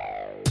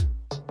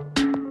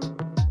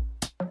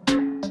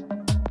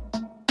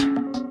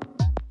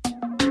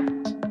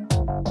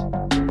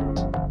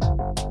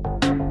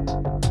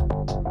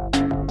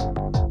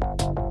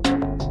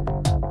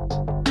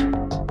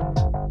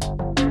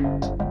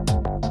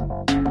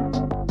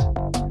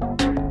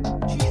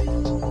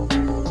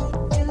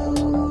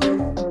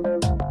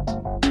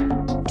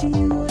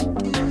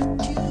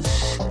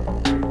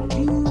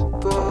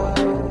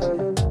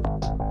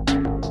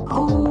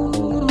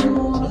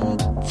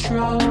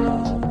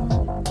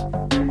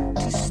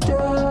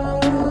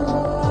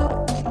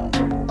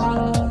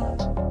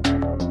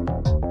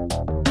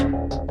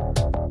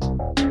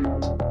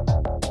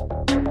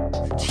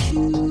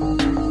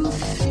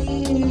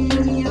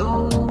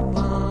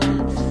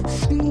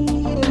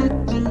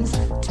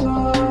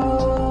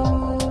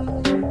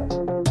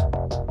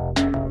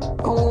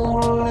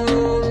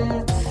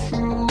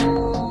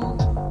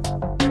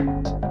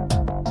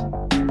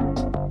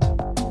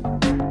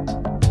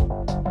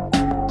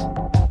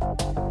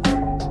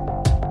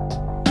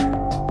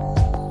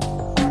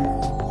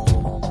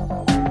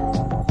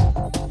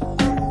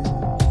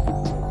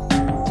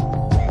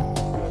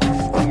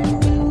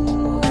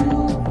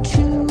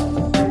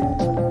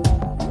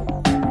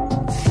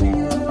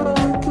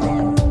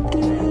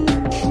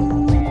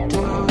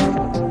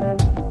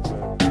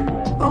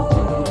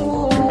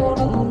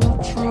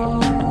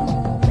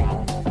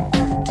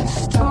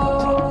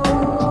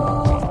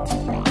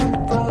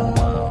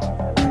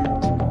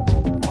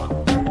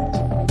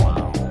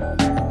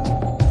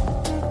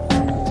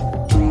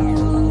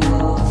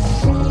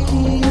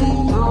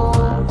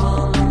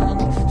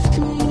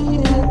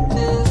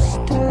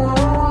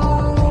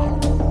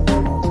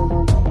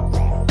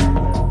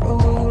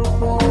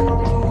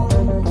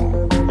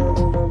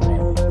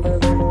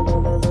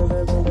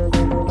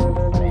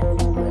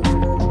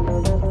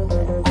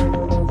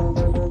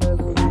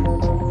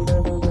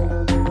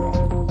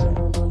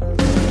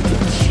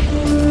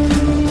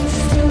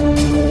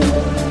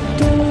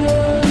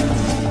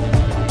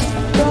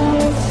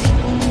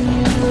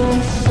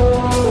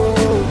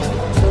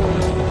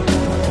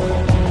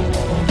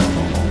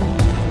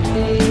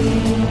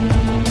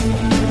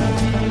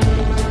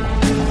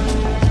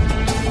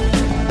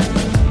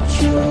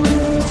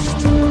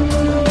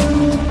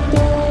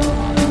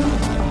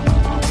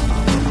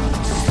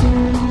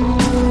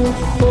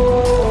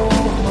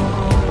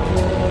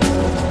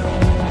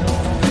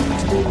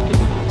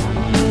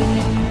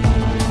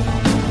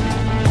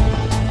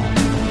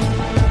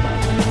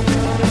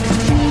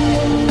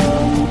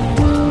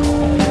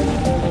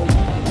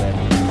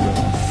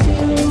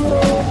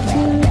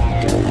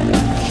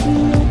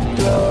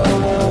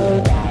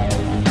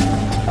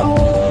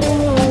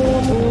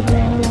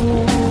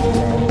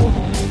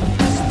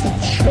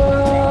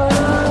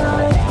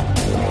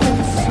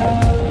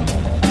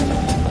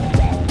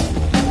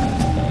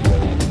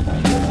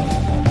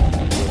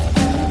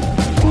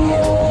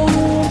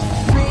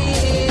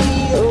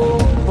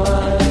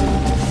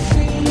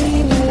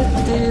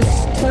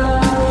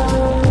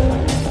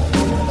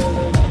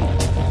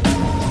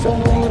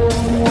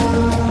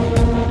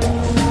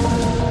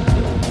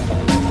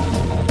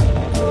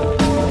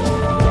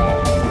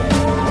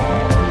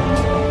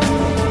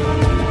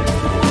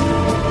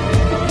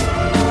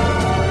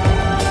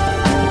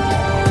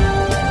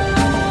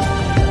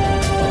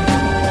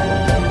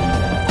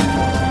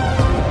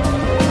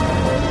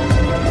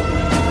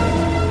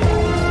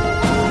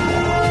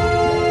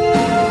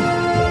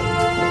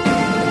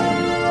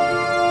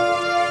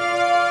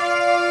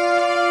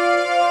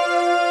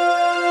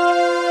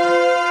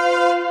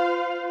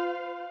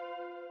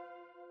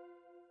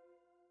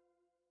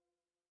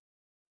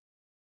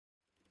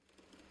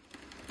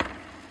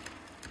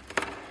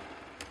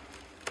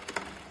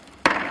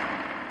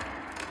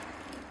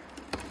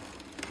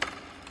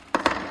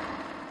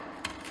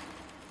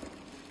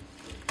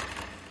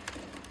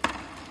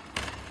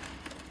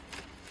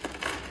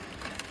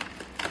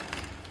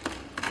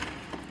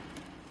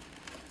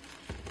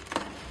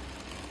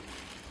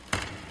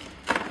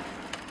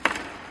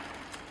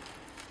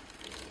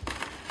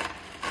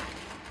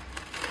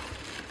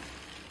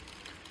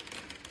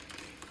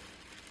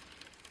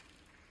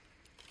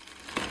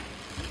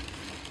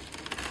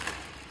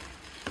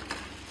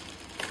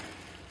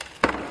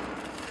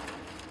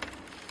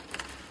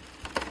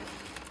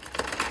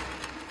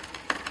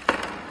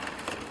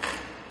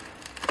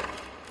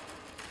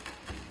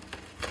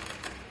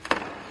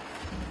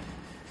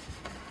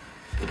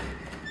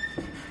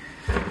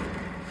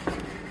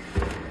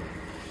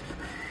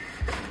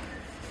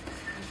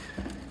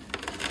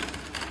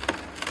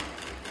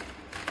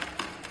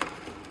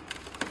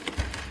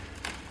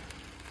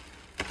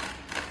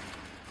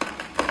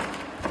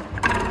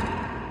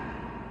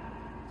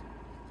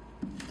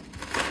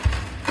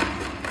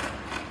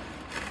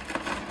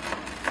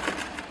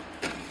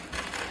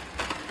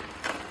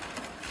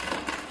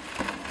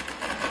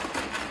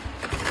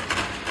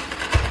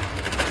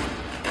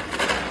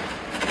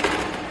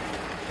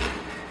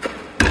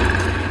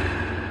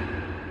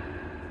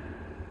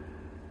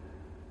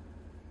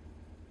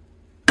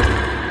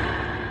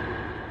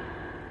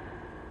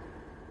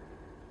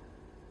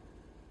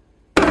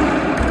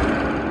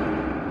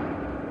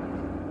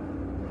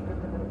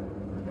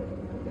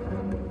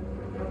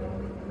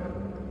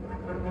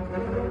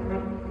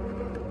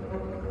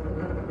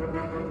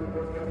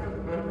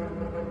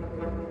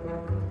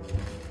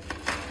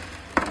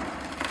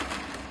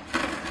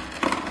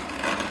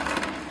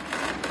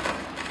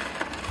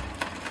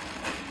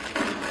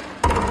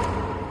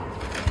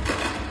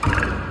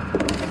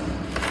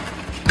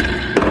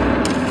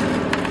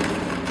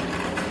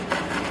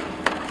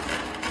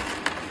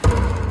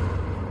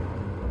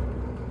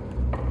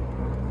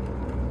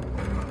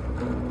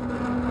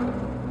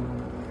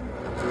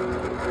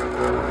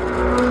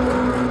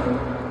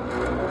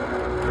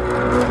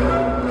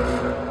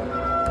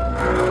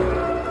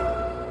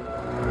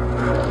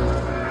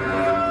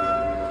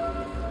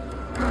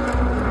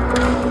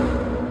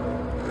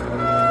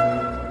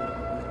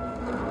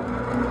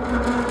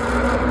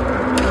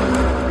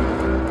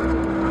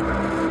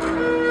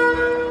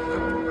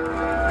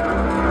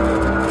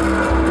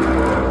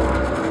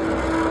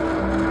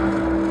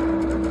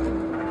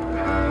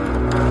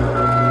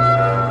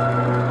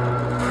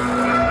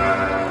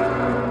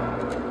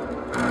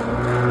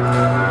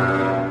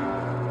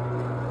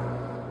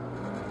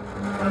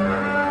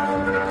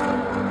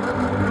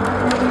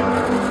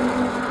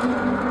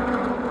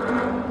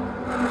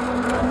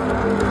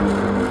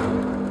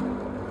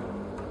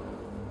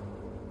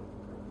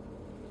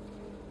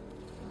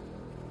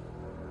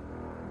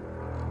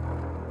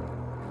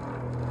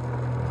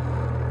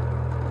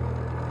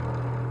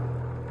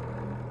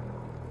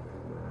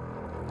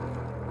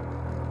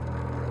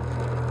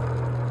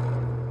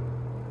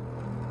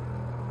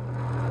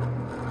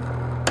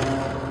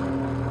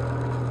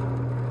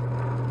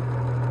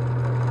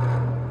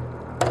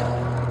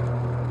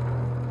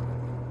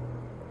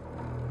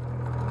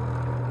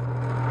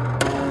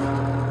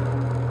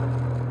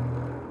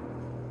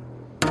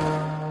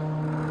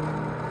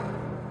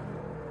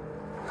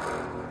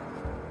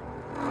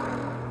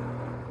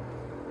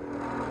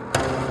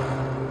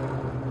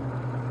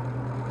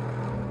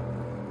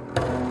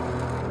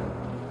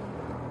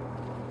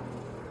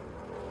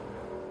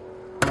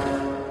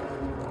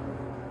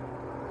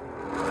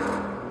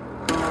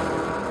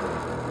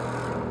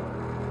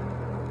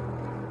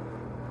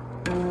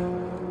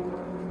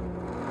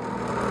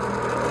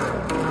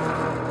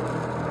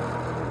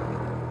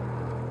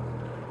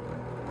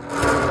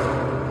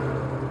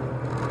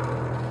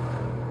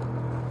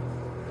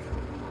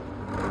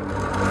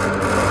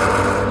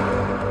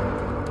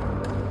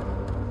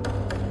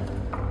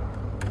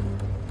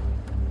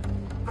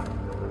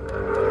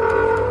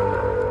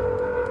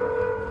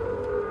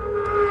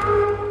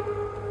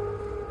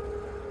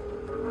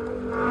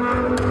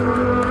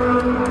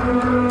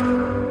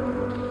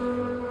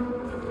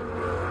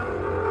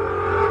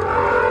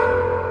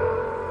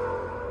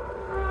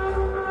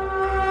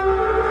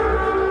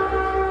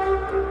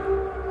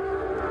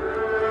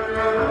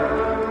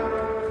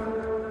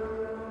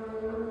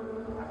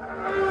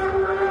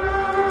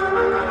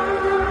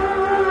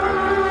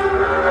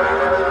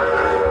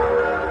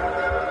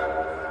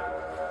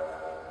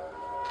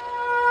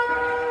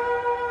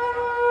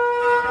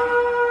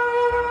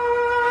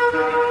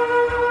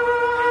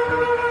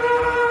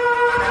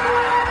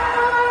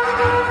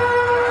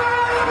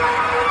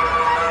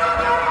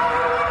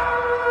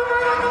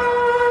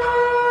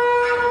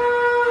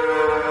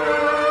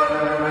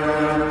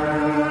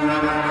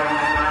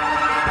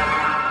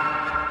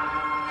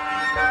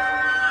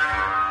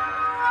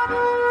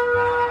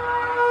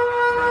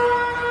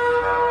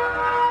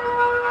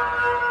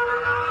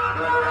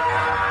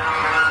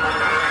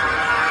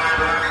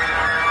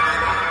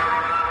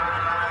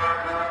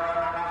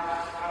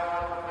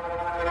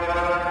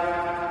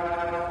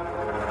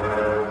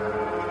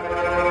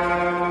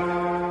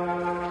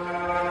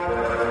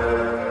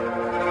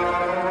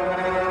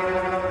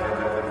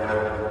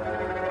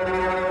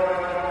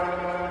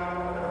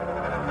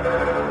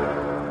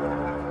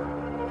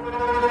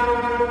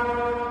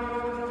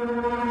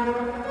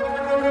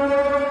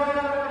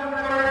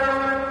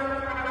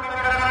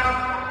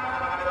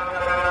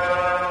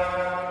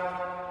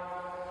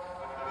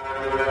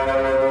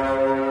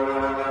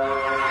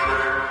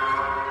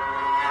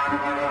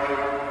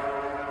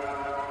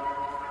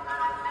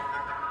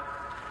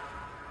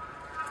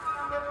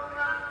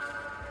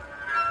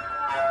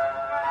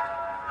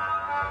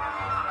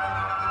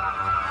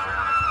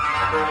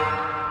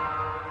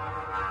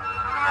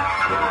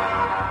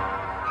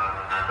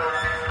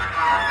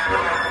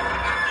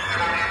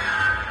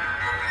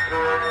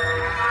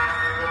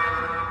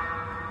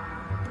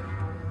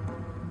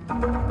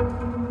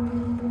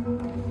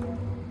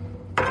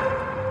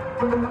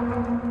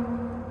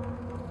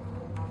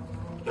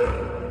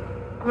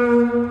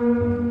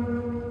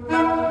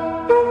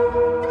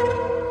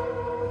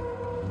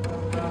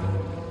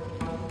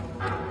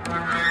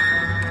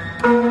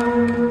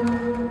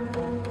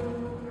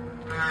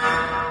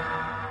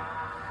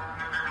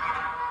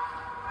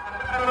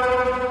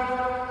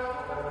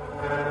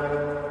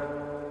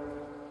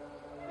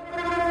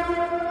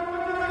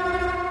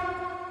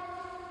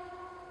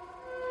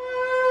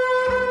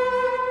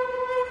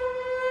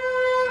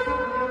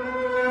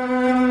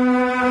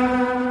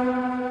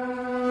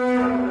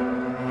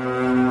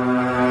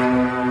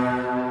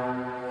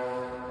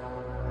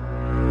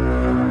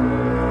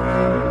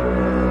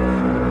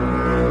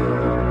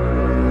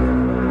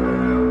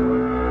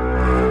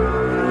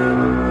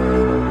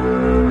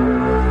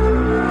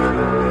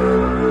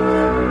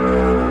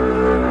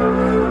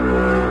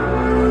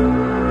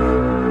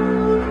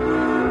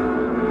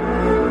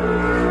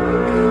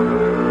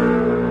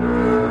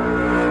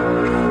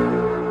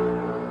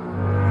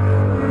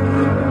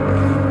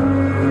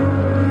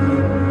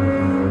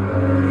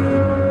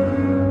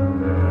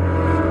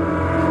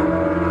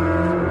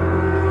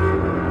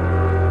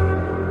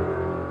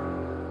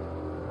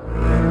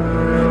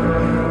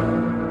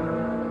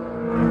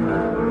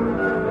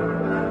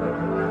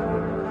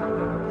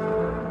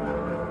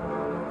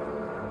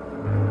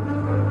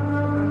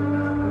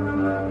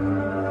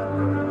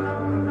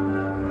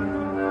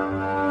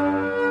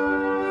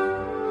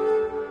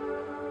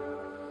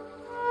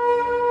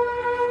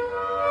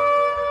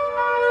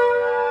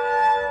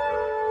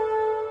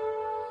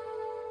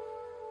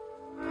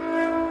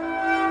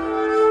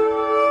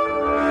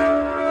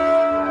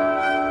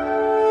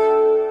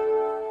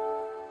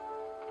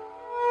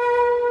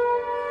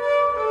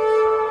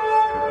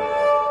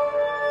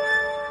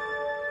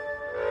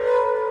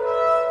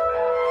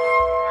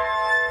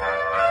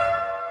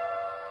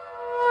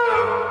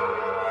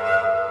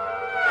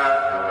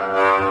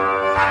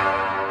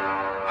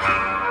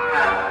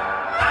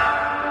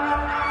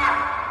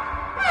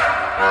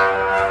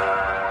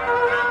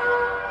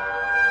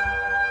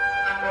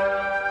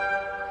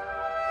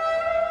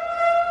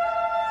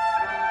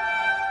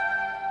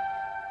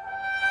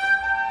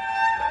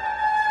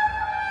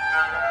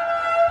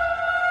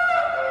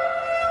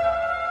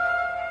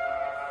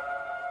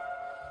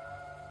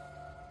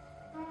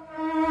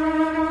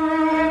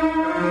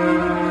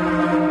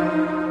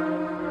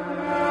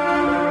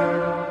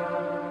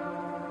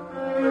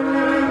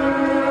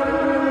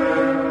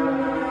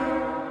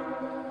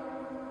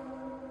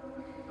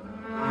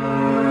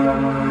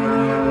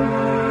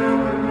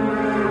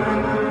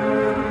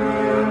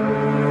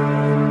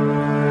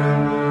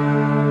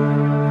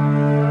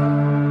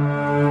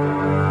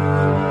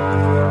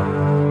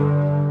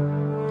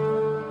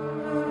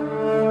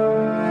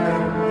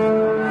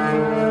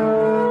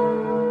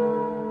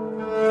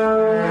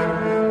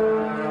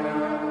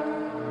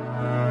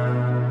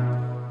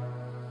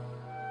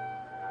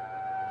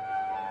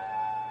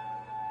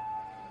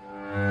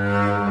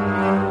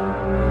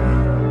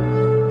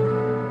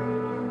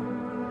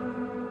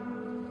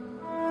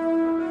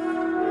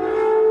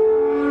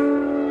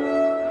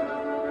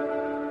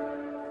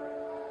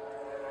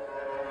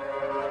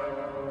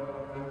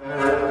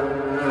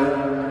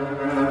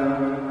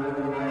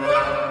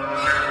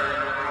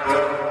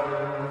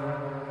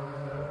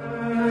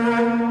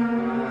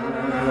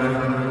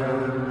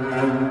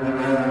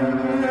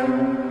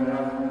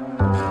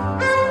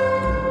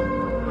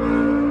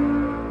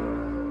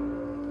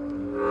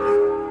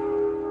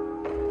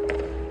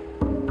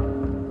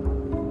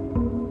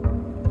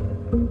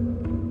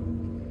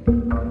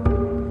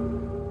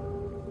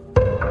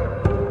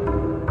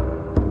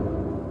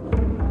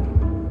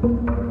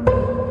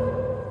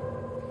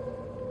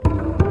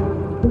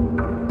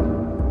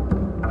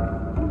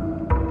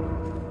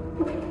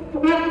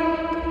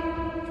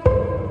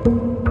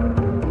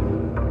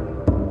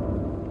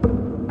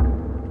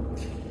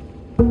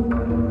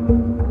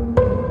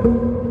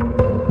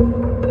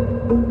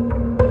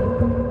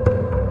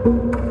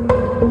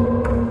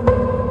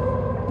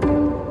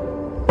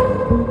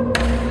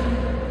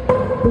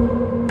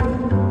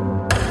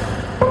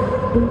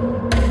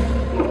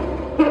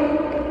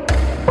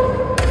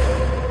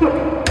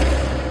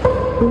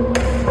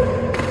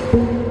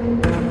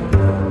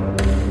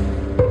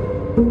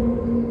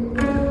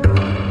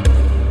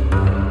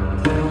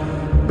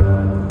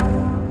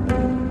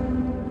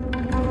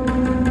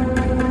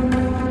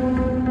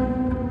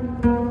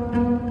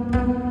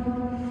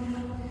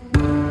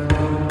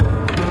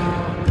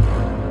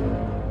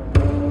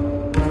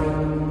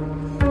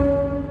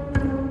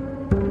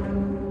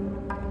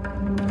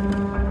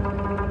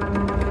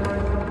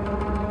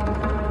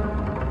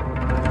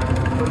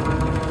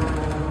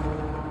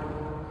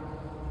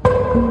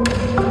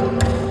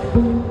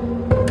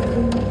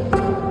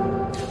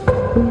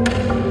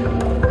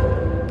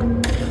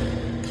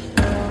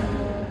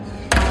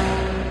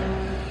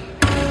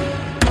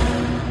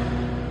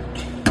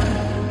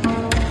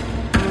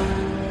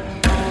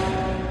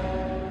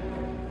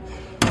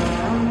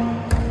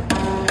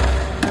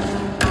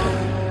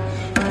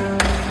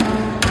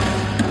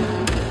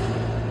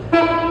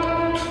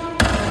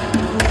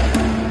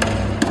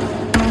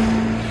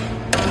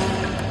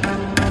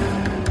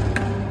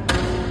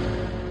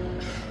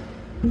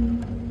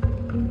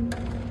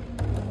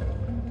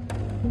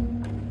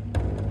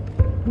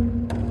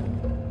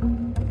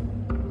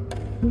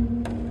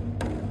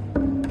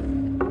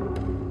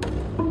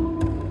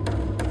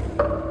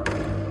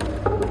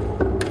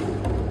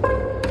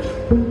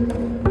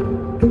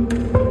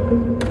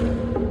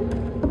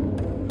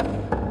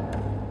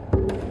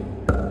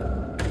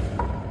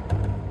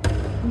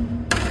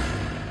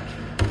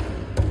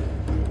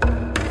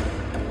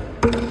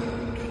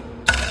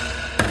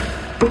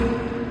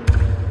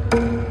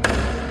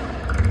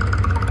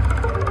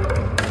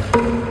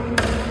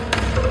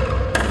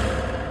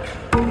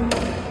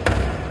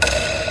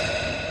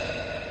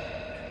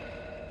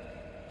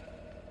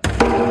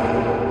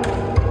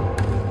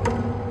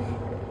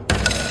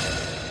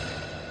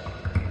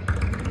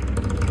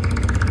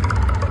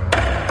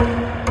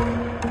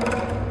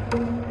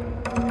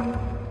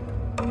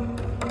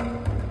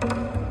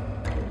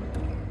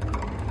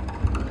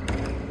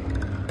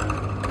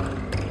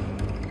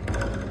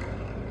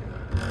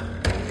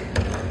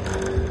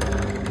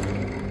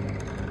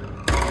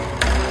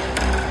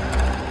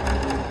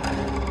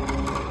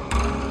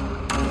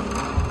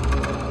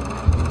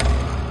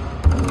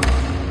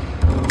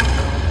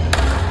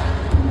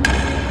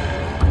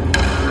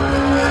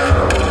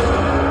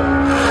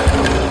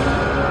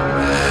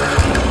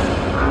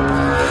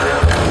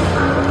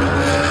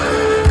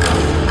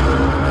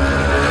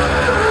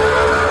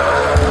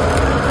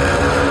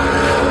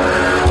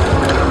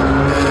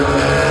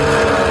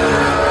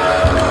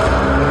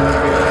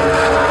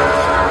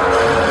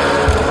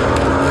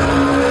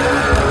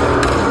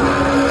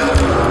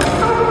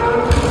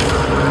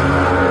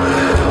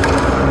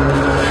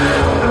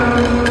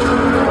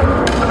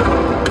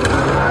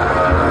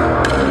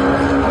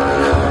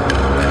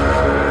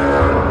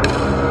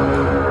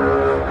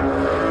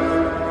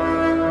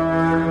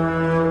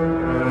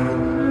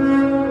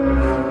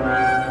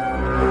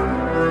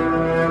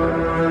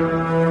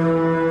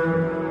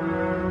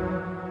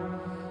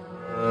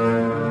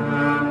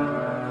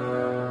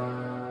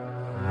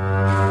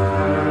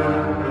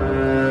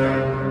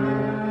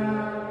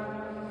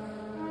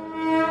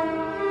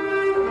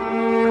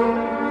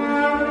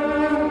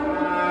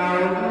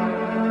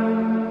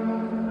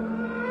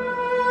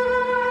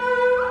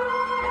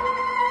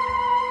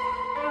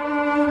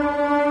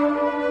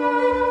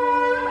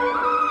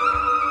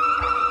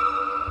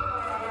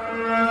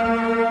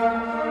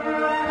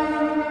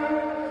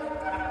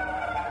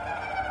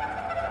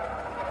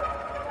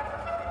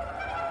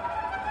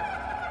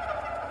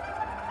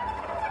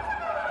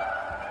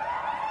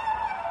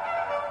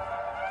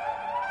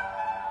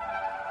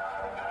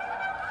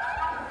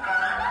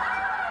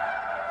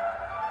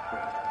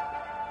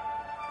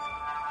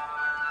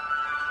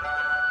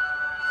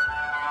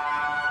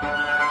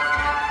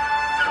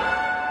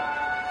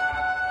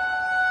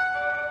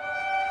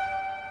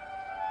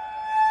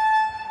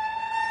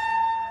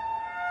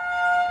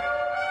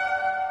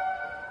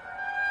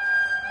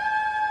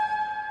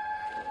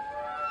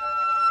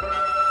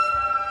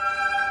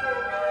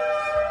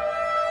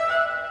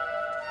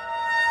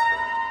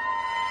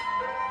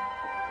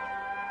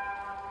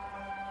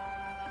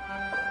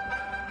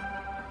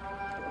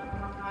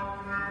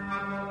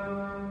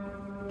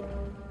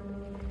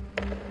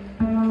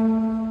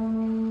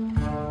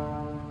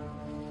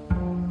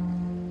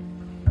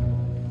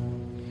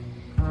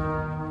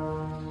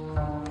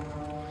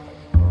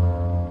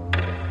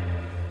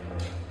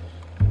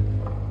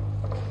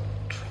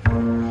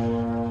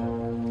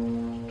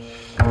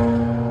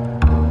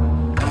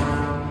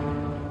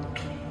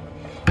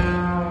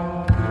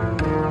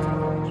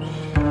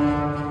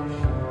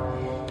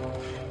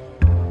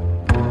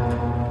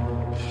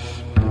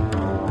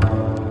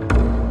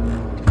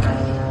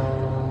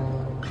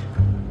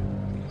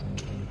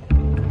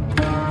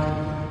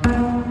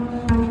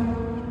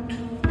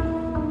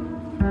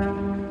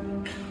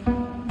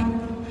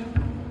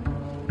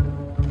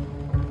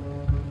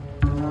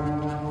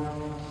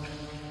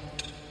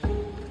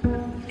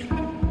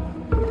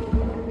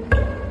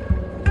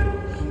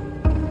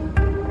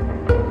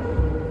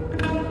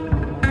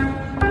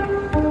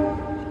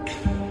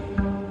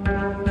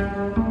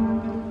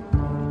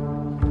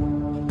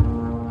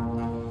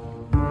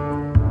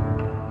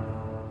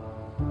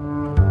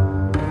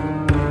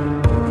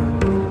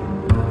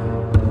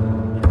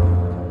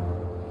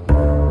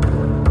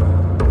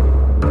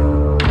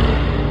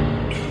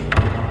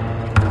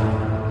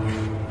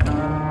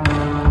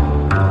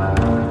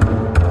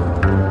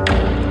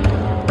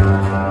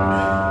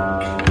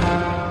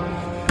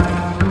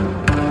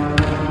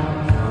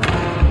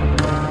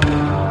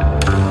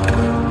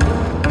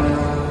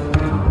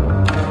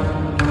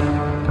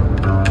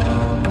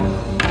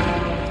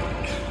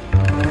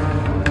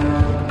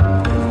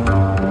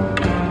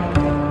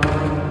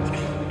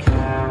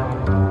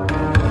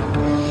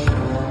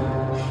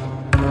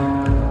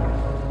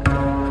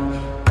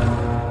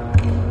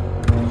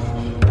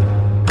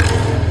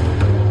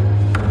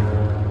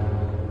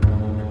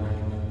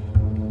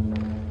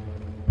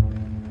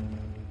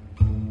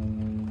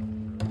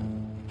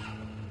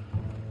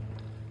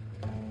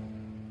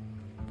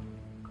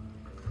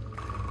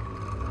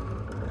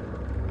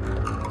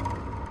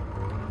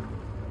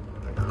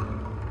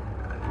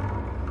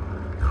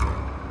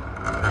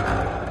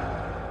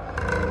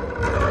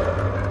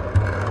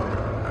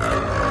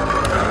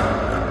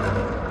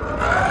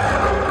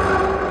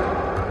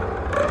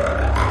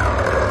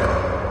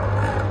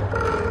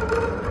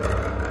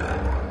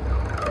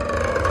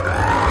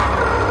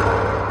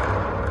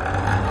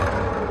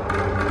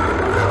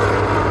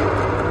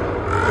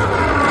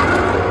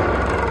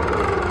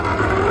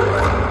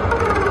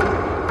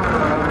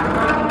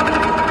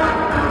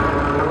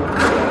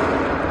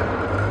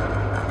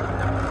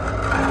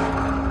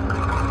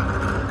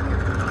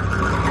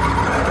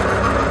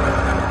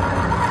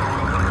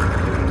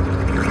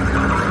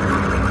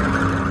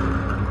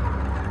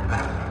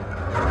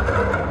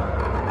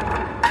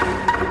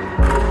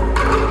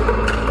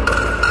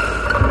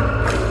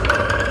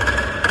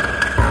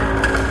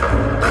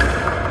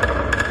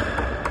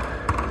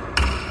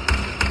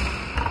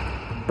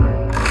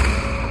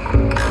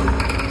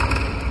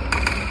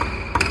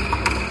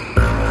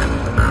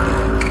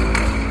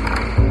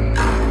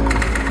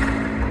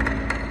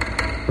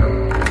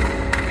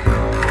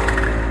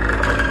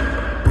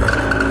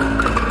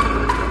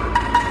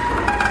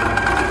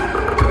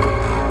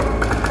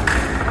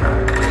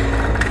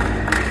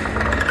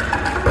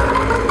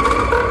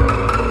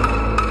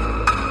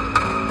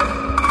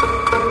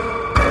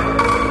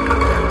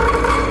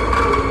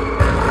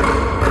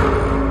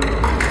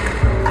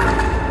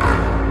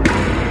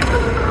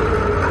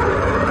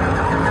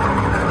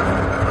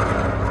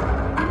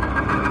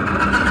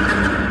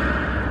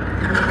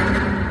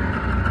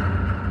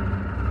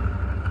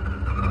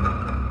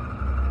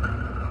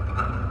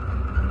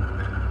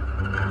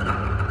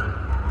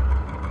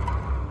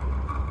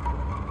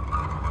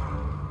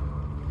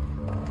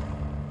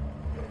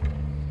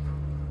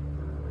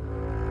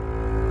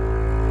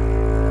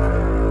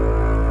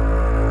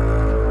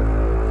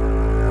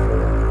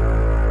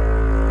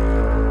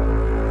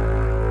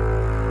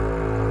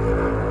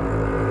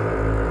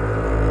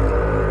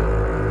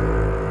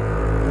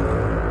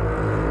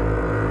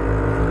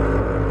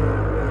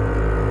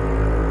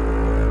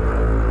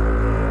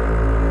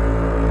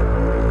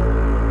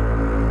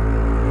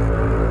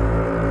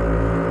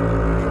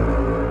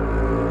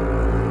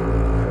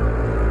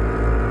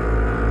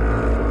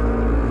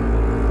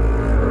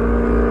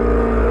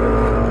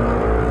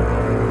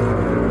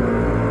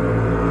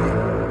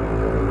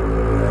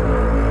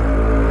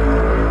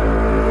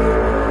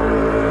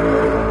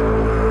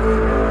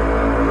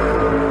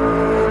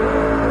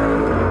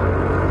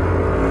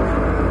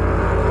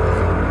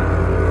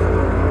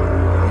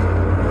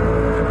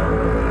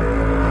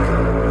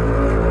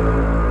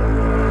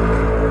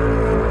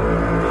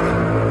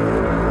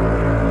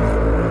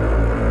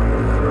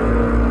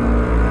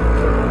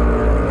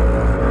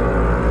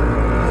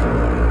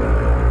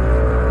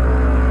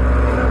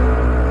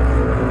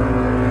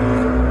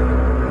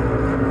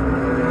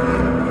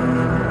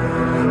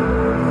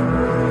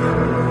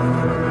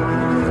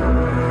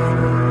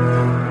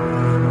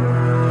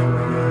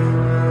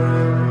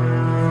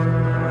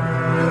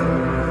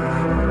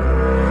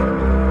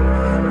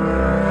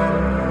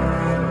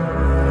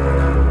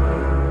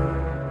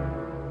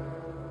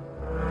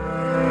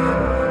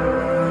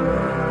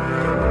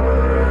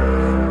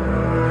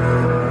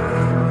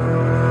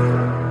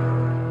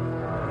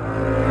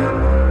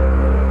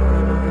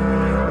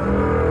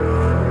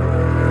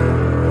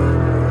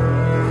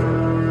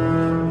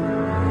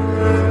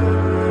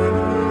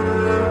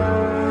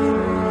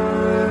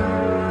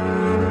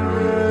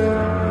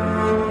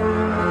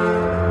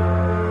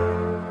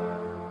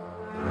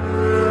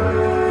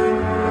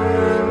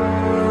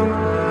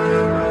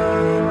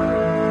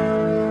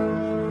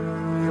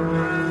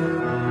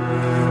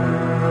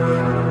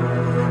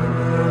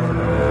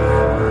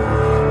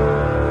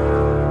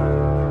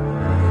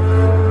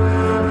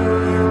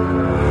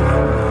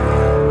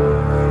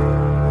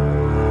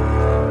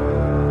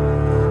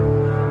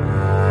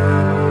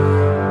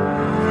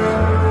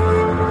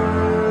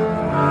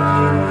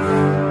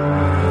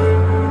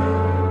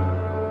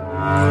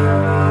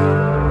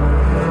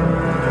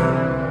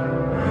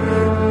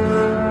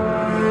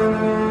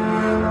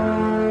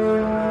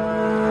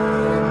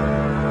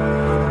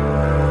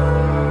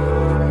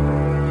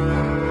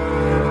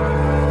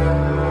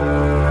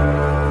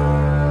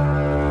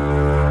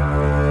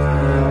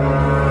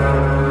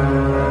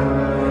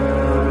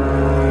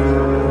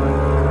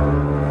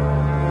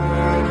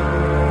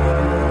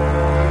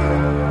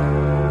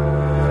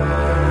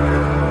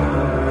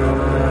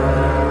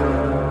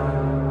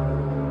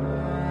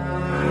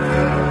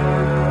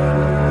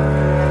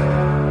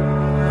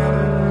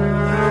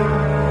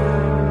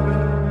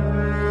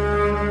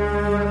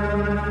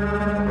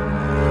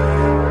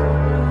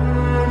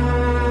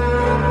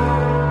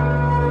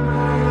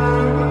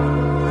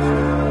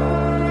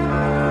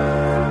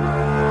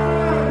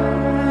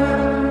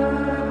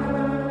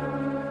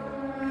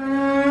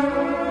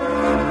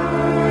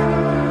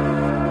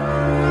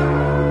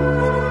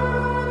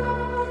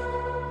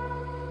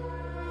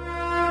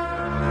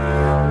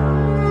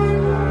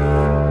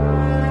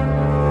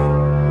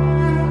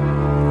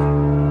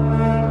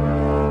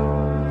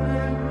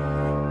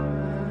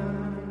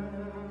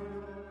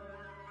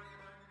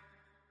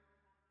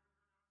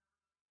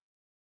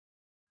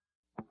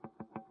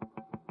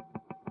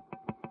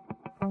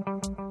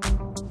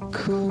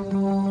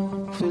 Come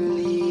on,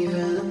 believe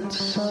in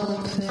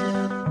something.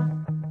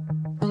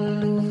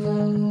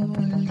 I'll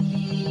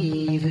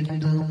believe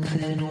in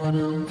something when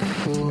I'm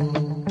full.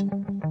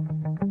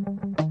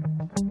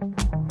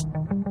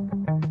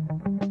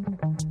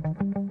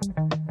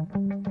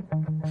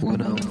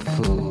 When I'm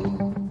full.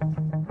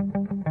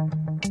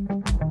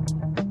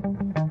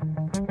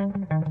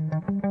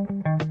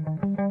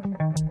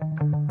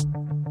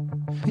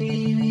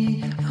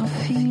 Baby, I'm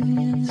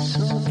feeling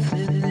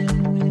something.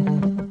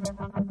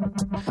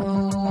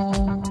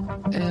 Oh,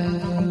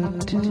 ever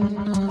do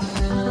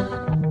nothing.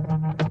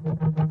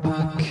 I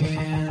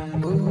can't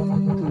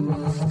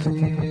move,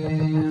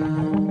 baby,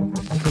 I'm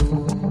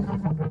full.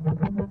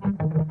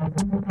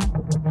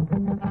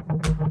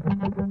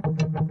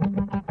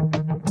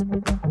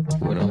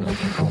 When I'm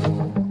full.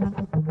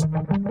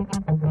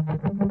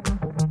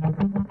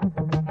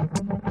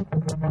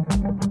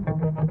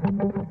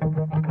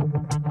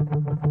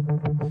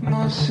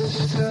 My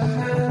sister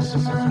has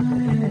my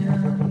hand.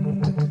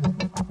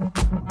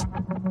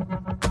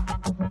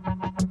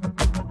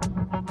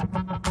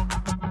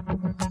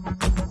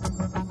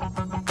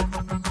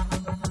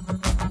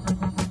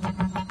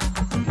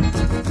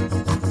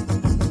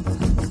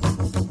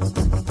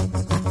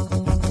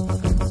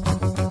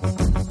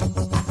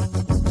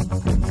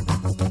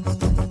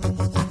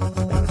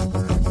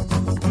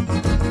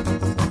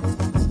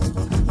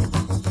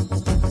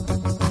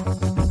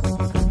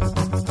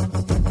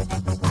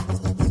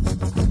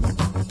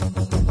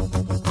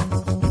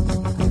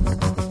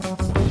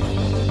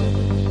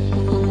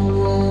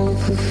 Oh,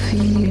 for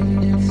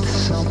feeling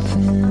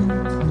something.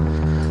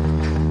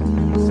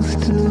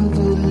 Both to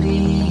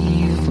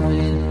believe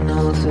in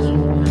nothing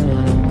when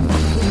I'm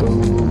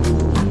full.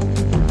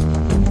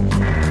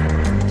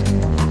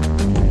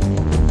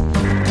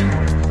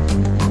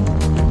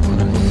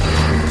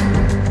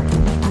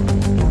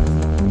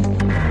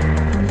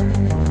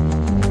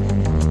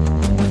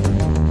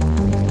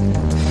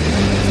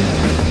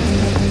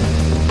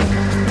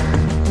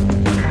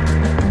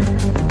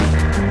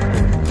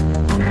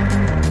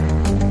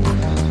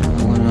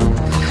 When I'm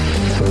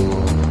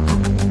full.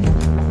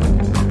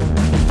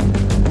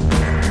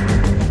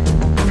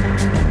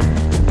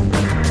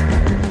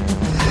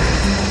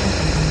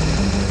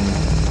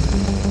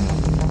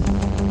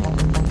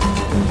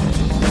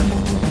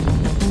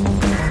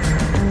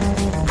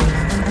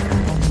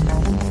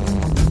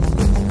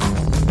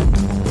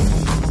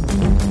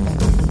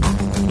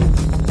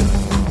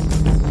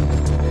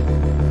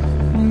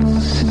 My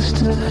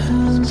sister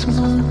has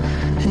my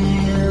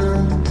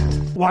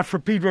hand. Watch for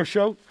Pedro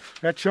Show.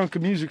 That chunk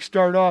of music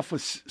started off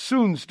with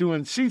Suuns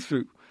doing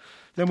c-thru.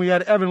 Then we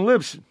had Evan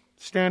Lipson,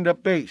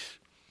 stand-up bass,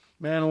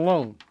 Man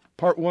Alone,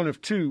 part 1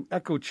 of 2,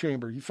 echo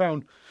chamber. He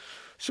found,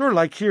 sort of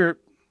like here,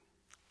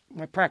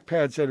 my prac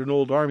pads had an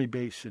old army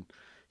base, and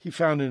he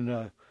found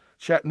in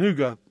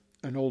Chattanooga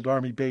an old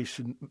army base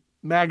and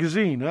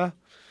magazine, huh?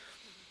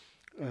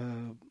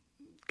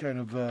 Kind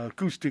of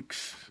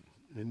acoustics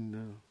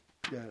and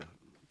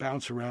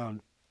bounce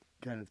around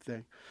kind of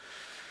thing.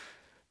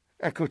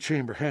 Echo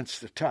chamber, hence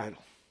the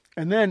title.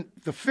 And then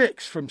the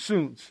fix from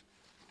Suuns.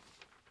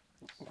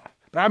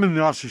 But I'm in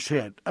the officer's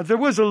head. There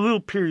was a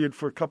little period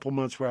for a couple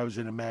months where I was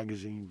in a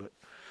magazine, but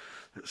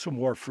some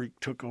war freak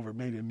took over,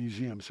 made it a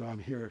museum, so I'm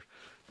here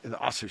in the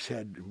officer's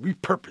head,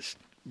 repurposed,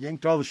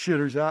 yanked all the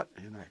shitters out,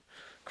 and I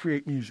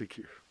create music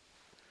here.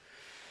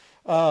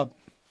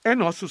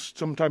 And also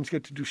sometimes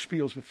get to do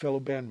spiels with fellow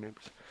band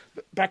members.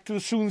 But back to the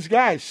Suuns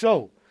guys.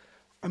 So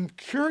I'm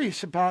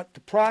curious about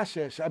the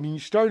process. I mean, you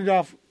started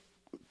off,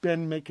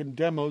 Ben, making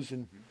demos,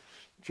 and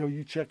Joe,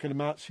 you checking them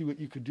out, see what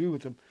you could do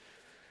with them.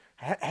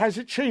 Has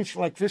it changed?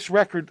 Like this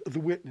record, The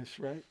Witness,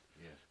 right?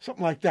 Yeah.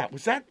 Something like that.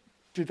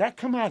 Did that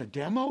come out of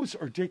demos,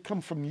 or did it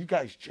come from you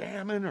guys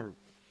jamming, or?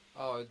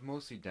 Oh, it's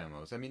mostly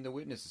demos. I mean, The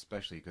Witness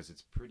especially because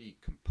it's pretty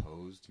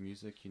composed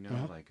music, you know.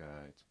 Uh-huh. Like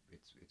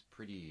it's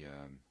pretty.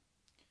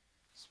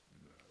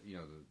 You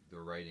know, the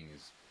writing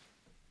is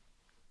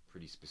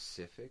pretty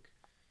specific.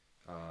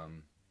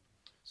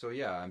 So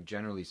yeah, I'm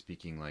generally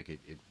speaking like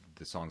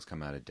the songs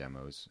come out of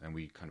demos, and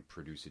we kind of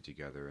produce it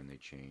together, and they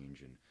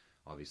change, and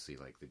obviously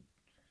like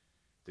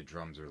the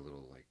drums are a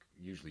little like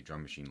usually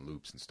drum machine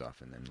loops and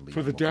stuff, and then Liam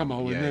For the will demo,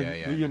 come, and then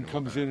Liam we'll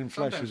comes in and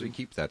sometimes fleshes we it.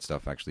 keep that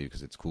stuff actually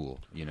because it's cool,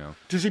 you know.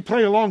 Does he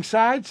play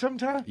alongside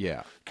sometime?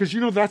 Yeah. Because,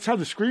 that's how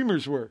the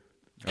Screamers were.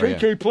 Oh, yeah.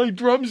 KK played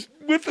drums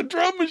with the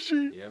drum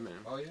machine. Yeah, man.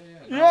 Oh yeah.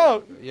 Yeah.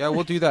 Yeah,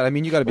 we'll do that. I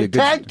mean, you got to be A a good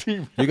tag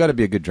team. You got to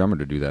be a good drummer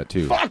to do that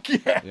too. Fuck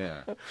yeah.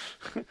 Yeah.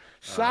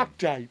 Sock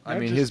tight. I not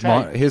mean, just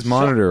his tight.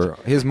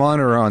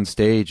 monitor on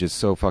stage is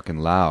so fucking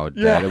loud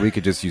Yeah. that we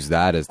could just use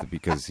that as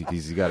because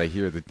he's got to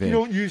hear the You thing.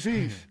 don't use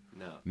these.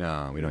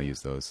 No, we don't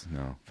use those.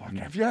 No. Fuck.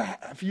 Have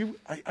you?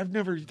 I've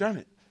never done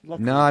it.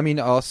 Luckily. No, I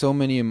mean, so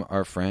many of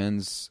our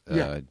friends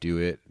Yeah. do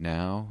it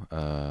now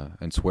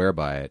and swear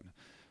by it.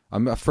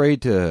 I'm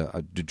afraid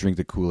to drink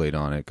the Kool-Aid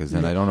on it because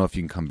then I don't know if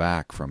you can come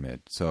back from it.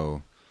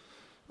 So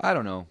I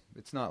don't know.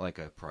 It's not like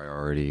a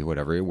priority,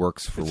 whatever. It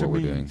works for It's what a we're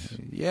means.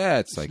 doing. Yeah,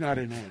 it's like not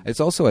an end. It's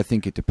also, I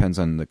think, it depends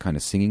on the kind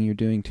of singing you're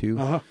doing too.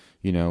 Uh-huh.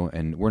 You know,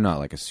 and we're not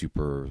like a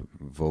super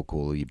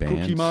vocal-y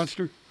band. Cookie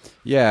Monster.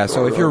 Yeah,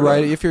 so if you're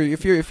right, if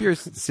you're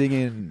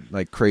singing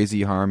like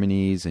crazy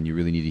harmonies and you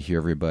really need to hear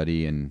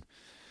everybody, and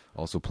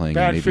also playing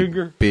in maybe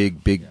Badfinger.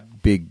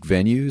 big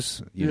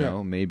venues, you Yeah.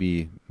 know,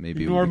 maybe it would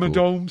be Norma cool.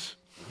 Domes.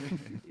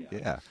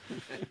 Yeah.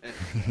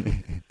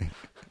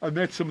 I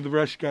met some of the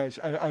Rush guys.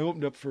 I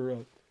opened up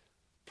for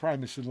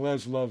Primus, and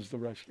Les loves the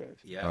Rush guys.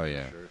 Yeah. Oh,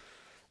 yeah. Sure.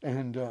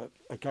 And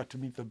I got to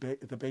meet the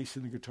bass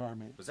and the guitar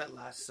man. Was that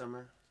last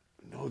summer?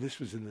 No, this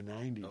was in the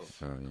 90s.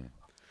 Oh yeah.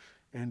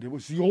 And it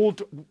was the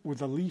old, where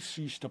the Leafs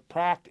used to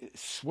practice,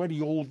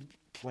 sweaty old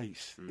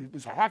place. It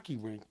was a hockey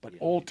rink, but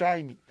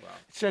old-timey. Wow.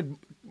 It said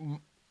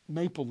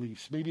Maple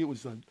Leafs. Maybe it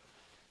was the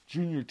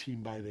junior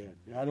team by then.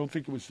 I don't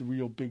think it was the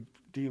real big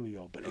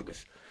dealio, but it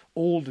was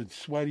old and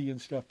sweaty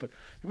and stuff. But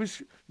it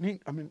was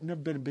neat. I mean,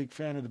 never been a big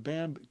fan of the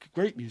band, but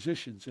great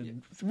musicians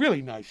and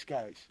really nice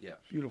guys. Yeah.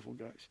 Beautiful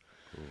guys.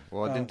 Cool.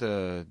 Well,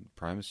 didn't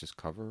Primus just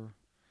cover?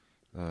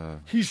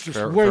 He's just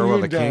Farewell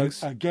way the into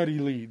Kings? Geddy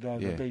Lee, the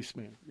Yeah. bass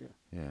man. Yeah.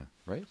 Yeah,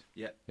 right.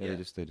 Yeah. Yeah,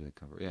 they did a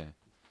cover.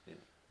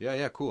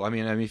 Yeah, cool. I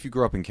mean, if you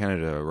grew up in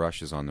Canada,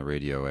 Rush is on the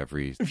radio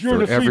every If you're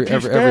in a every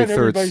three-piece third band,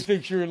 everybody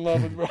thinks you're in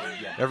love with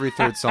Rush. every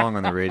third song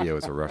on the radio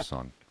is a Rush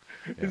song.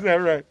 Is that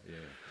right? Yeah.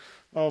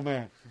 Oh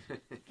man.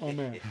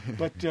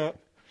 But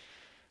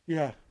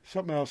yeah,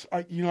 something else.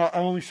 I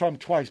only saw them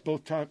twice,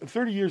 both times,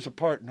 30 years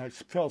apart, and I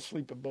fell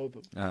asleep at both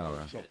of them. Oh,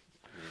 well. So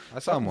I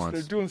saw him once.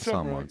 they're doing I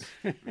saw him something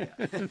right.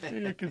 once.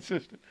 You're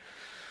consistent.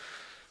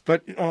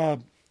 But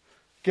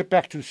get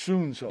back to the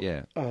suuns, though.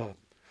 Yeah.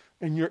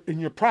 In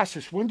your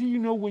process, when do you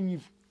know when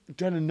you've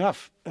done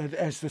enough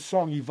as the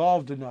song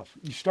evolved enough?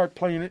 You start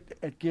playing it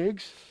at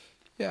gigs?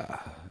 Yeah,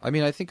 I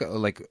mean, I think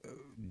like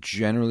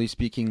generally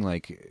speaking,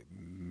 like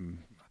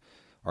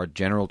our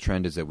general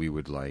trend is that we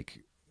would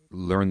like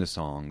learn the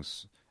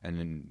songs and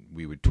then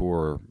we would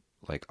tour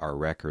like our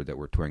record that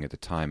we're touring at the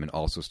time and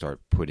also start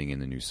putting in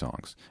the new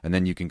songs. And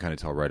then you can kind of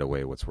tell right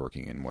away what's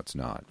working and what's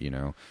not, you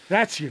know?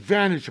 That's the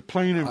advantage of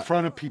playing in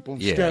front of people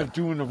instead yeah. of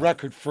doing the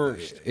record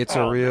first. It's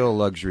a real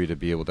luxury to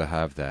be able to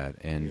have that.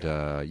 And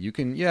you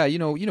can, you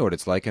know what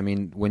it's like. I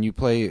mean, when you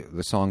play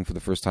the song for the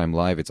first time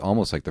live, it's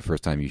almost like the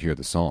first time you hear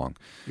the song.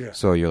 Yeah.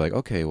 So you're like,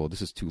 okay, well,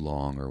 this is too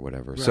long or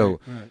whatever. So,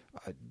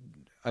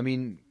 I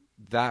mean,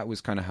 that was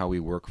kind of how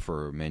we work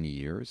for many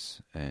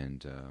years.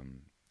 And,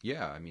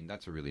 yeah, I mean,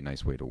 that's a really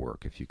nice way to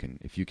work if you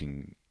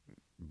can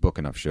book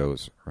enough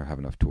shows or have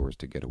enough tours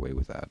to get away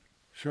with that.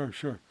 Sure.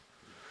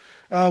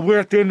 We're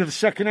at the end of the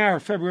second hour,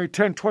 February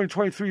 10,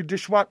 2023,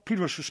 Dishwat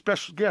Pedro Show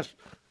special guest,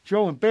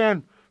 Joe and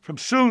Ben from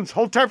Suuns.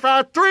 Hold tight for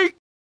hour 3.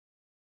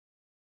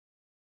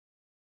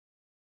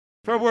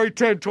 February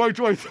 10,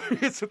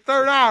 2023. It's the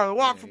third hour. The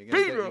Walk from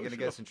Pedro. You're gonna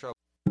get us in trouble.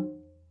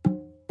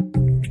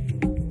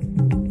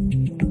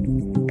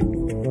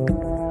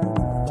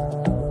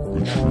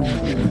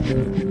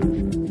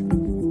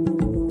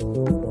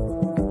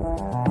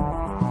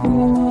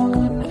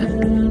 One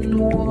and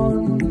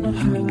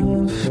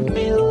 1/2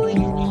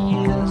 million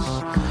years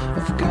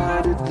I've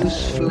guided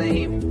this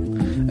flame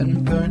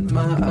and burnt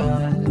my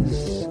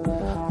eyes,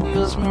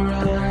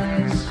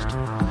 mesmerized,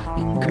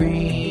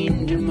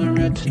 ingrained in my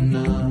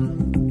retina.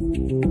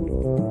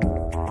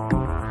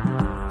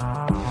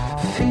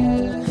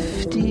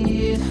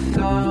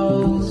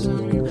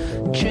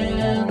 50,000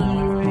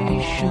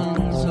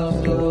 generations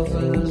of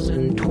lovers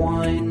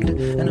entwined,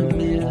 and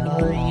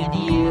 1,000,000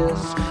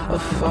 years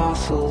of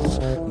fossils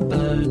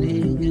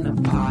burning in a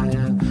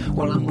pyre,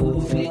 while I'm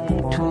moving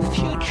to a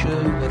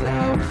future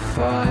without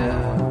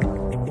fire.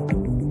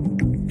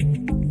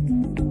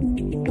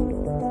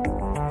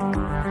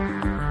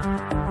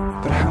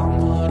 But how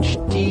much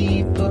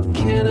deeper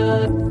can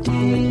I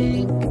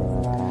dig?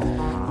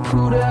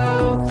 Put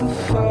out the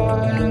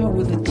fire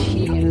with a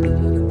tear.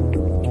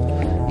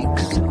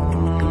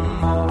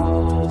 Exhume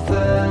all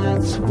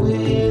that's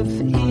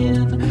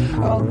within.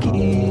 I'll give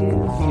you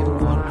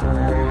one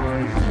more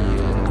year.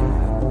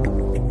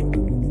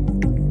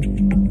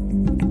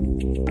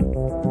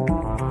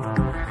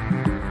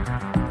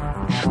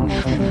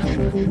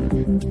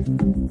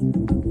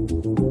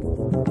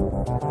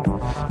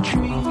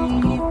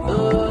 Dream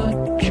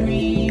a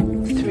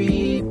dream,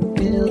 3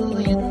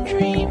 billion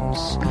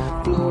dreams.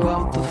 Blow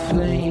out the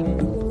flame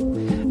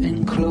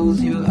and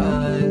close your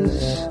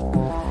eyes.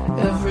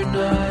 Every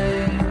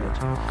night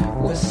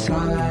we're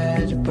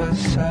side by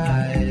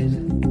side.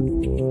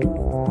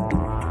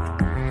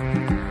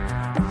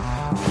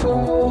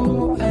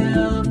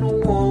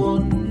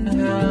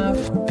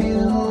 4.5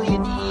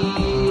 billion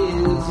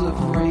years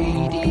of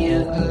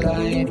radiant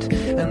light,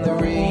 and the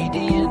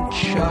radiant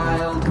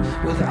child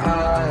with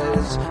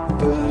eyes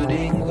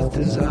burning with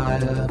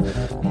desire,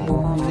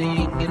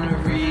 moving in a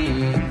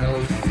ring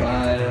of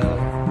fire.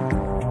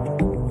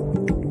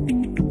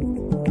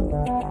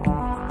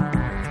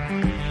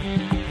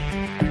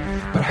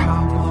 But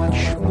how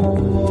much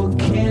more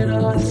can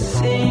I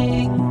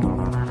sing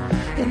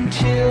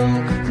until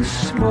the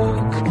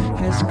smoke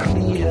has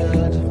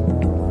cleared.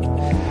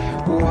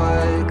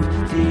 Wipe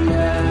the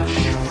ash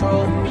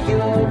from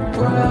your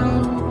brow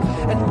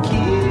and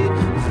give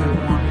it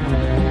one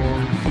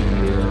more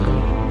year.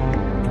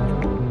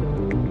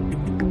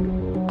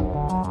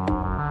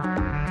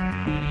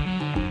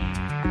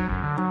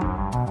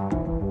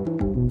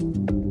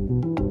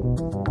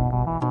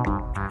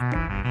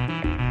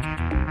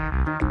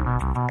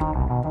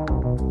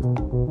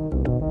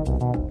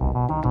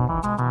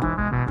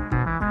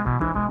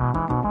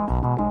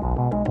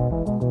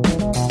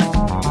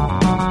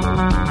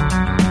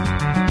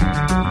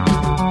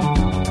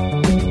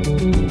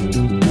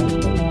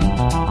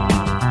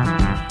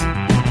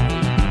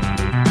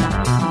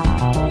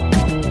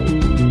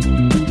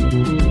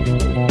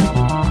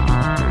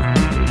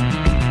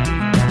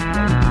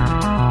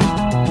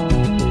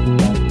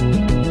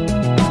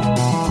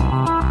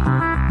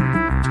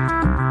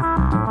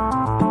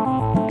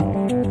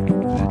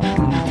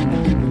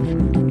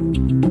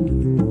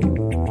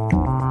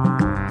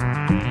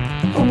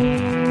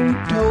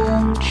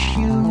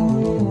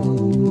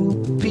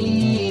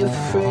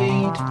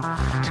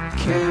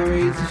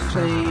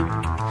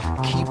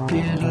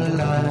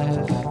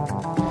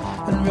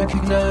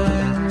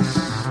 Recognize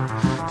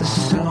the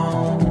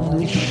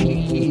sound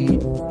sheet.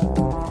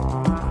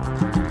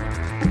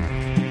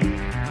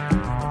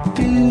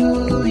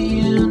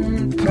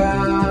 Billion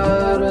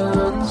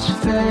patterns,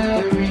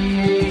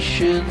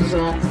 variations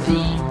on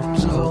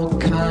themes of all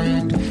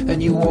kind.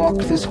 And you walk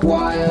this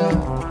wire,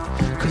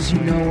 'cause you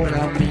know what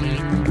I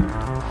mean.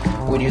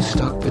 When you're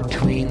stuck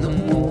between the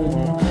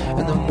moon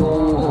and the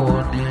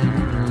morning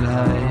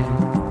light.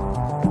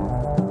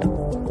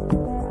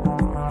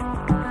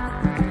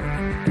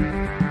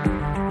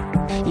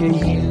 Yeah,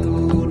 you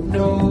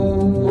know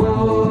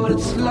what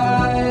it's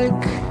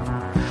like,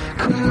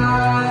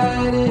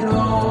 colliding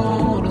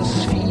on a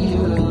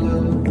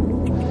sphere.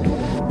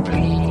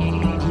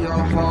 Bleed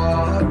your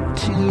heart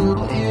till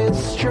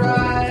it's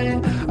dry.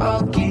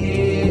 I'll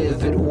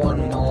give it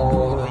one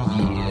more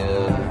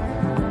year.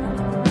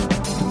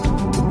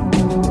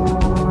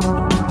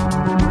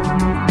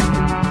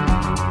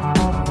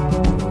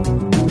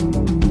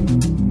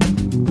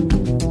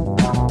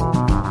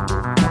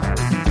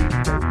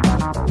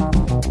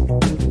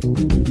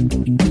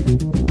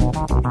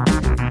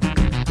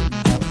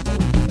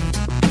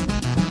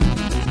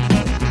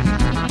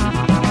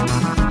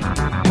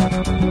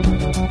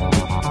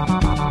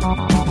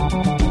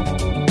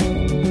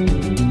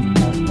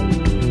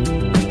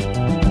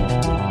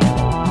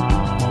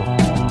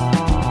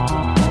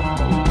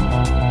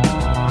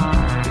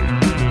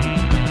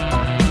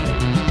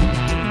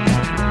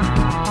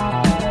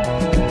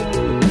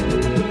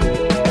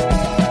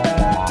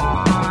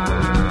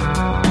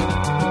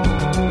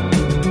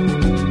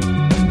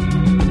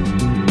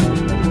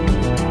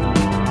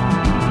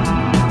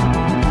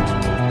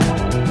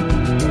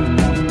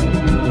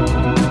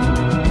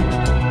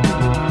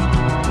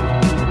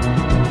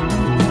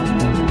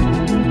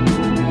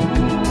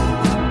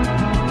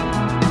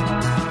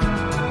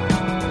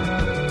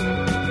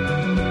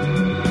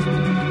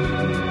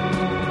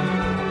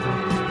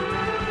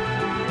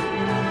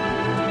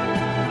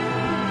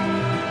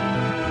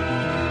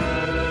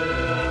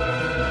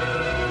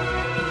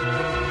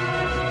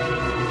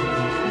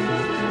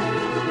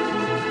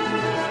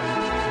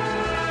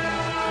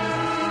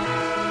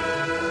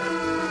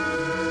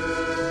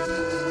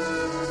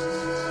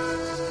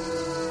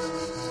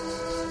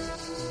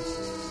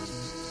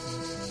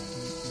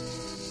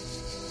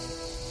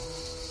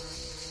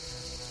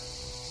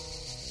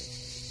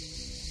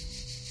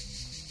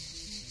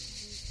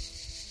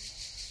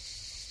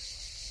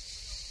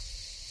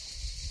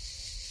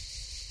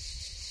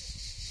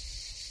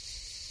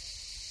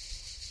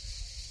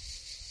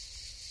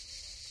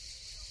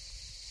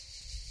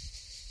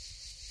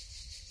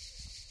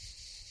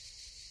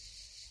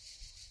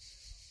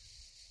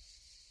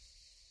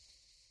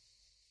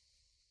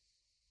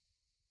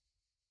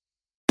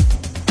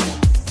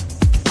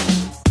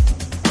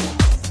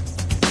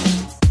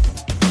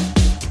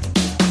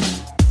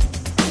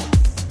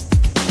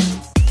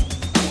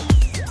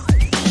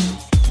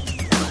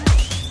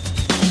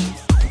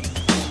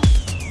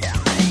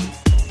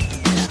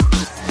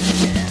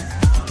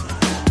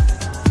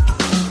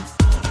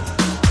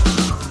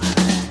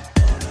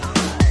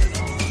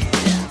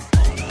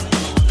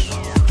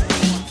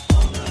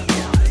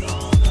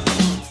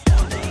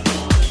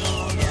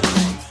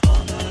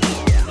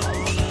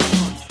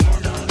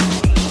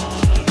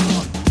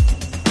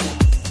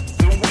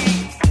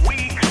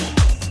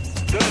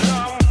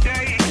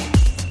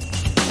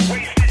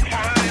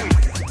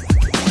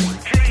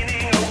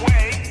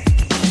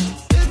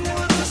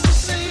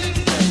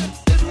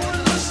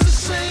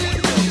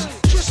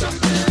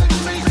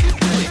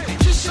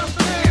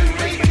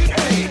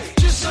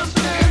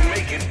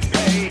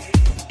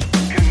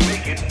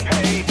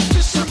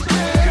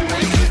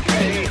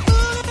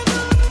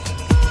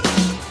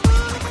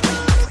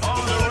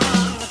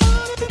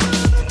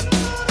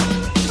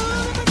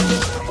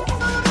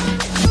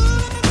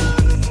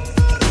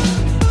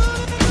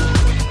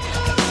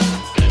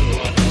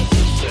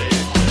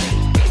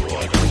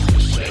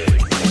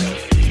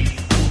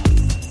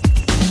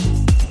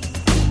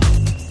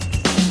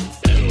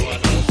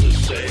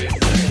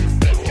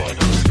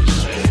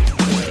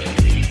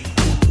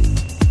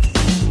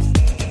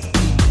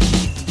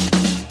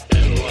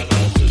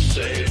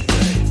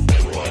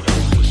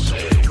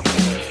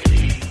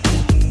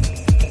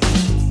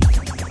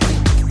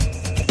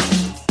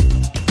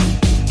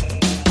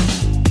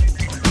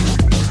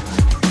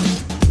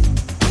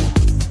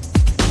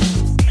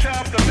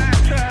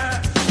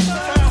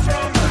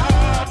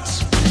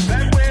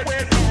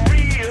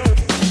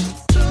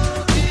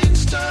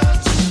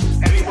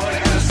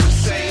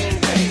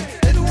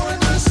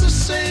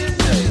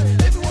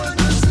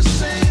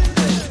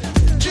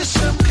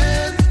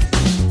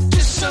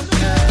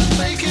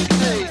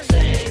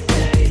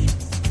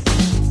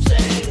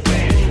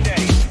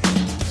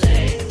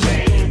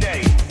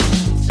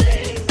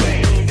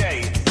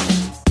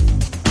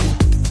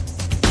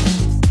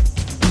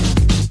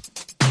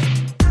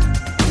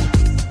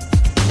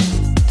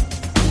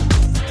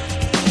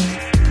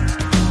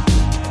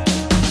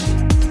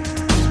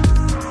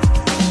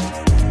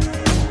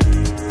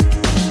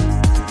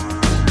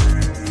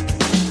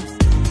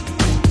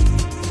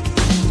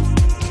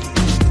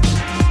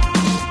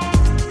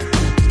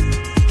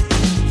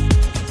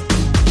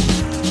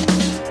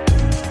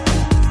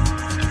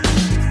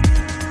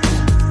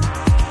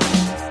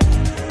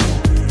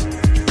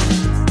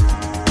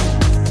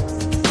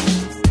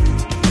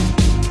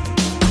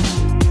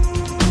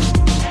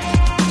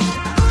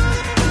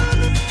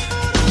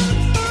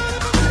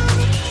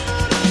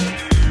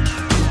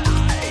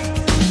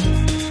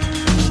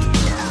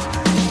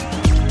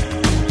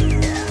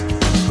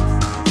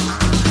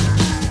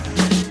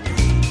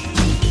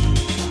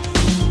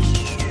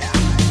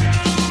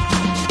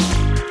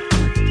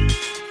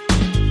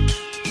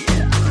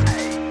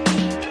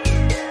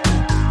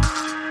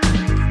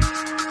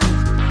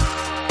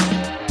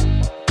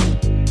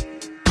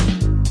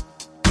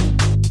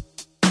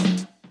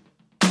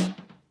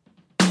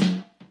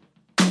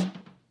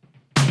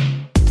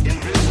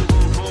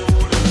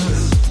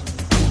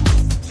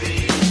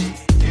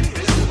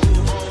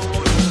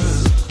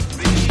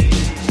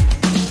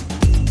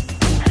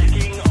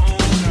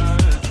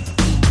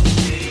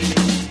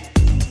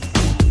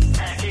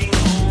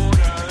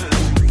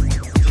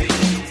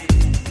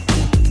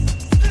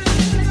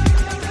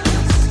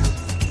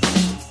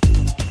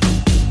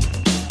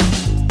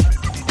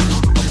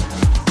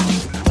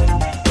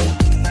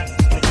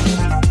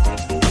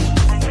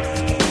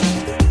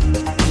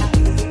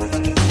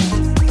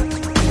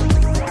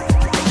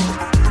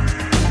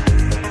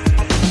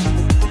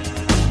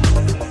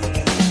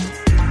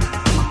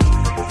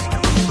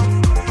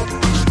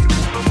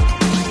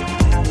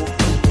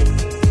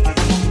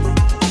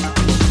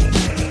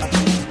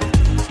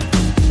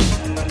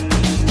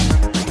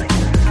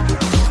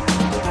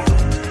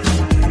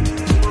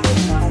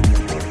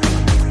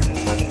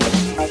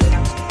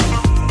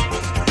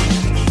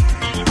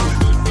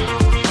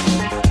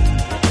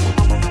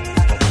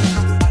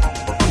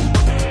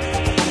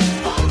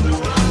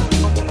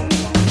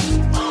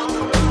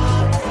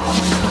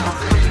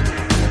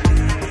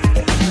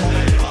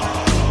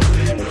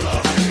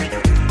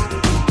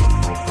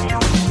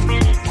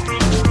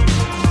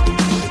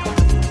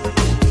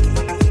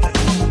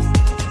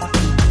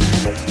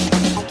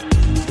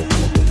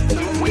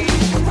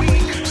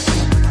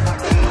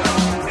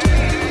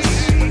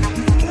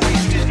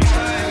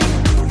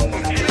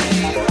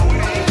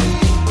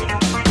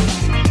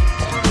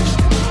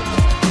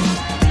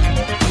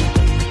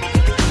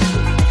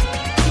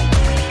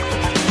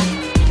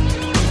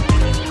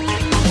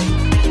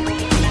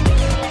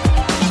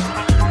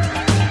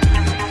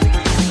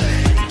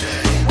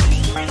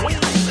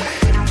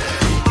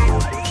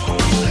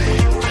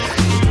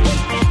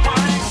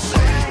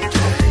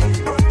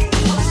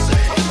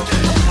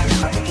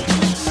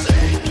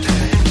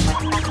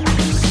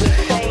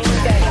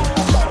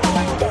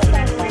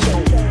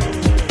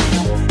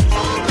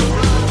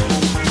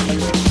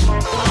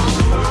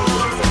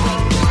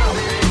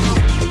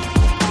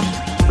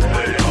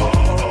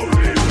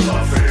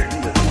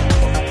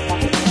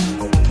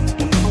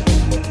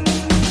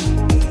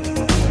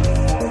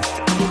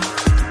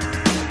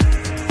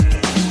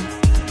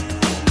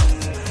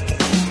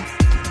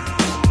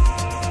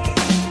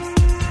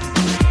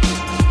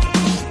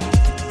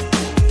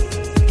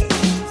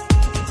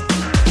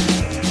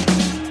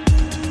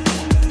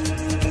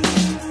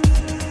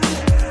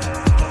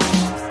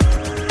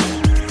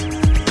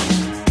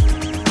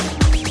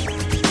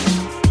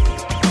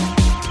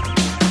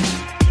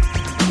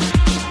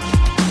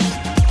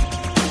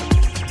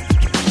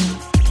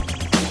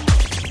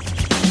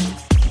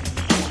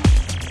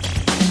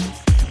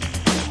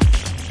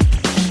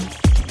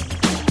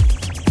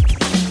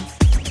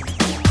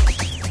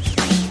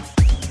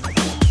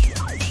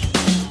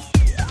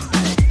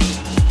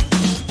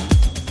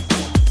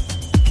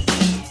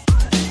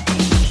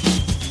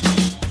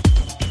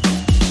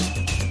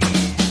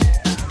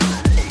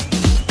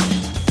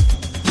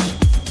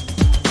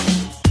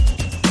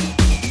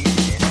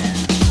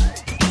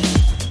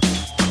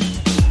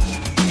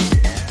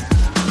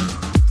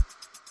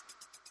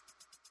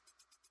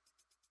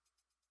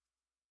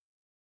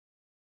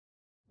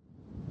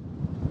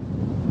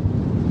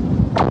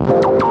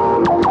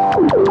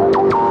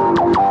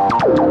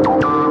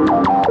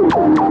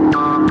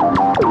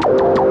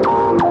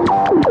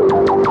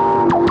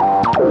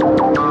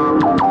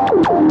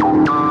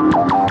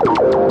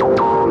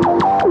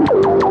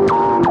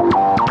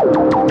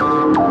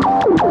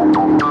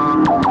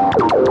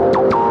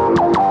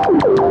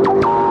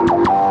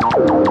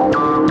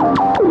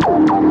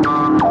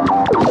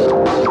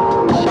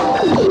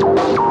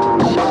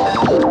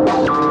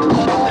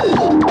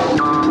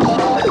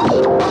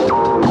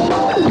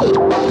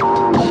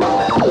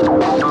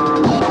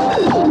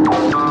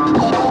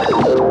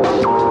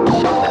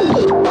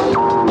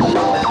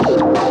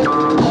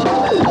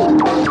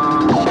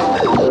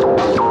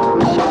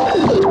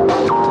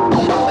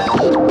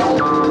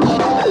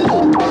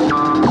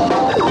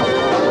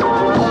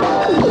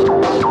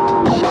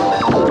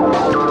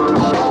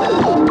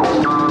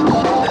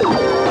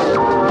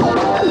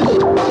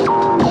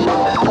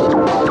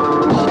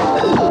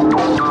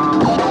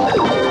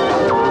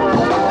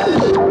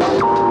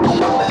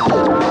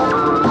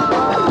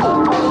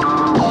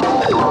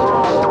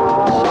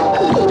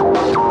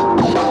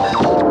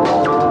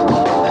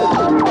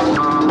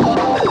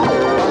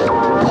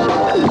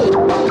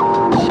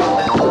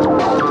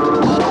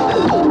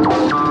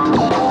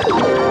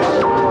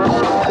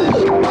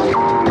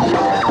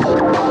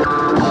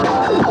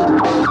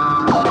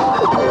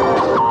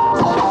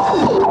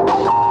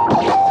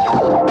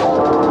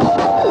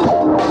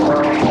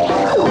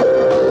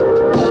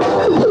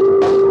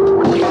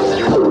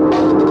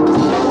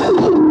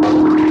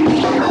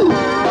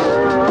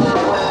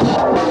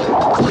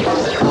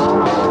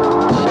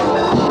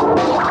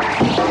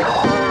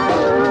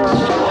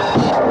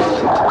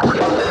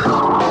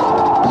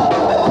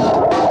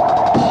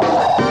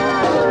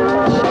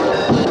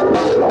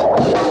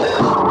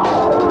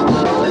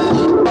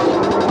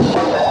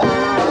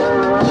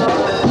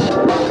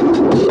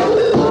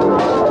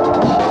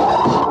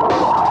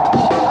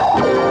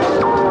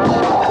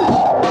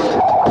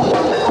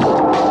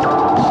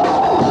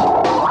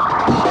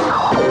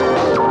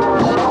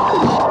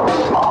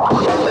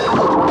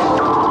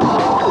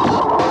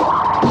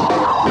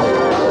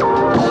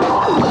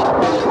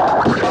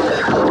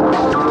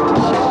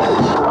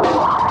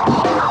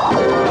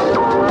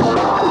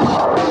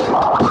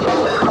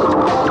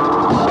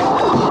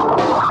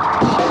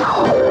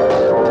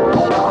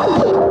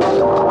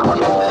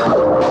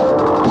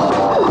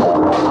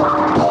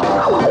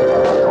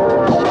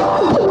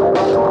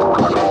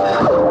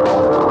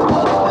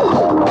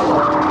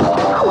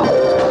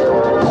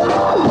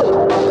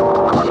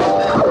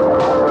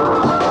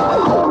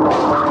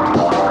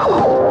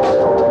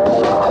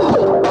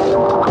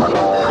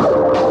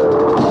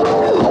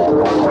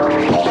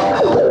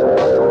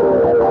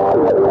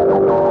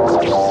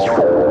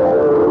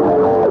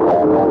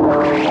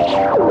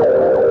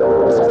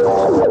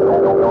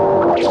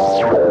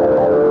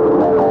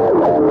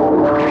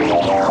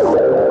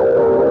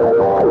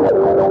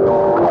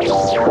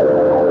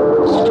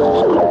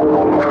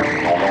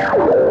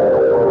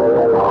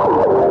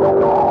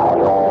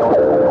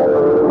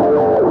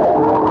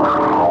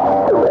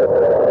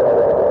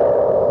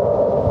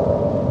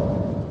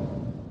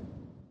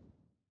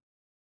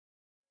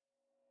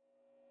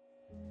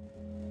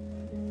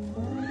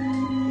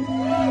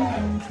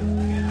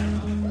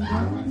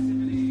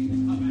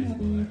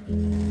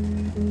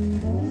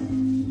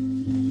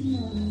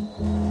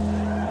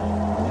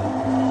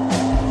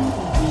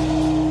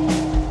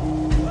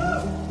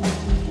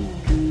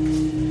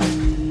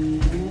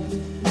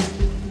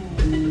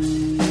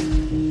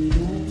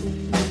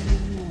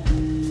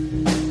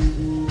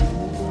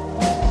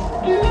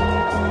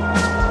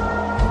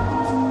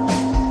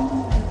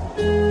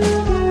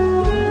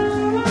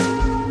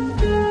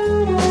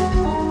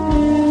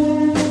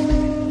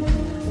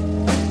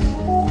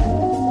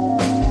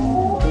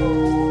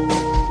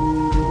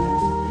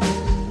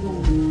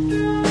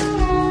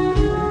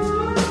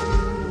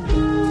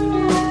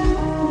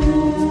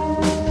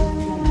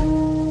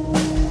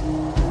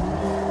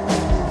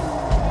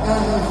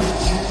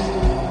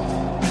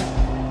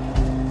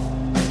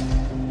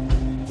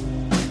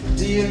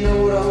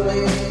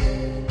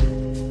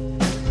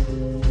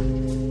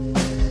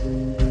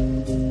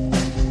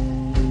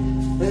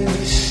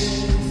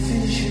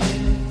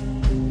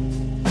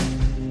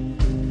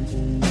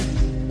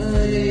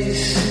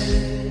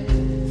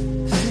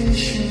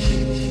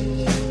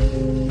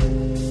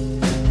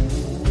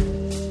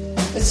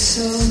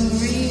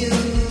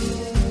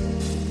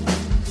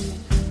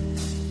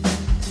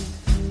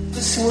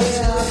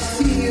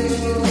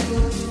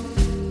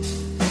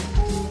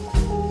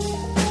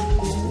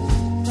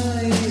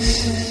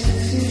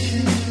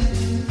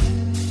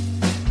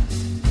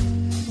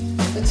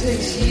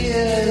 takes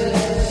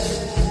years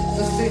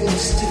for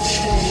things to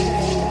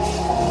change.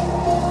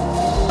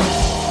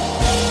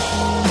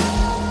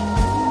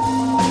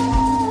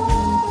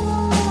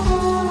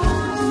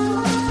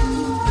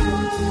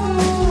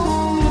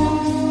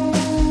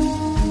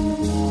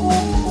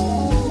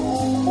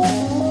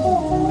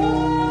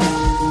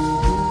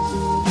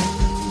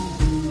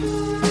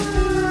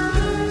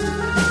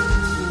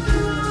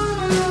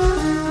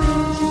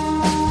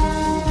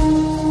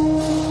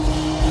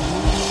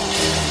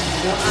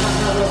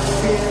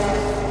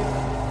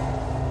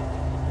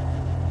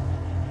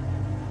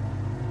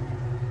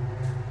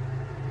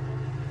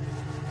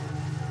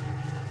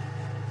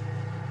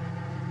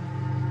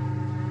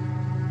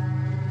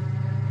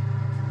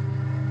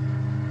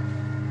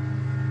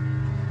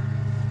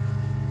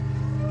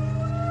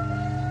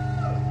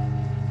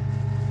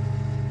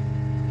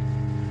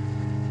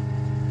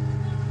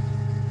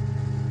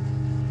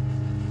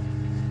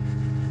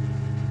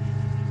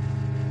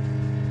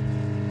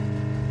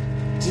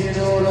 Do you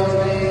know what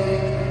I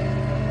mean?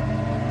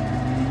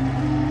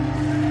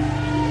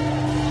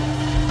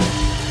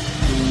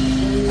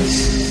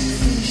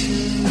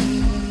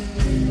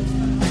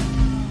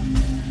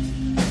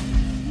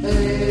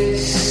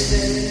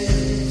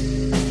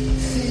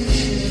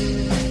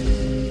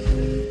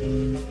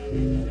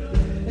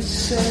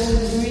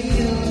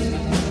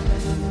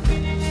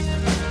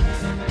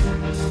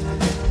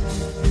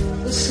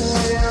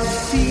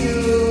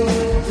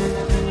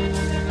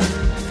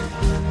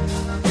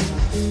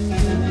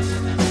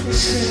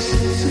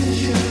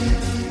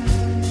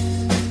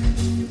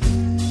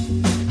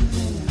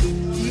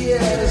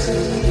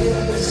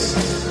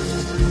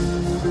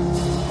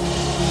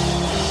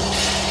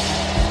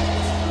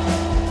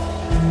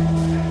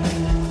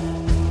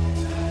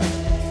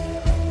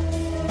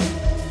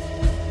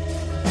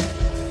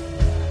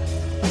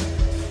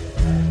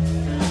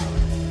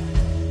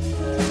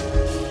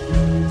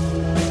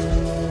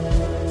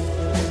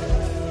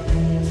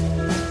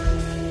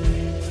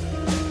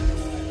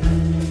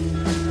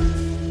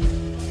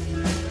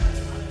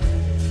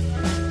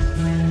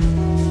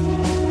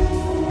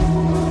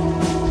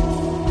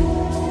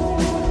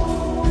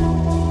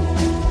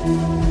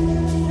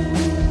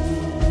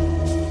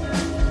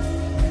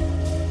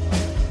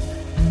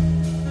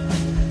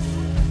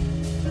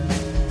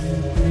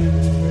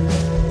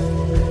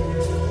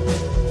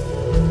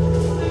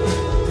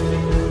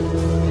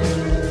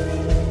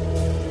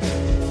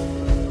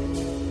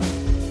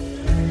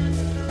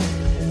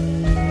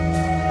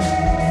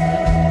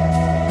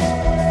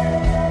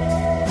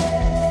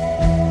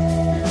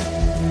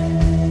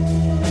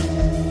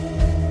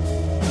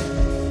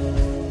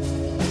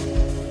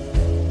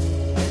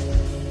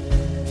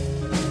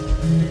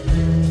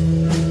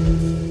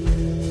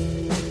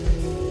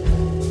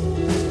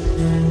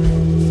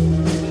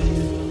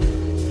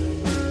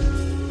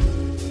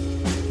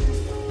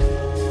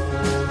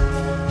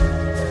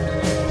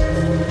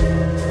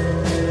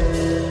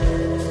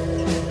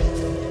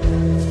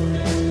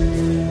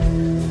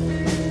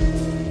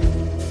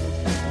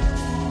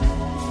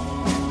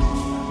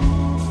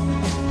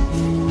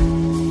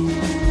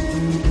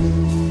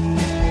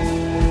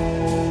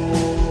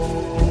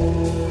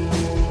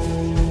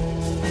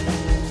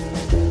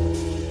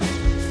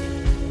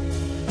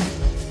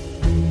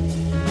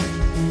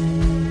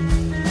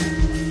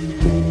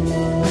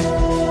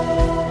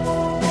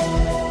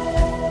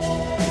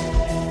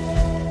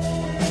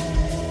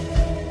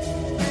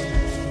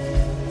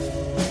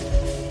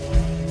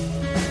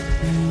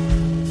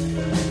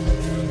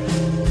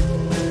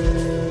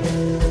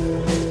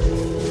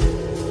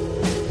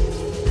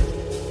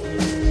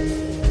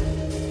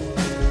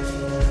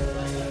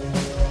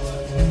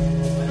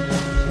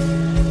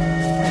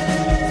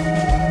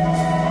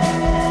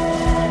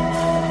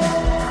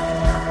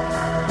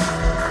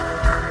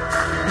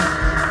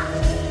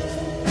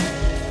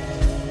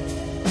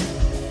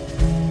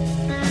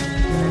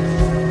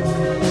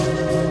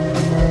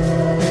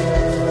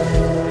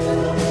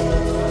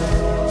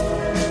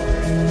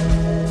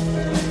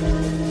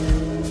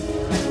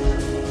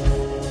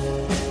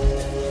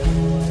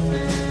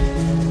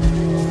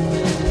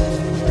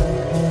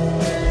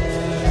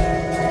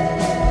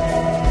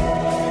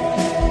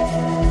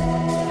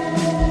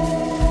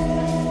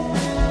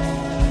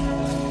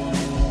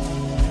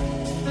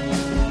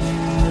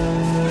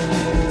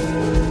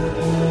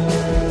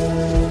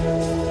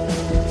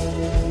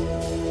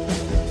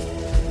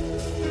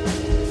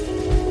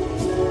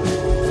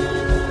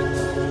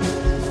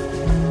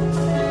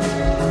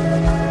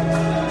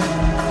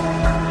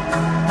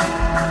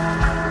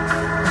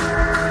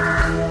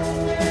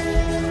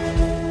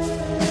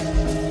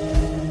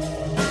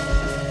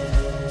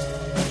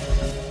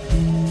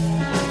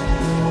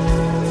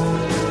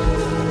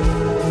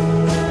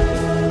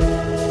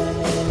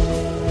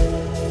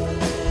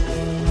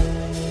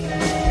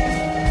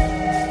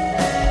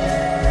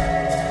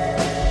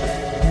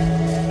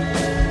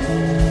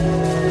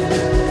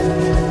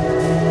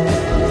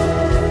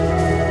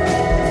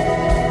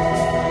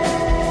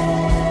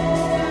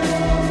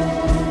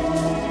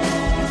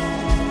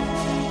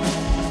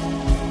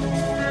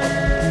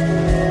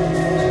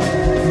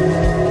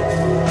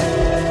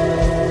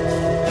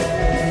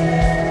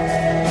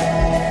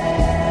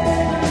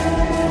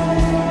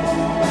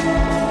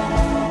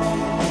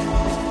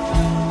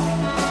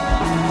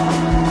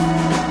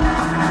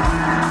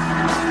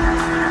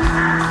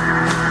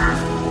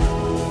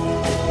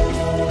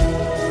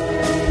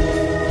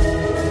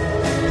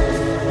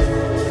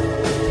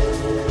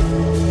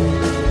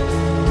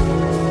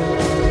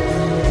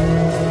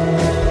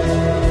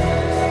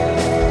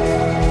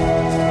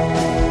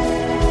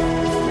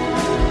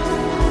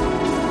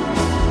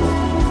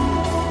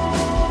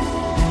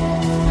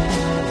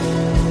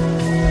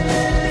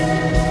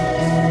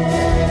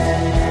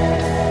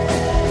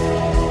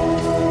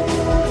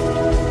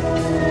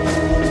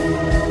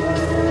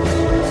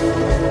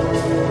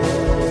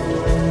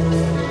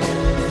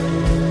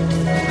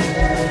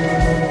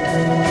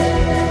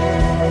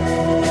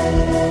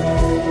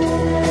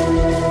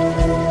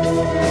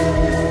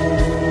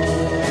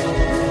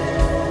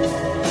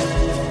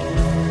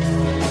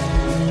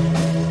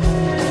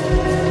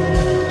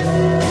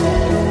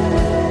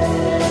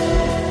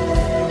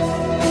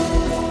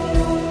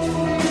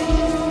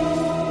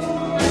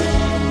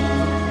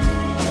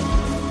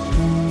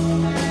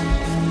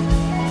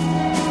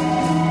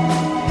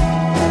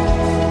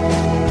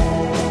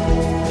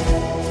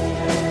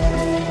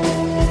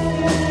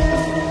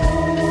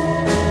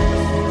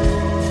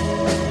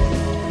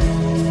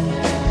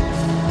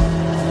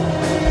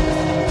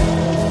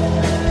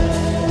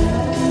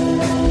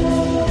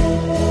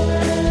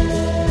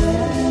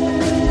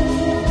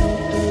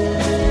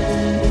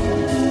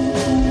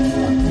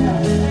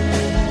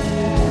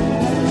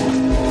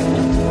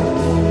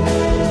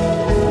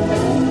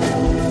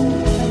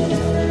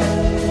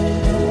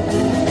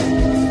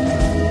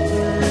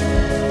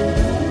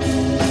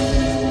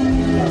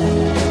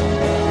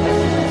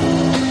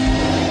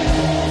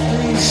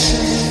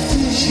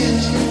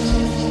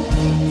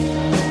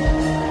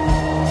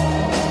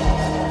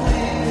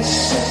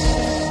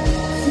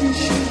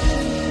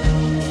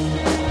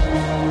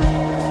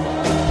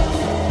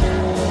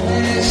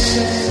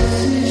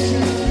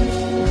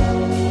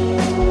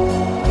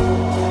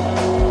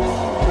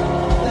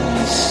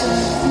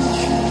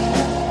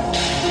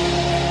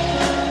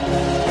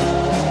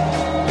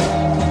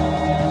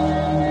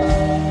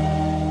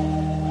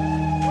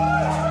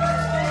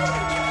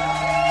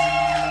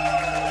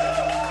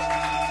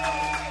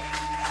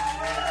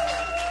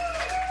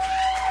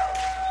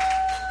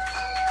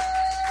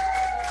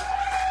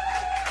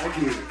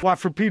 Watt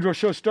for Pedro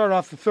Show start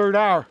off the third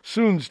hour.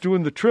 Suuns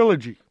doing the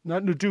trilogy.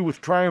 Nothing to do with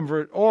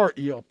triumvirate or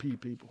ELP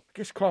people. I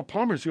guess Carl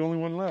Palmer's the only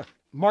one left.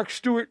 Mark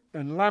Stewart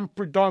and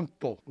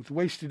Lampredonto with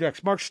Wasted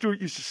X. Mark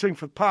Stewart used to sing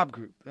for the pop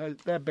group.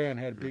 That band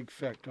had a big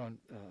effect on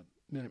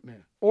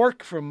Minuteman.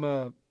 Orc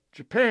from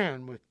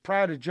Japan with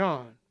Pride of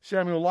John.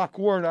 Samuel Locke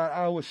Ward out of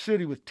Iowa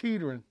City with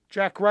Teetering.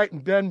 Jack Wright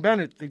and Ben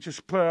Bennett, they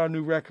just put out a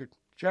new record.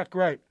 Jack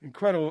Wright,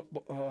 incredible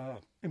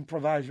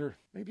improviser.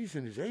 Maybe he's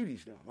in his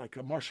 80s now, like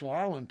a Marshall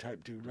Island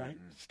type dude, right?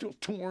 Still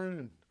touring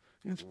and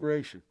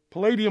inspiration.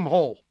 Palladium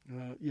Hole.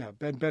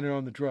 Ben Bennett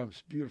on the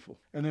drums. Beautiful.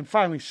 And then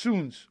finally,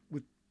 Suuns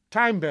with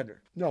Timebender.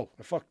 No,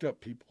 I fucked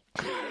up, people.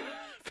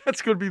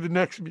 That's going to be the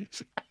next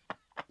music.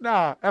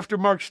 Nah, after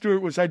Mark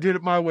Stewart was I Did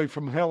It My Way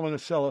from Helena,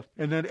 Celle,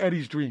 and then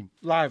Eddie's Dream,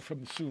 live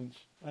from the Suuns.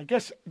 I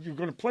guess you're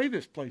going to play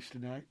this place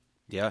tonight.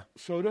 Yeah.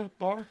 Soda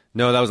Bar?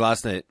 No, that was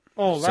last night.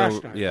 Oh,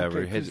 last night. Yeah, okay,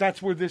 we're hit.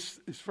 that's where this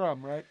is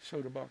from, right?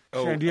 Soda Bar.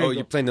 Oh, San Diego.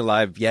 you're playing the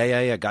live.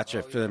 Yeah.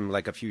 Gotcha. Film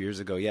like a few years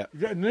ago. Yeah.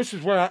 Yeah, and this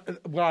is why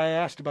I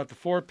asked about the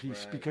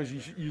four-piece, because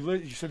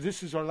you said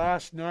this is our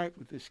last night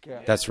with this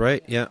guy. That's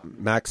right. Yeah.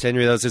 Max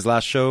Henry, that was his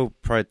last show,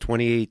 probably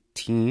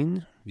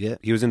 2018. Yeah.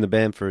 He was in the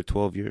band for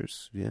 12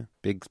 years. Yeah.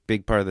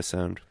 Big part of the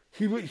sound.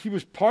 He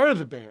was part of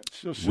the band.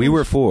 So we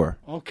were 4.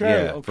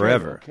 Okay. Yeah, okay,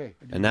 forever. Okay.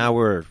 And now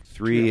we're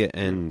 3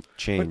 and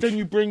change. But then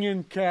you bring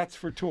in cats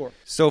for tour.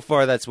 So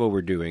far, that's what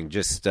we're doing.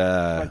 Just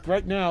like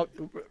right now,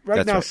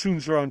 right.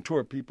 Suuns are on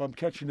tour, people. I'm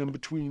catching them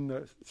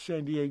between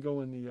San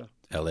Diego and the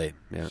L.A.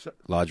 Yeah,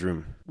 Lodge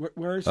Room.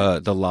 Where is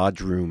it? The Lodge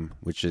Room,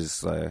 which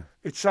is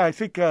it's I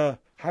think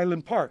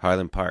Highland Park.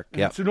 Highland Park.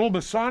 Yeah, it's an old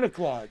Masonic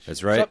lodge.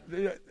 That's right.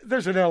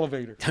 There's an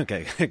elevator.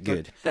 Okay,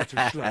 good. That's a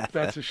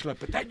schlep.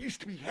 But that used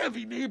to be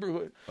heavy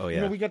neighborhood. Oh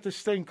yeah. We got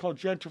this thing called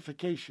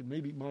gentrification.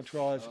 Maybe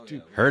Montreal has it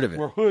too. Heard of it?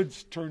 Where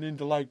hoods turn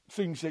into like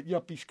things that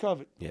yuppies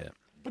covet. Yeah.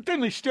 But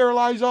then they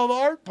sterilize all the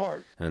art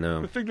part. I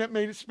know. The thing that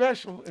made it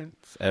special. And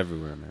it's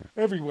everywhere, man.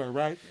 Everywhere,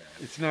 right?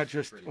 Yeah, it's not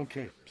just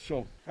okay.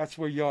 So that's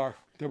where you are.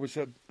 There was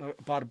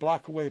about a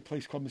block away a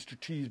place called Mr.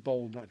 T's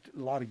Bowl. A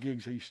lot of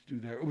gigs I used to do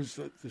there. It was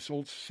this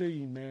old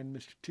scene, man.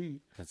 Mr. T.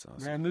 That's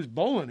awesome. Ran this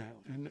bowling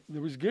alley, and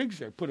there was gigs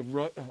there. Put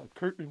a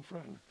curtain in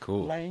front.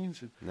 Cool.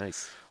 Lanes. And,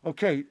 nice.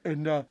 Okay,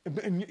 and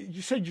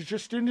you said you're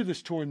just into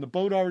this tour, and the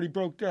boat already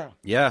broke down.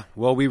 Yeah.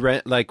 Well, we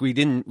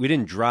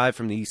didn't drive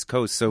from the East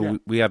Coast, so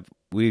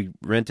we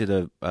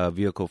rented a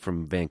vehicle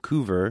from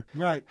Vancouver.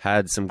 Right.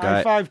 Had some guy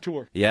I-5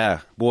 tour.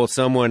 Yeah. Well,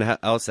 someone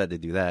else had to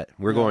do that.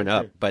 We're going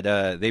up, but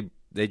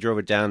they drove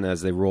it down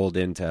as they rolled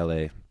into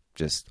LA,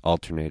 just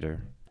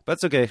alternator. But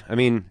it's okay. I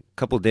mean, a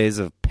couple of days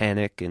of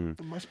panic and...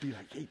 It must be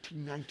like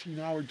 18,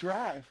 19-hour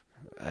drive.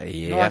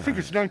 Yeah. No, I think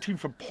it's 19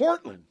 from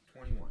Portland.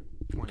 21.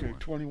 Okay,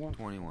 21.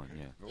 21,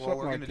 yeah. Well, Something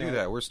we're like going to do that.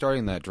 that. We're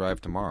starting that drive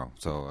tomorrow,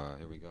 so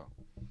here we go.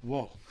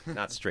 Whoa.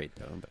 Not straight,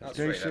 though. But... Not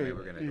They straight. say, I mean,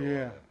 we're going to go.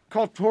 yeah.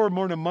 Called tour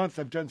more than a month.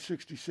 I've done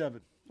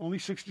 67. Only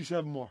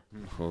 67 more.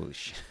 Holy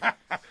shit.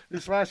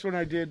 This last one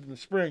I did in the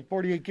spring.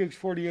 48 gigs,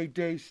 48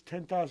 days,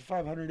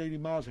 10,580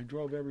 miles. I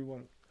drove every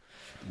one.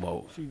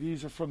 Whoa. See,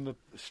 these are from the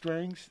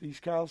strings,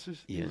 these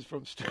calluses. Yeah. These are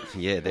from strings.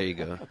 Yeah, there you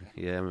go.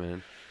 Yeah,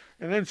 man.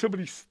 And then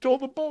somebody stole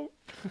the boat.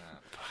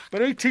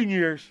 But 18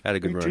 years. Had a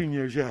good 18 run.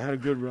 years, yeah, had a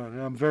good run.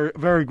 And I'm very,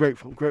 very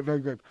grateful. Very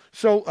grateful.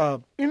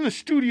 So, in the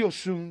studio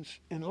Suuns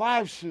and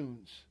live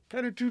Suuns,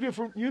 kind of two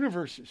different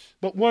universes,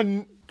 but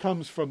one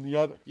comes from the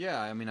other.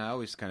 Yeah, I mean, I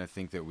always kind of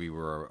think that we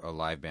were a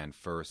live band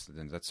first,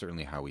 and that's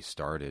certainly how we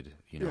started,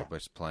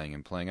 just playing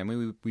and playing. I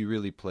mean, we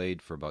really played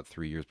for about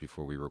 3 years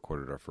before we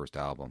recorded our first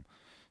album.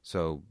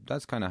 So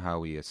that's kind of how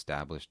we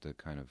established the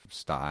kind of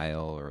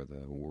style or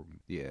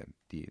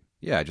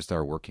just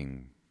our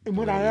working. And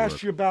when I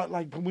asked you about,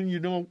 like, when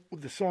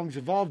the song's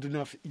evolved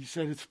enough, you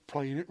said it's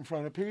playing it in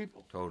front of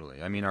people.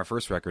 Totally. I mean, our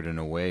first record, in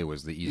a way,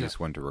 was the easiest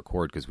one to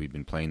record because we'd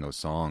been playing those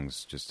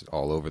songs just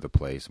all over the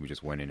place. We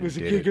just went in and did it.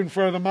 It was a gig in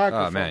front of the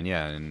microphone. Oh, man,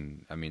 yeah.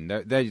 And, I mean,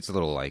 it's a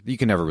little like, you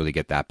can never really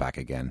get that back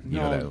again. You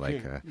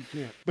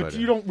can't. But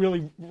you don't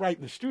really write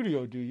in the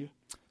studio, do you?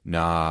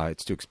 Nah,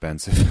 it's too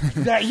expensive.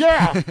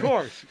 Yeah, of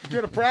course.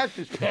 Get a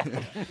practice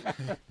pad.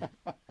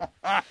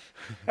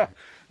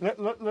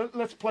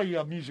 Let's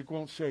play Music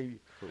Won't Save You.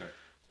 Cool.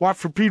 Watt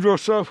for Pedro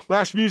Show.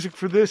 Last music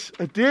for this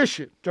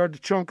edition. Started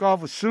to chunk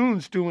off with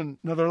Suuns doing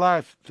another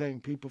live thing,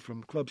 people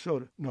from Club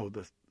Soda. No,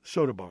 the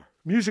Soda Bar.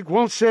 Music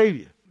Won't Save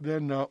You.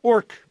 Then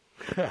Orc.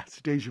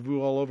 It's deja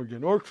vu all over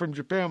again. Orc from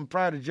Japan,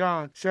 Pride of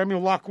John.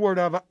 Samuel Locke Ward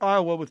out of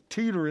Iowa with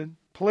Teetering.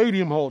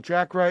 Palladium Hole,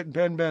 Jack Wright and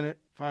Ben Bennett.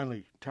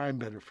 Finally,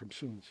 Timebender from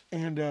Suuns.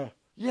 And,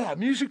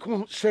 Music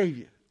Won't Save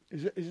You.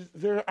 Is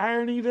there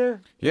irony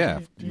there? Yeah.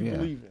 Do you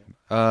believe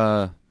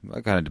that?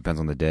 It kind of depends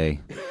on the day.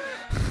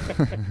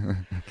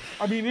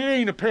 I mean, it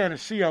ain't a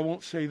panacea, I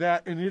won't say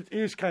that, and it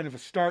is kind of a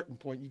starting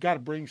point. You got to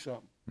bring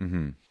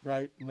something,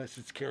 right? Unless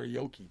it's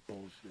karaoke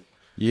bullshit.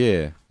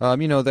 Yeah.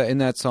 That in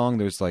that song,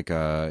 there's like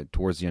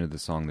towards the end of the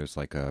song, there's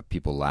like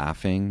people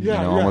laughing,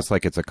 Yeah, yeah. almost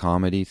like it's a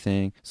comedy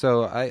thing.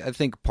 So I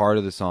think part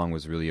of the song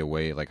was really a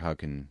way, like, how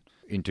can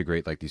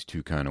integrate like these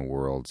two kind of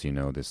worlds,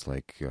 this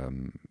like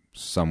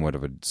somewhat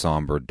of a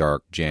somber,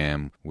 dark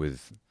jam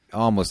with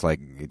almost like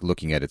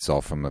looking at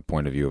itself from the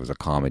point of view of a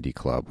comedy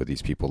club with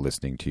these people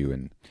listening to you.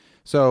 And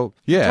so,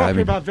 yeah. Talking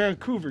about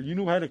Vancouver, you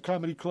knew I had a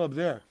comedy club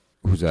there.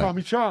 Who's that?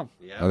 Tommy Chong.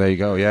 Yeah. Oh, there you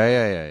go.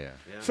 Yeah.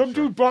 Some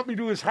dude brought me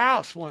to his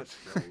house once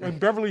in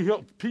Beverly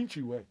Hills,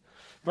 Peachy Way.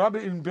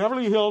 Probably in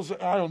Beverly Hills,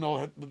 I don't know,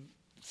 had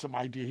some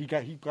idea. He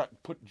got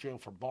put in jail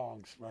for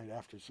bongs right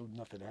after, so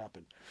nothing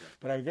happened.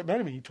 But I met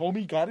him, and he told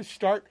me he got his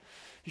start.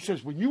 He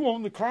says, when you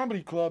own the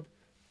comedy club,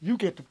 you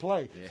get to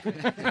play.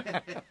 Yeah.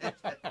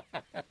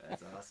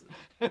 That's awesome.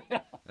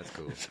 That's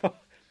cool. So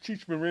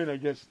Cheech Marin, I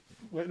guess,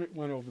 went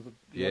over the...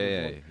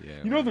 Yeah.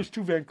 There's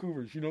two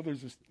Vancouvers.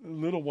 There's this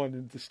little one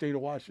in the state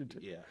of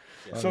Washington. Yeah.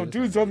 So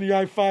dudes on the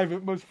I-5,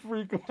 it must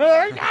freak them.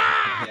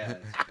 Yeah.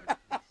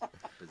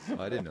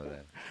 I didn't know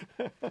that.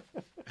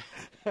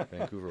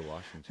 Vancouver,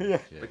 Washington. Yeah.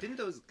 But didn't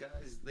those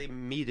guys, they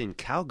meet in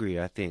Calgary,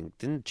 I think?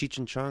 Didn't Cheech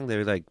and Chong,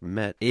 they like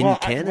met in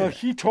Canada?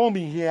 He told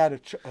me he had a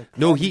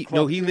he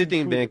club lived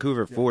in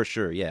Vancouver Yeah. for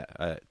sure. Yeah,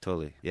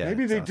 totally. Yeah,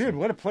 Maybe it's they awesome. did.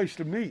 What a place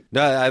to meet.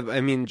 No,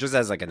 I mean just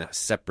as like a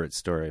separate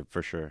story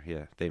for sure.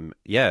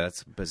 Yeah,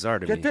 that's bizarre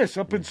to me. Get this,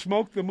 Up in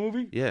Smoke, the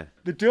movie. Yeah,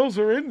 The Dills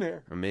are in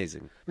there,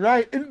 amazing.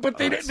 right? But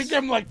they didn't give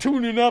them like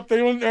tuning up.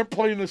 They're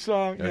playing the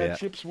song. Oh, yeah.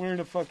 Chip's wearing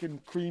a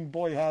fucking cream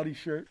boy howdy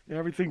shirt.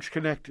 Everything's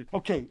connected.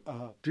 Okay,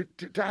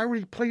 did I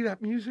already play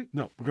that music?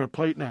 No, we're gonna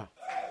play it now.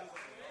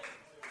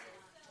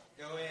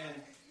 Go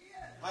in.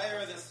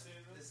 Hire this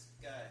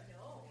guy.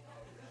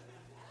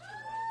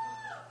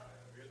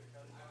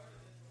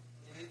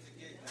 He needs a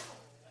gig now.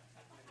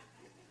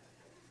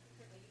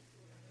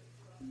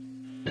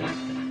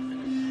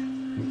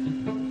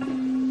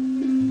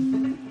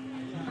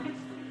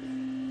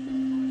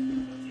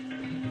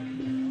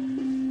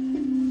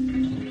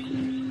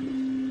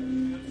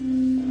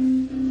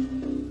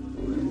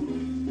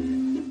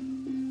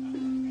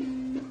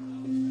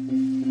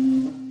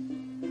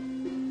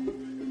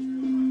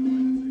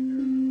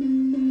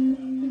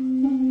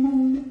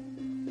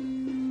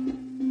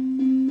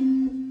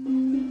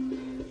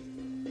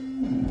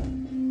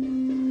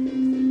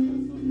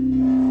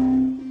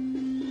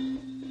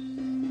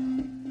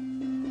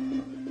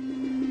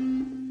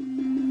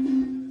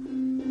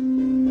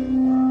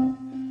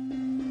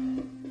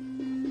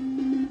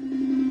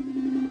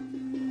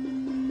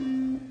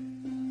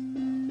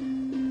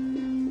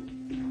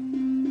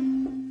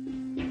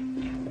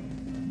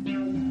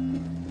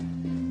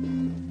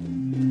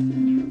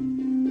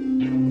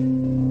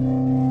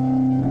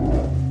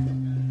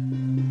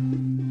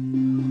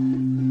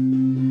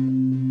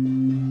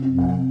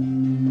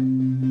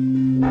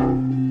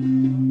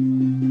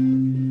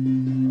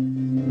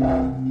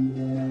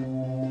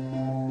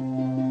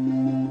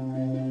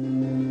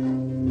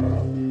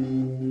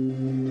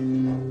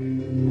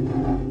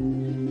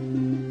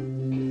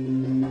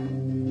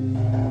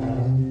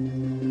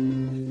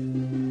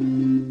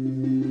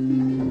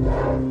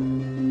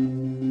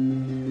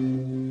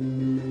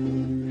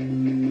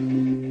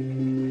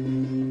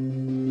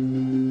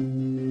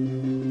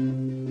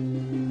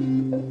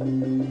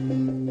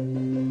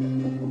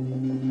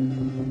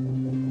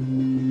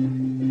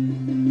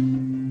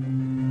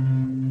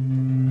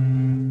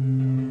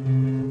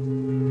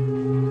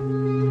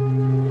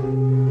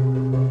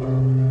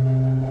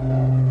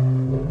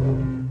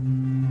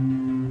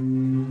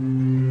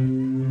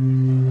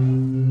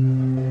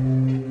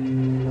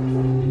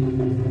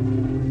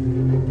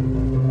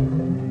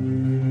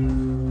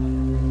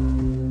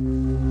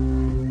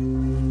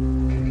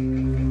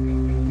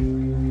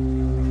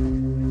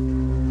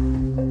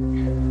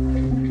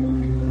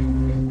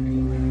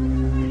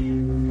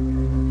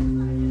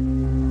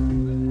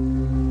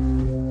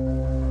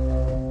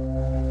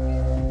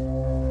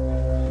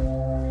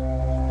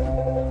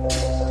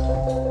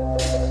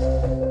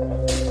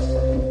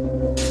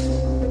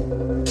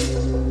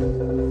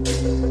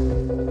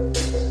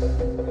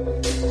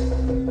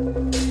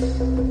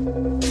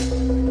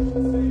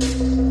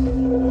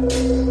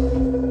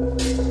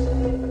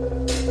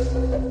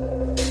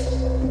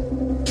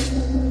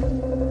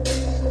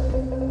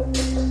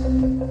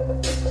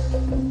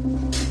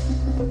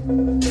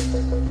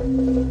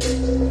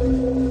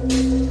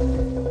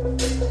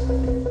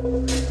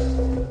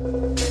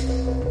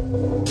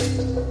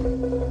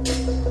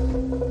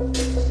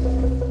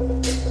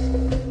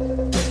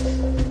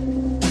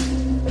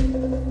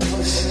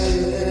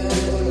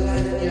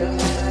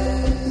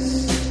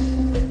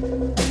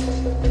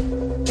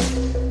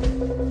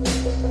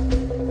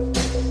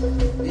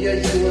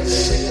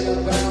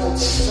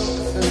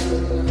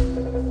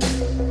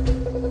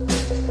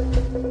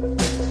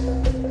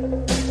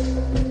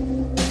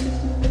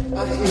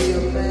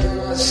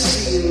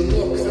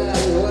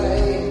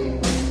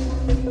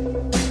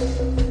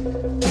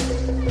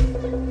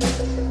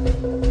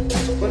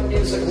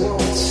 music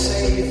won't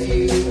save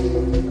you.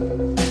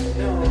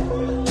 No.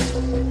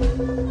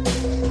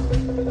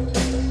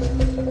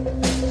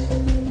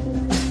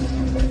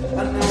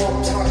 I know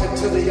I'm talking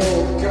to the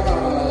old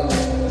God,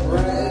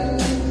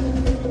 right?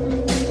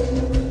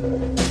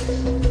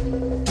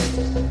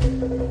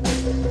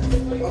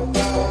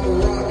 About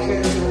rock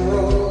and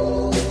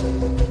roll.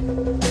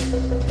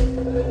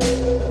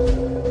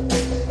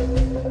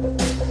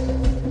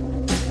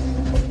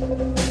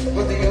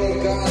 But the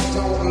old God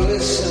don't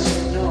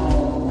listen, no.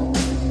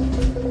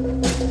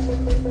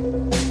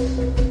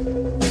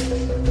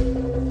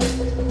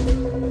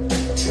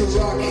 To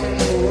rock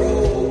and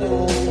roll no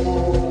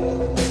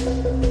more.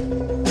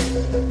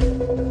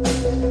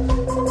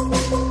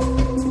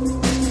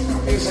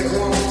 Music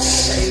won't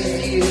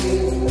save you.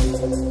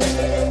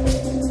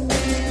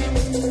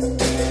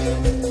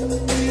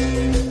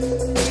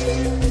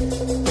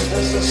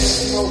 There's a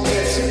smoke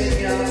that's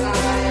in your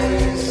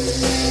eyes.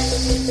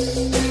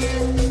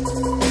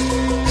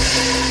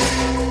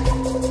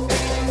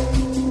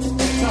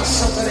 Now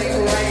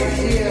something right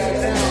here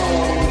now.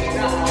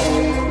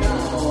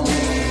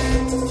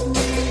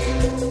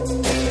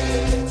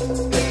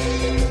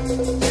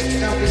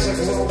 Now music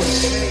won't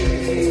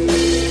save you.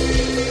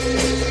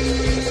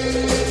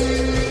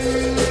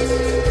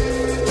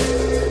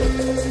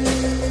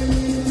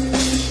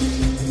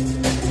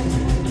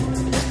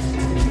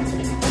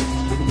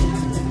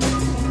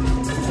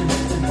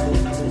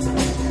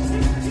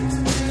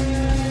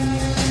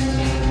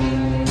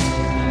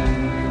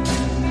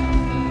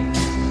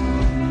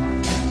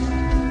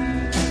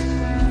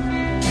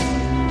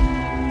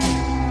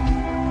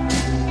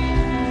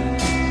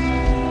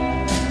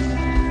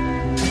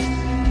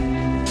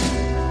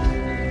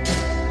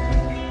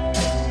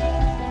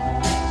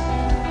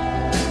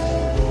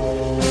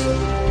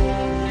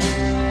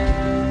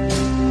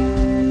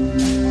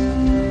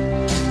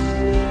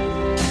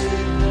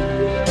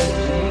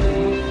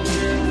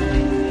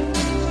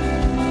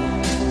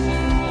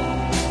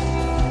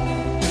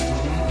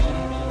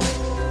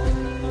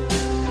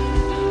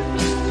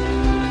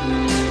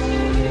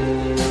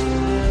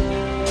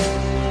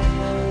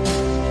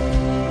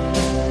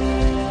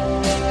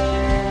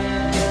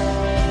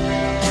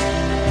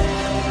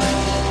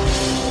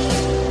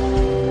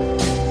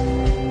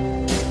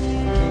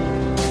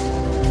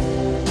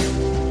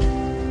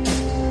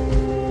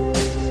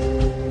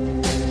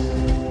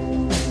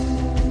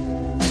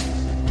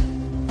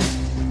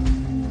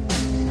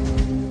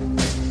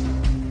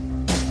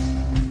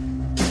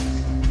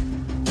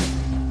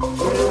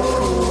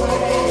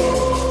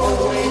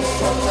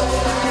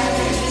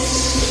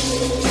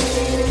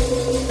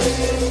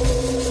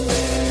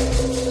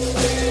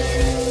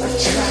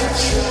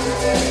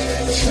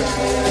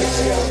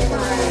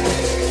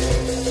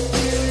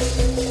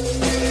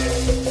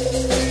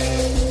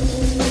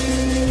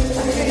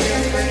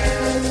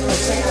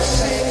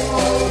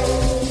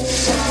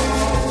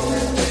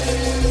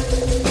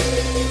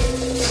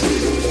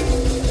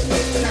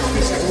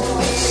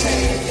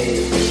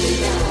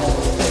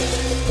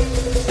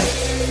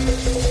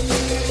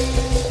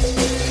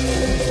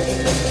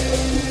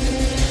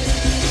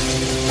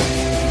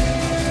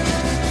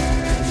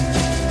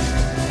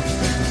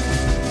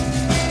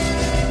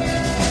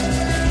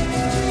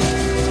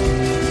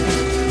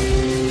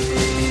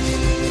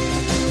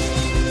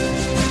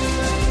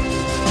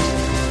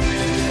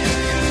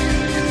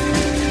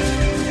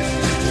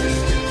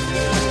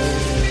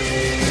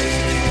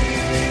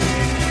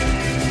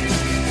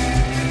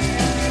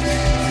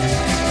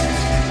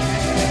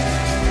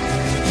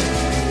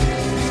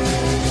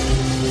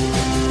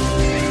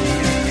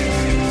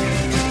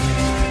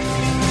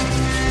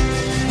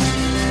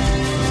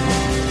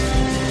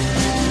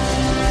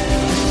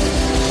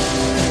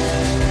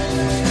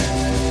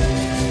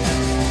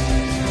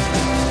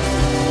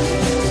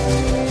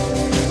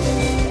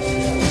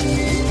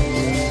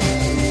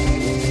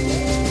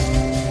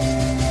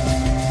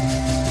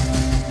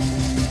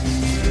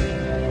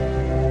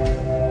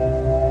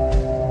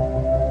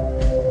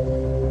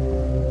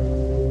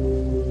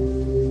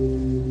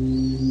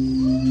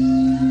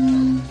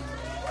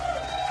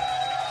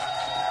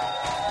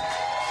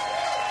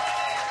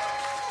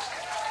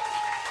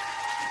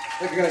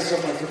 Thank you guys so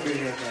much for being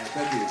here, man.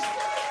 Thank you.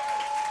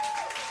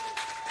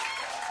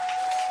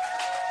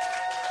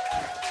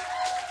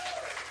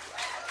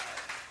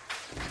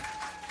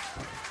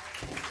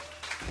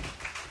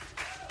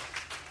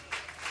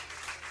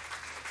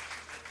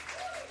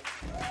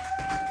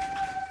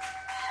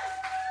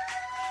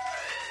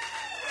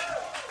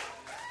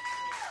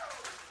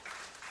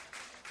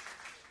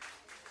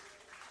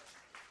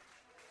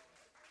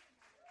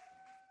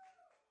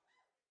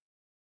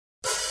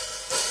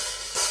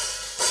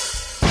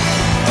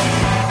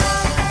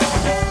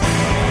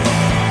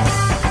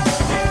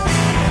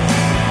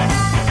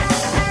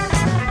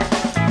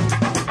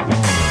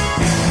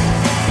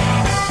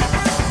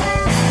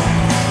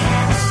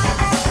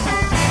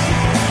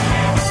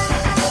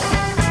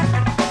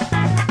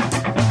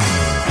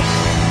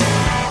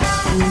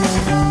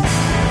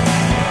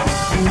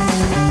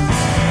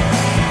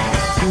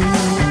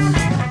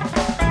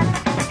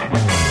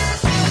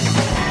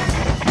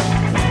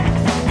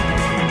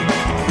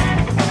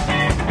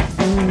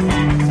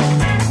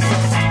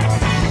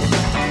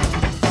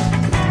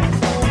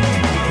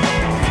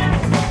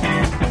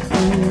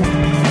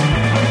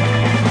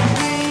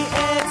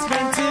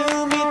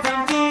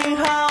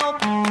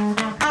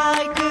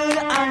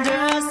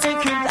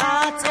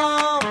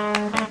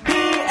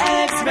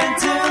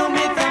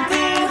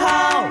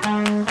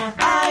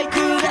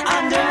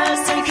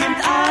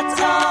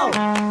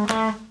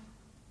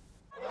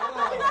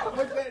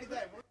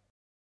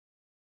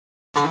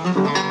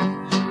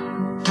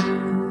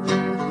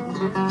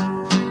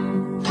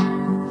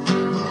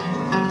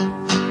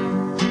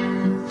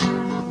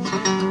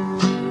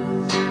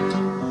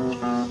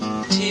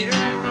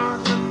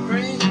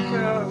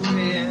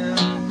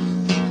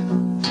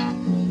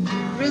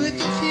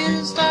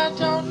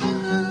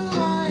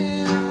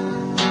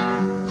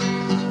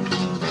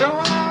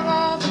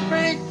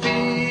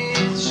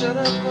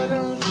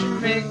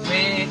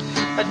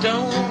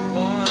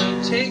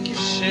 take your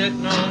shit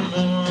no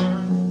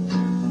more.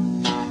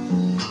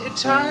 It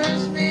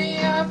tires me,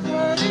 I've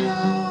heard it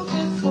all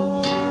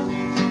before.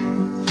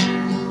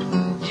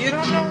 You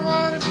don't know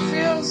what it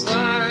feels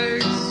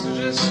like, so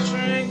just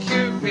drink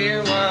your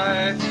beer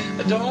like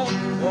I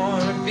don't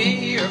wanna be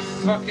your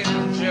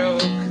fucking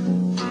joke.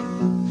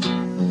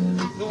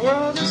 The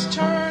world is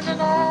turned and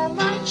all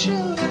my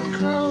children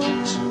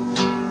croaked.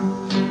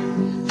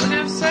 Wouldn't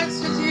have sex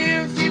with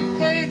you if you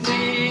paid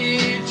me.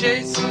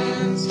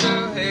 Jason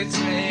still hates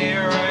me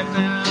right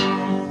now.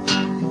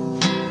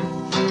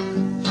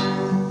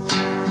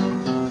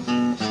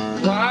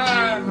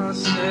 Why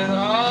must it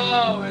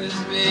always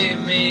be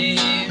me?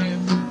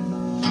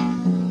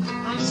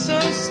 I'm so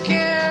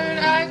scared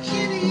I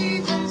can't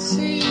even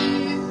see.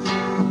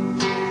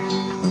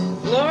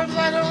 Lord,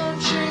 why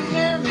don't you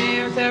hear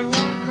me with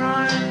everyone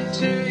crying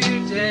to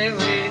you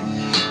daily,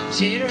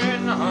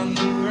 teetering on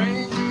the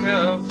brink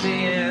of the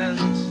end?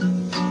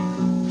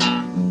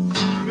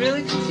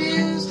 Really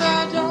confused,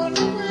 I don't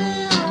know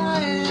where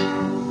I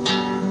am.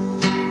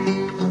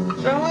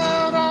 Throw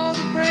out all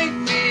the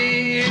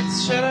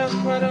breakbeats, shut up,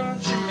 why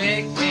don't you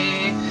make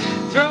me?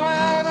 Throw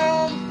out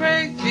all the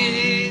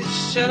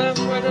breakbeats, shut up,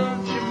 why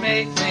don't you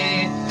make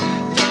me?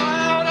 Throw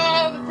out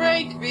all the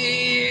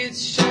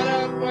breakbeats, shut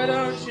up, why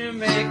don't you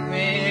make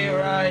me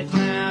right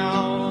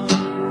now?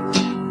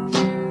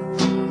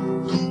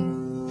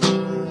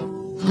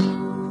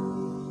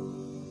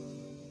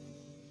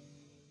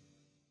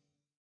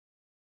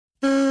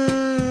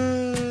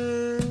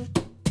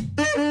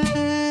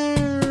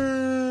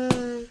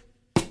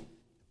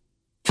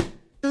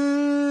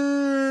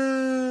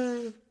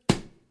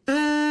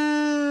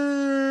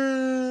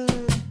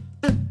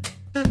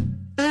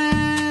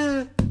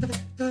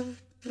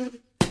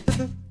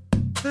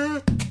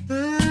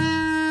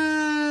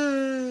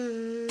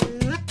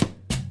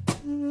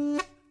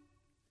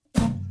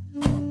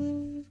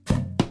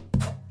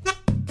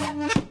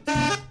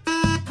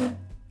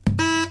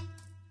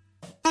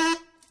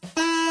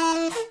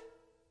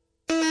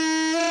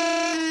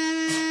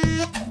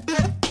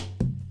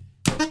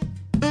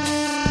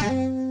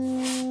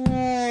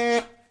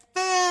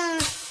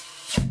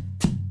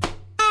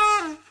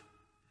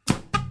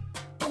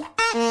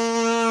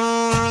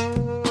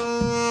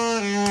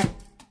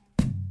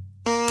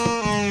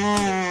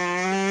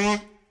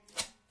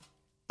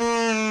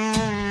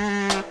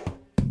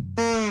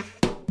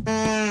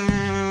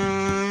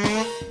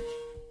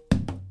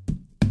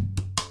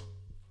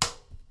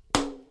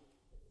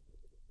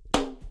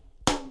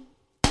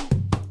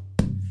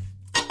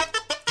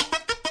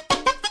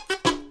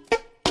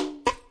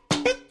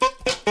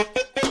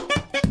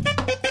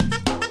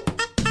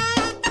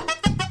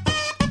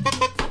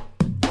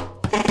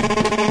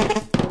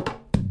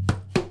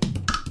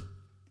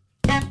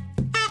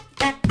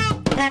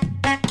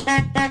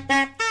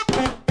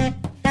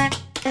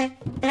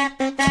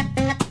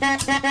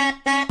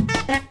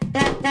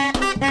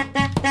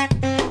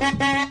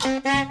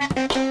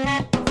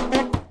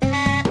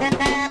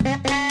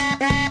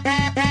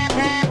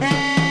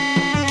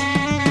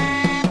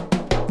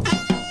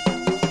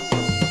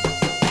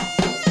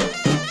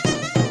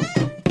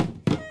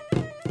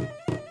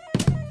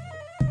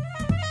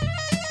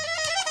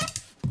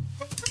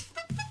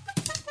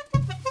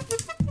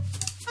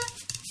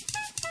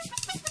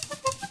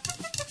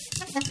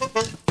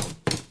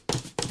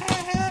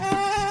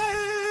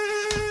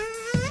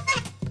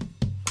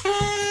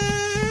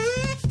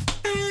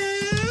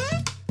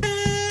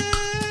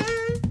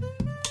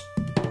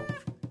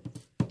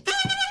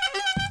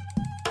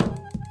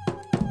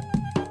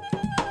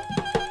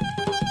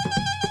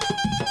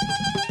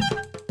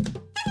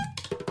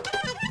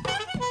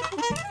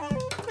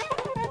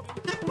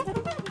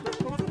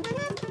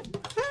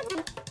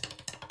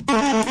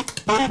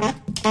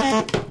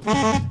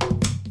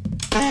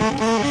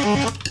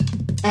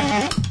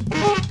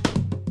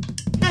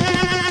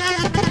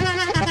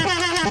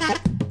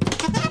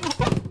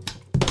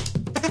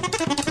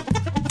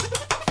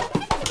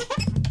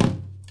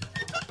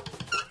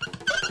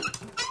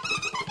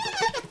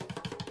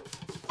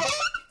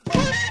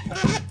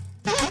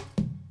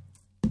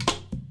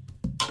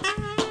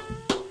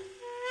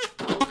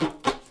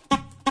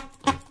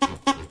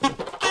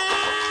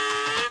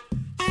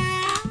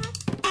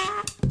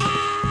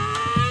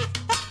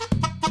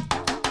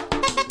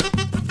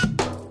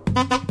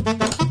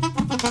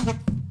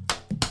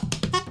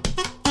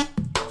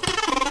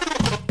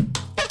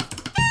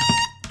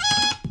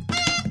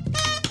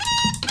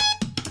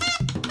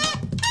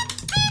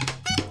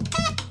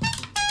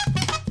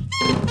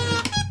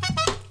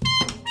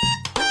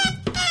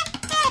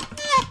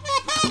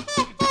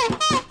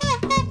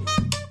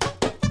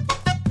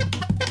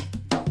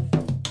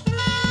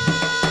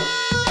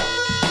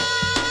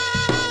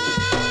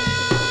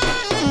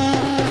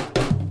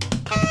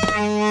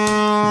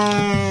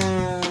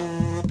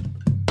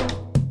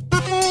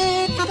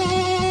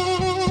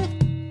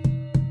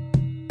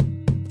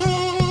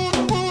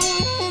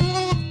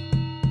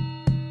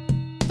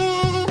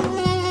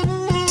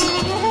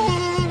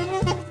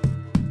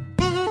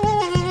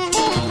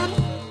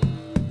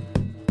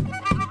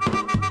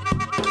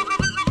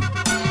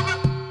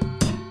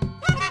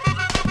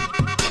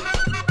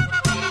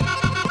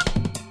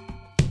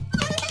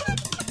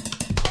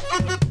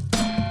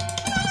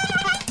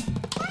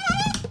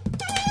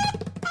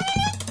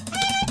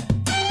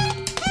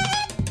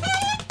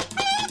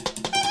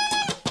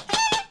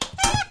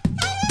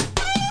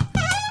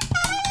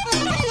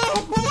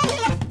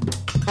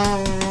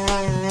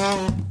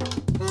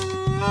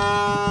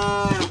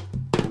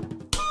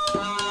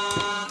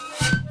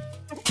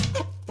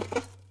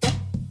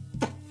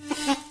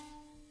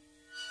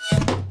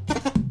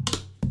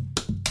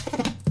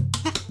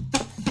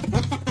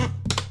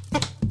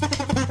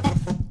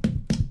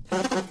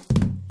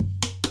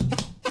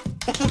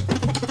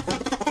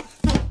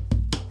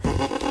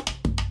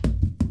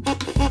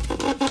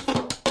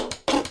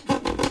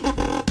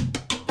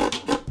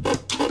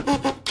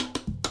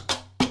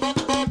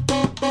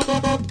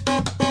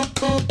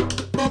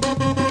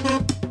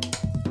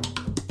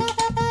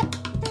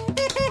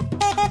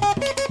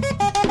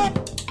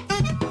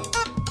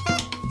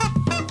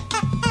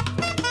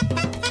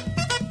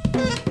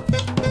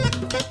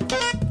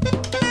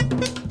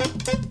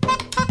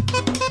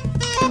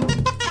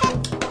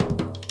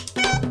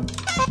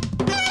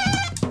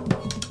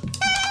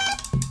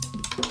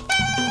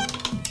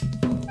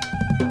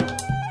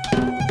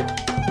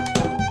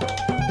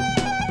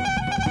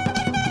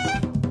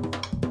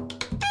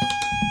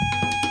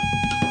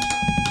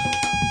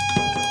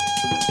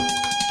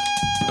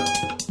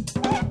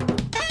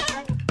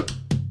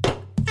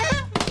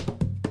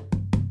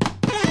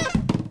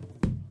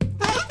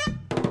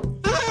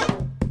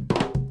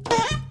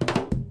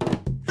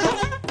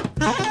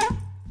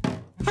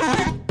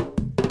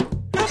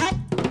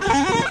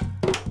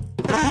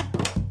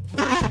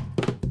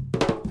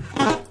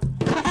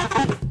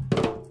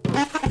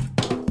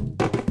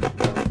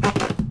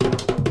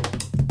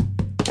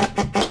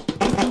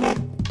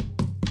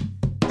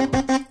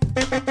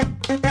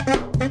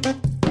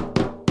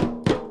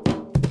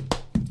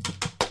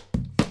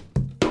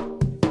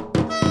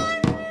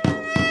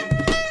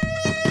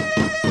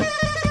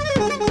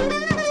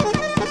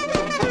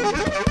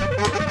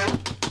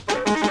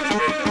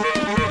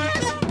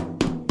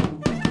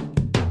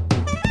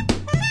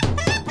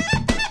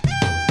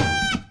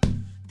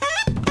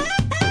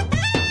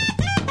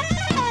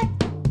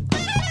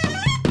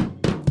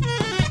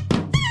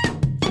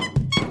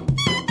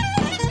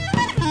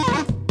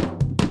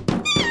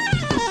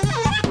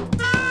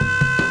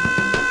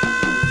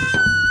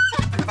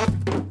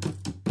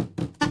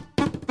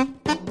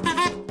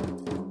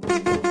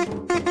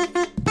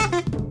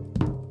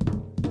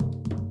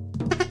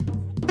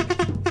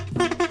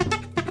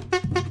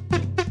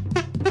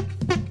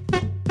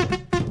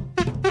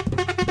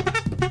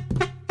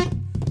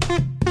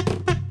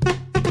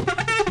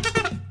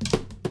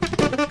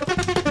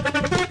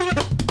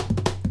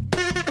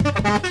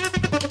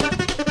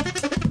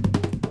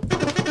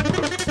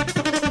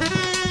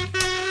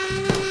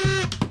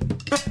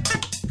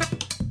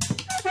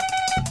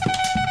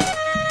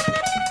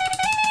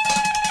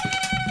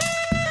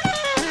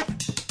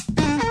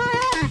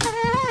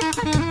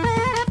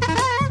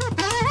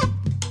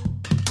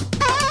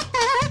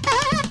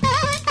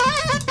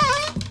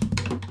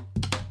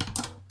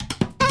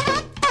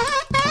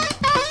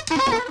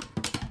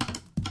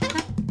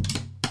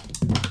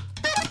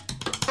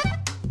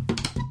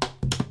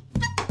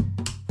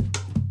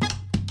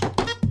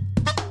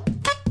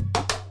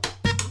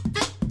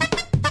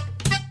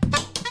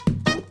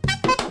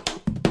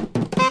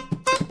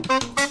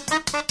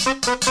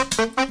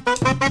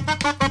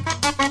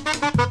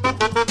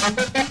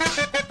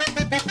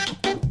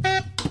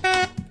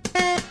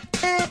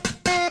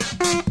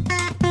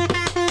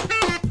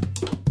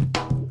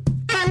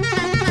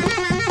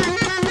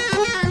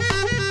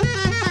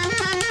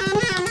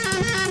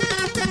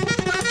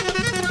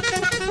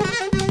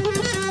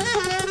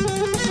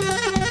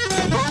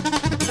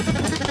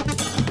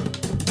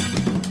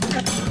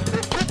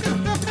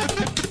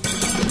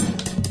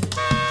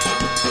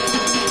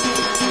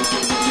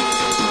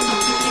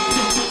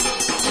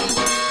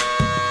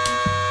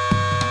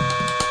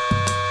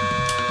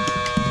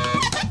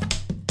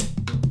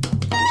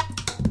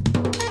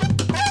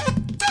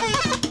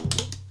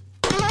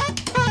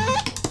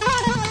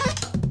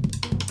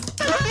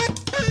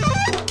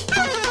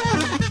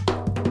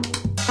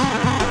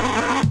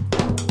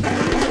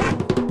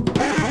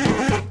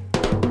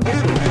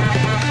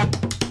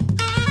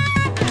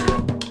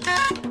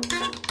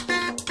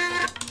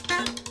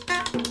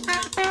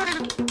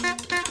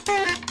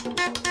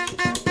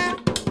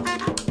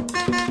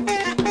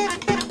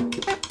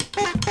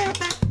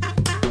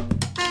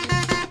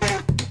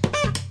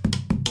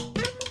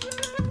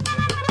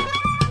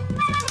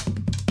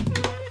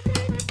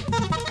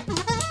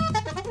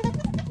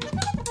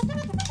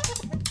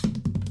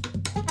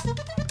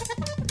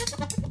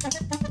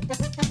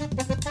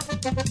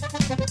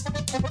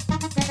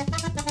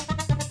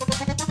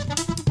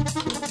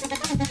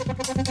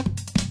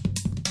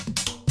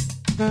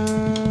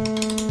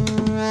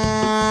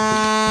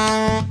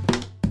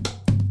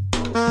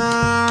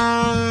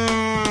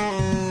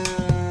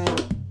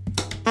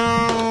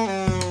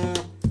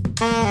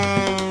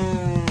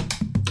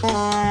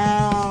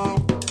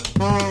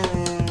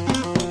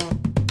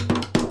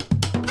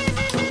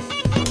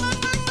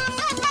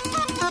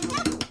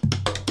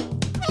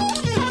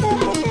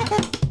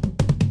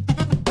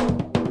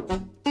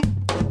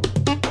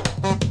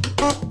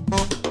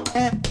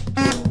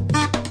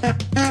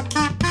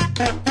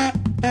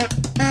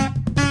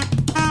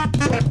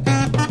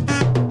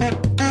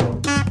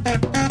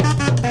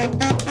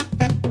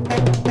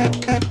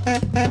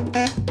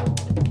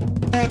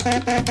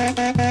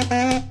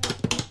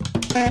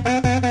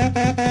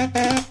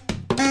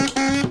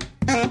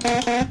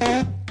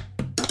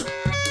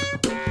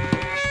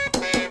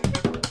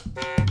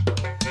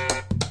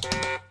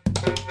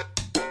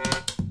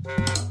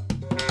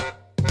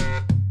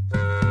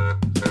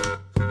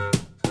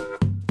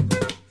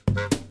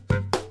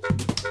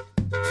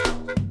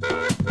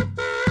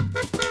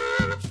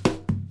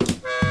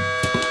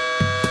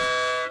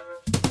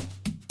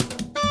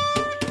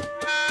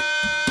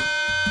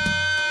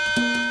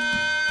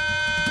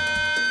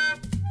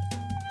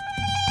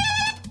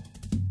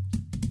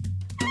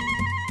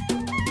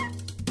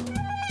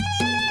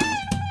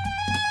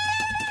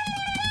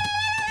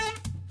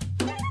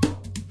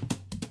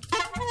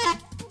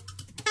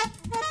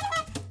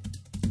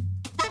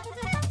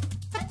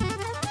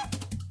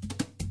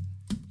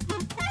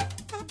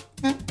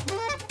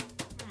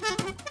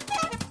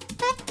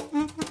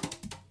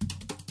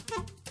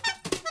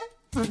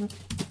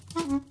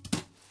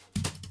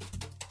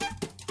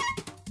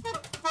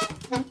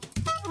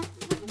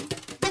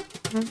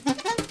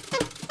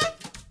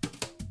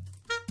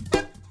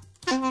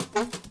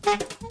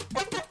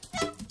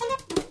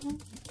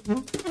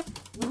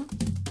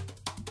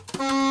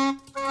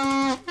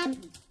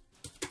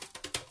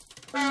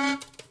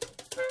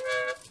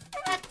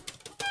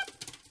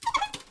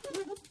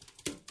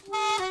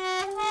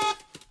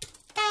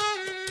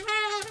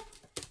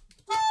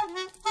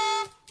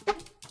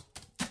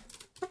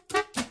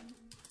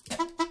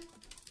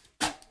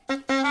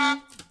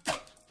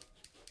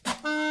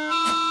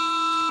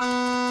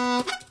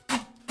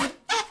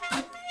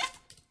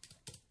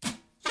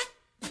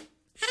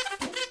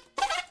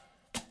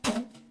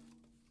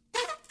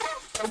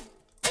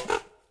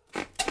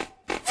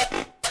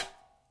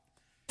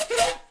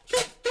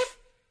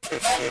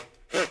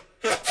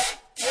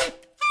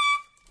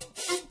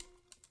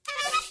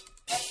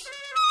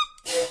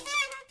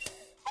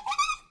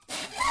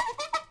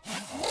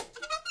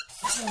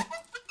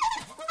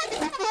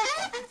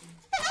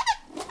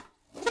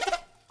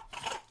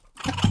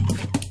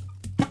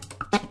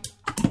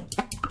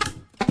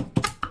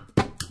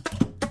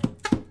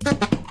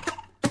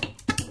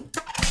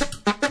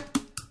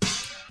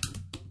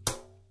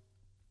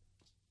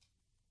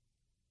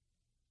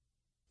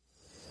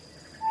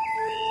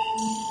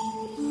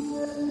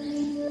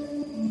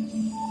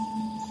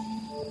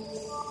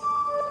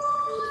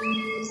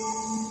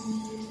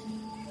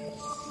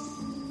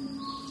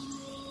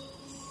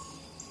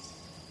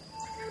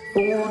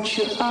 I want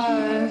your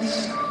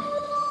eyes.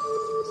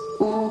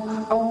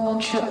 Oh, I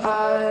want your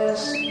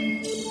eyes.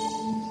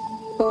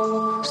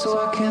 Oh,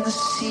 so I can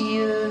see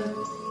you.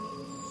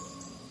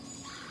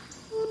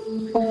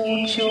 I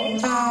want your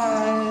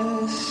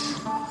eyes.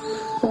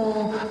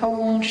 Oh, I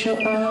want your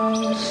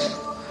eyes.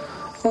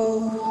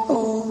 Oh,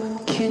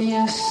 oh, can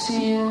you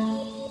see it?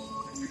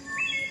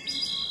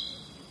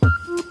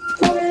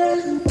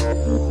 When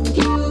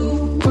you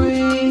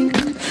break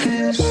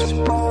this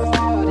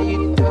body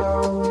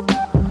down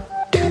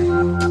to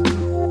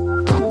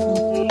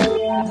cold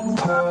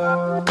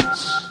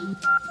parts,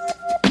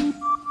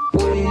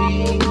 we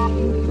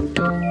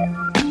don't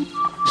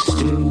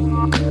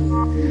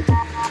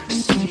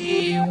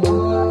see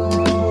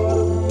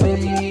what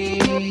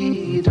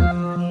we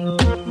done.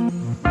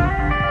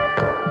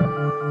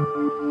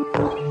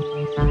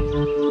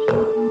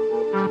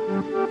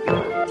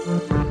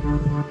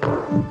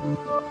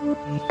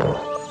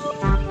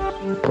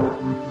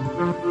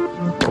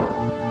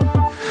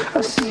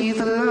 I see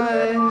the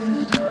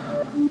light.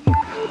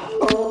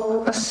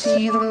 Oh, I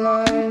see the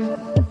light.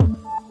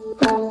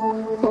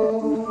 Oh,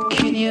 oh,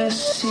 can you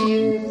see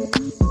it?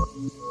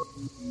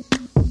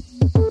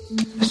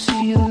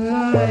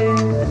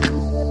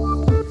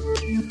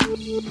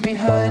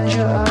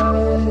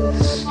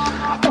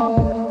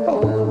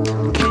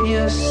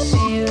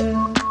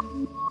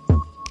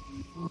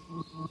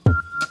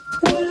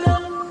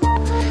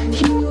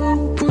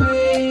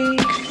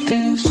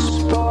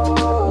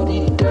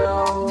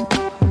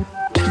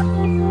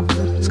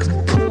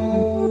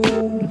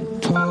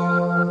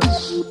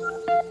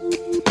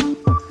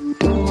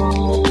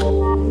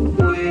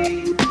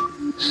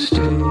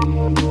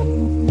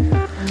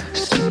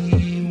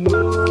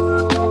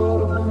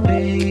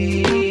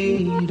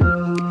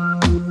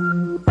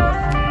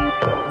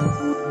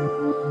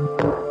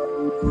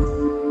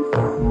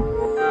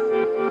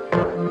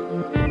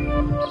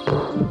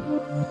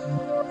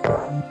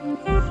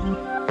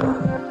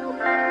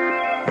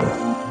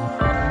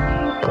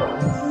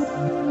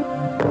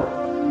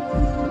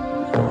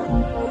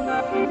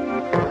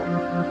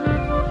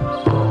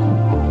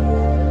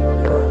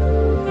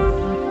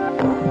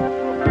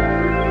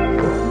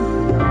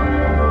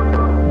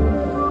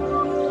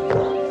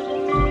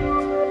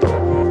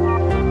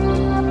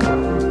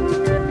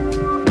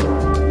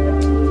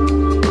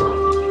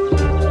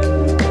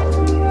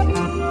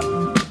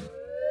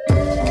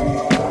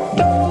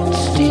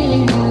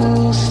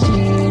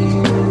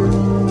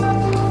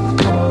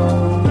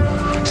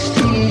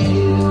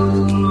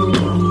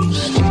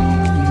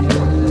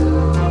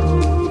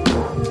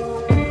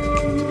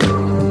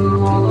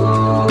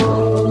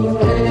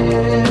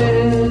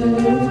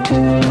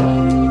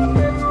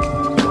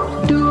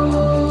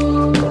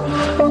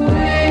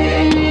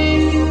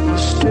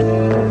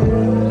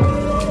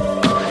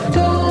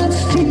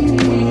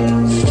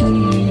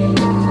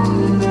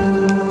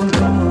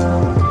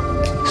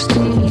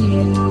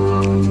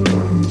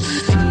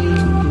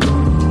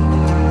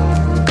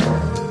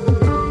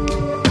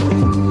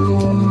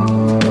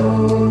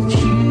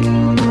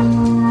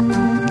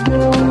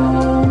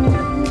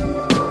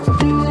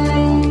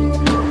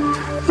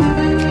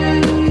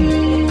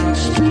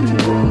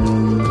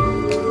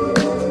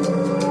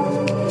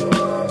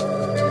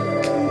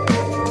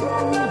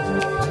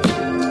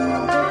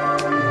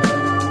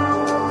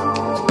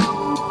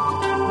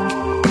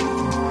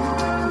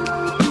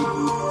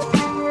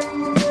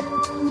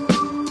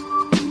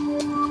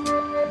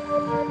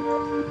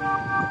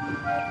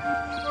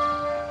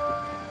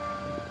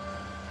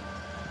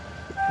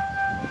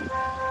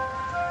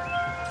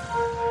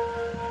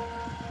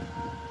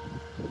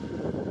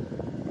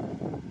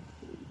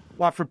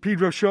 Watt from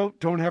Pedro Show.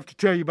 Don't have to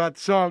tell you about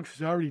the songs,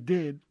 'cause I already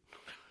did.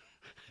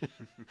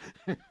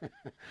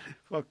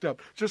 Fucked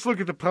up. Just look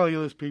at the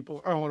playlist,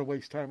 people. I don't want to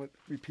waste time and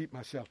repeat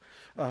myself.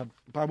 But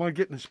I want to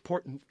get into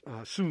important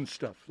soon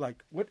stuff.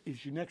 Like, what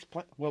is your next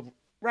plan? Well,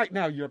 right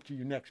now you're up to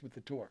your next with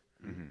the tour.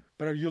 Mm-hmm.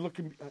 But are you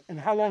looking, and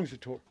how long is the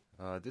tour?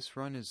 This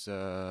run is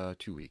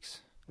 2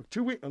 weeks.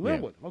 2 weeks? A little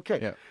one. Okay.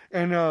 Yeah.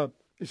 And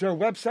is there a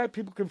website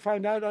people can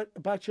find out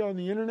about you on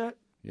the internet?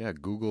 Yeah,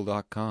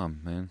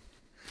 google.com, man.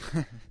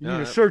 You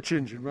need a search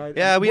engine, right?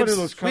 Yeah, we have a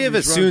companies Suuns runs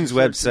a search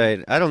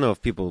website. I don't know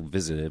if people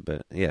visit it,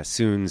 but yeah,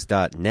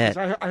 suuns.net.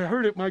 I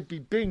heard it might be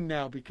Bing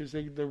now because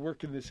they're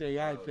working this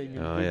AI thing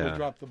and Google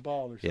dropped the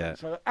ball or something. Yeah.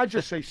 So I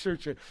just say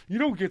search it. You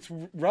don't get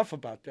rough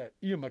about that.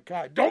 Ian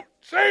MacKay. Don't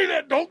say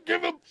that. Don't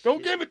give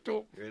it to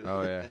him.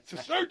 Oh, yeah. It's a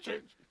search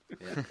engine.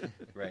 Yeah.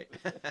 Right.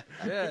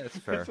 Yeah, it's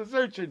fair. It's a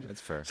search engine.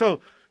 That's fair. So,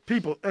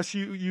 people,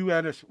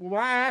 S-U-U-N-S.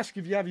 Well, I ask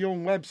if you have your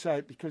own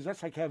website because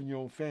that's like having your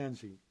own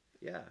fanzine.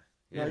 Yeah.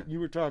 Right? You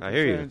were talking I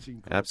hear you.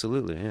 fanzine.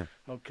 Absolutely, yeah.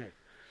 Okay.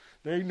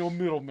 There ain't no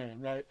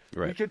middleman, right?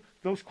 Right.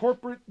 Those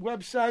corporate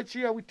websites,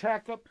 we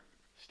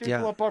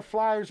staple up our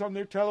flyers on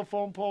their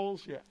telephone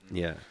poles. Yeah.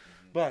 Yeah.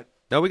 But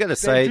no, we got a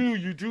site.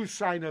 You do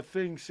sign a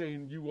thing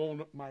saying you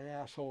own my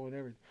asshole and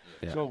everything.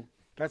 Yeah. So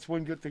that's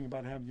one good thing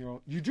about having your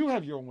own. You do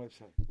have your own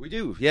website. We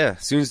do, yeah.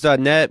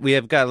 Suuns.net. We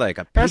have got like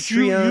a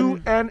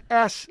Patreon.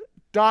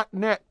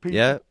 SUUNS.net, people.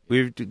 Yeah.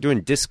 We're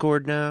doing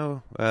Discord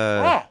now.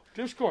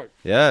 Discord.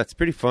 Yeah, it's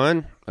pretty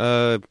fun.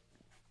 Yeah.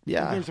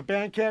 There's a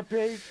Bandcamp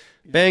page.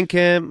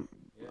 Bandcamp.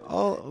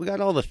 We got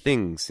all the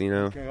things, you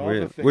know. Okay, all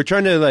the things. We're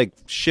trying to like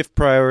shift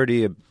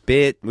priority a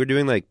bit. We're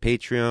doing like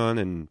Patreon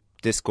and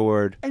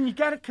Discord. And you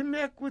got to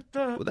connect with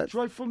the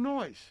Joyful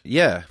Noise.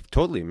 Yeah,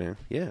 totally, man.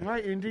 Yeah.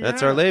 Right, Indiana.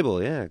 That's our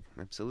label, yeah.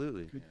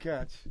 Absolutely. Good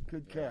cats.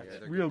 Good cats.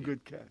 Yeah, Real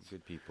good cats.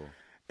 Good people.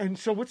 And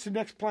so what's the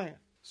next plan?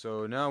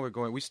 So now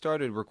we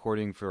started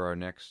recording for our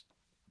next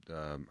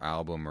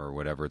album or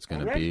whatever it's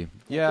going to Already? be.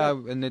 Yeah,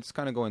 and it's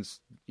kind of going,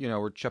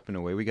 we're chipping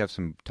away. We got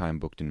some time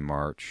booked in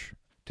March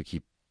to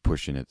keep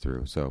pushing it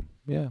through. So,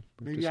 yeah.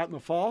 Maybe out in the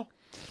fall?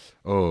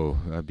 Oh,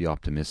 I'd be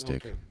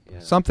optimistic. Okay.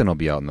 Yeah. Something will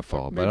be out in the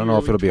fall, but I don't know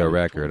if it'll be a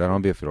record. I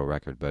don't know if it'll be a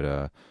record, but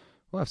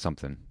we'll have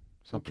something.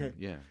 Okay.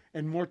 Yeah.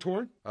 And more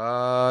touring?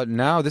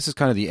 Now this is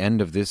kind of the end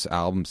of this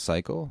album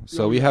cycle.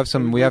 So we yeah. have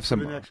some We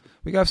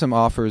got some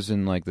offers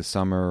in like the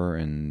summer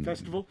and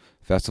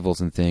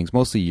festivals and things,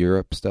 mostly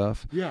Europe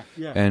stuff. Yeah.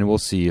 And we'll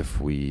see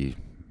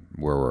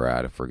where we're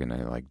at, if we're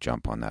gonna like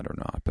jump on that or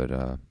not.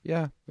 But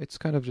yeah, it's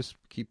kind of just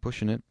keep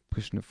pushing it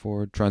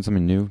forward, trying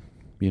something new,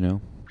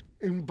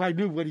 And by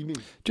new, what do you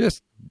mean?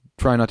 Just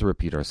try not to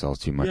repeat ourselves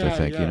too much. I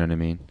think you know what I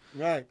mean.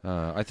 Right.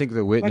 I think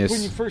the Witness. Like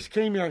when you first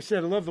came here, I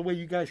said I love the way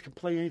you guys can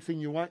play anything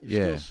you want.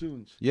 You're still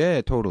Suuns.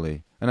 Yeah,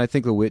 totally. And I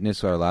think the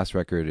Witness, our last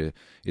record,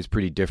 is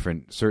pretty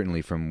different,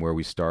 certainly from where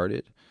we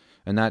started.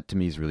 And that to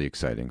me is really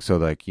exciting. So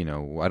like, I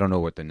don't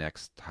know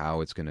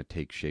how it's going to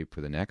take shape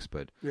for the next,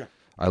 but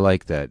I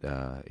like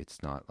that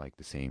it's not like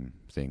the same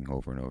thing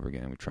over and over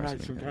again. We try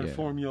something. Some kind of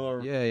formula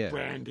or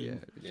branding. Yeah.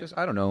 It's just,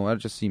 I don't know. It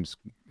just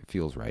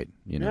feels right.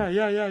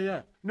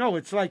 Yeah. No,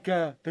 it's like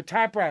the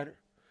typewriter.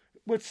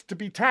 What's to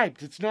be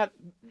typed? It's not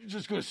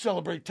just going to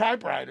celebrate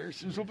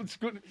typewriters. It's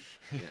going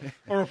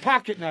or a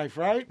pocket knife,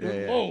 right?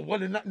 Yeah. Oh,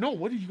 what are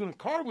you going to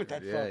carve with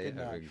that fucking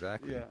knife?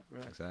 Exactly. Yeah,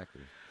 right.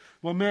 Exactly.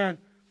 Well, man,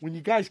 when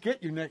you guys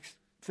get your next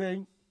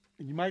thing,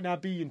 and you might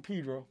not be in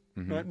Pedro,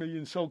 not maybe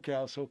in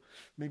SoCal, so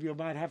maybe I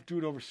might have to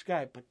do it over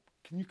Skype, but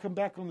can you come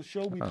back on the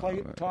show? We play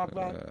it and talk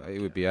about it?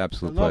 It would be an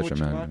absolute I love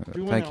pleasure, what man.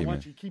 you're Thank you, I man.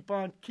 want you to keep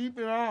on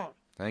keeping on.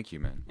 Thank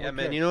you, man. Yeah,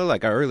 Okay. man.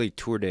 Like our early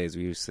tour days,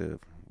 we used to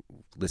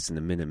listen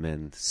to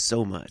Minutemen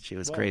so much. It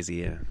was crazy,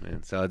 yeah,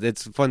 man. So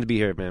it's fun to be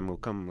here, man. We'll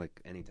come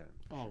like anytime.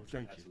 Oh,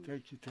 thank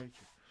you.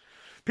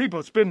 People,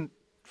 it's been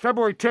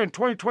February 10,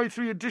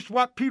 2023 edition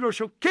Watt Pedro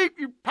Show. Keep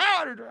your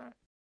powder dry.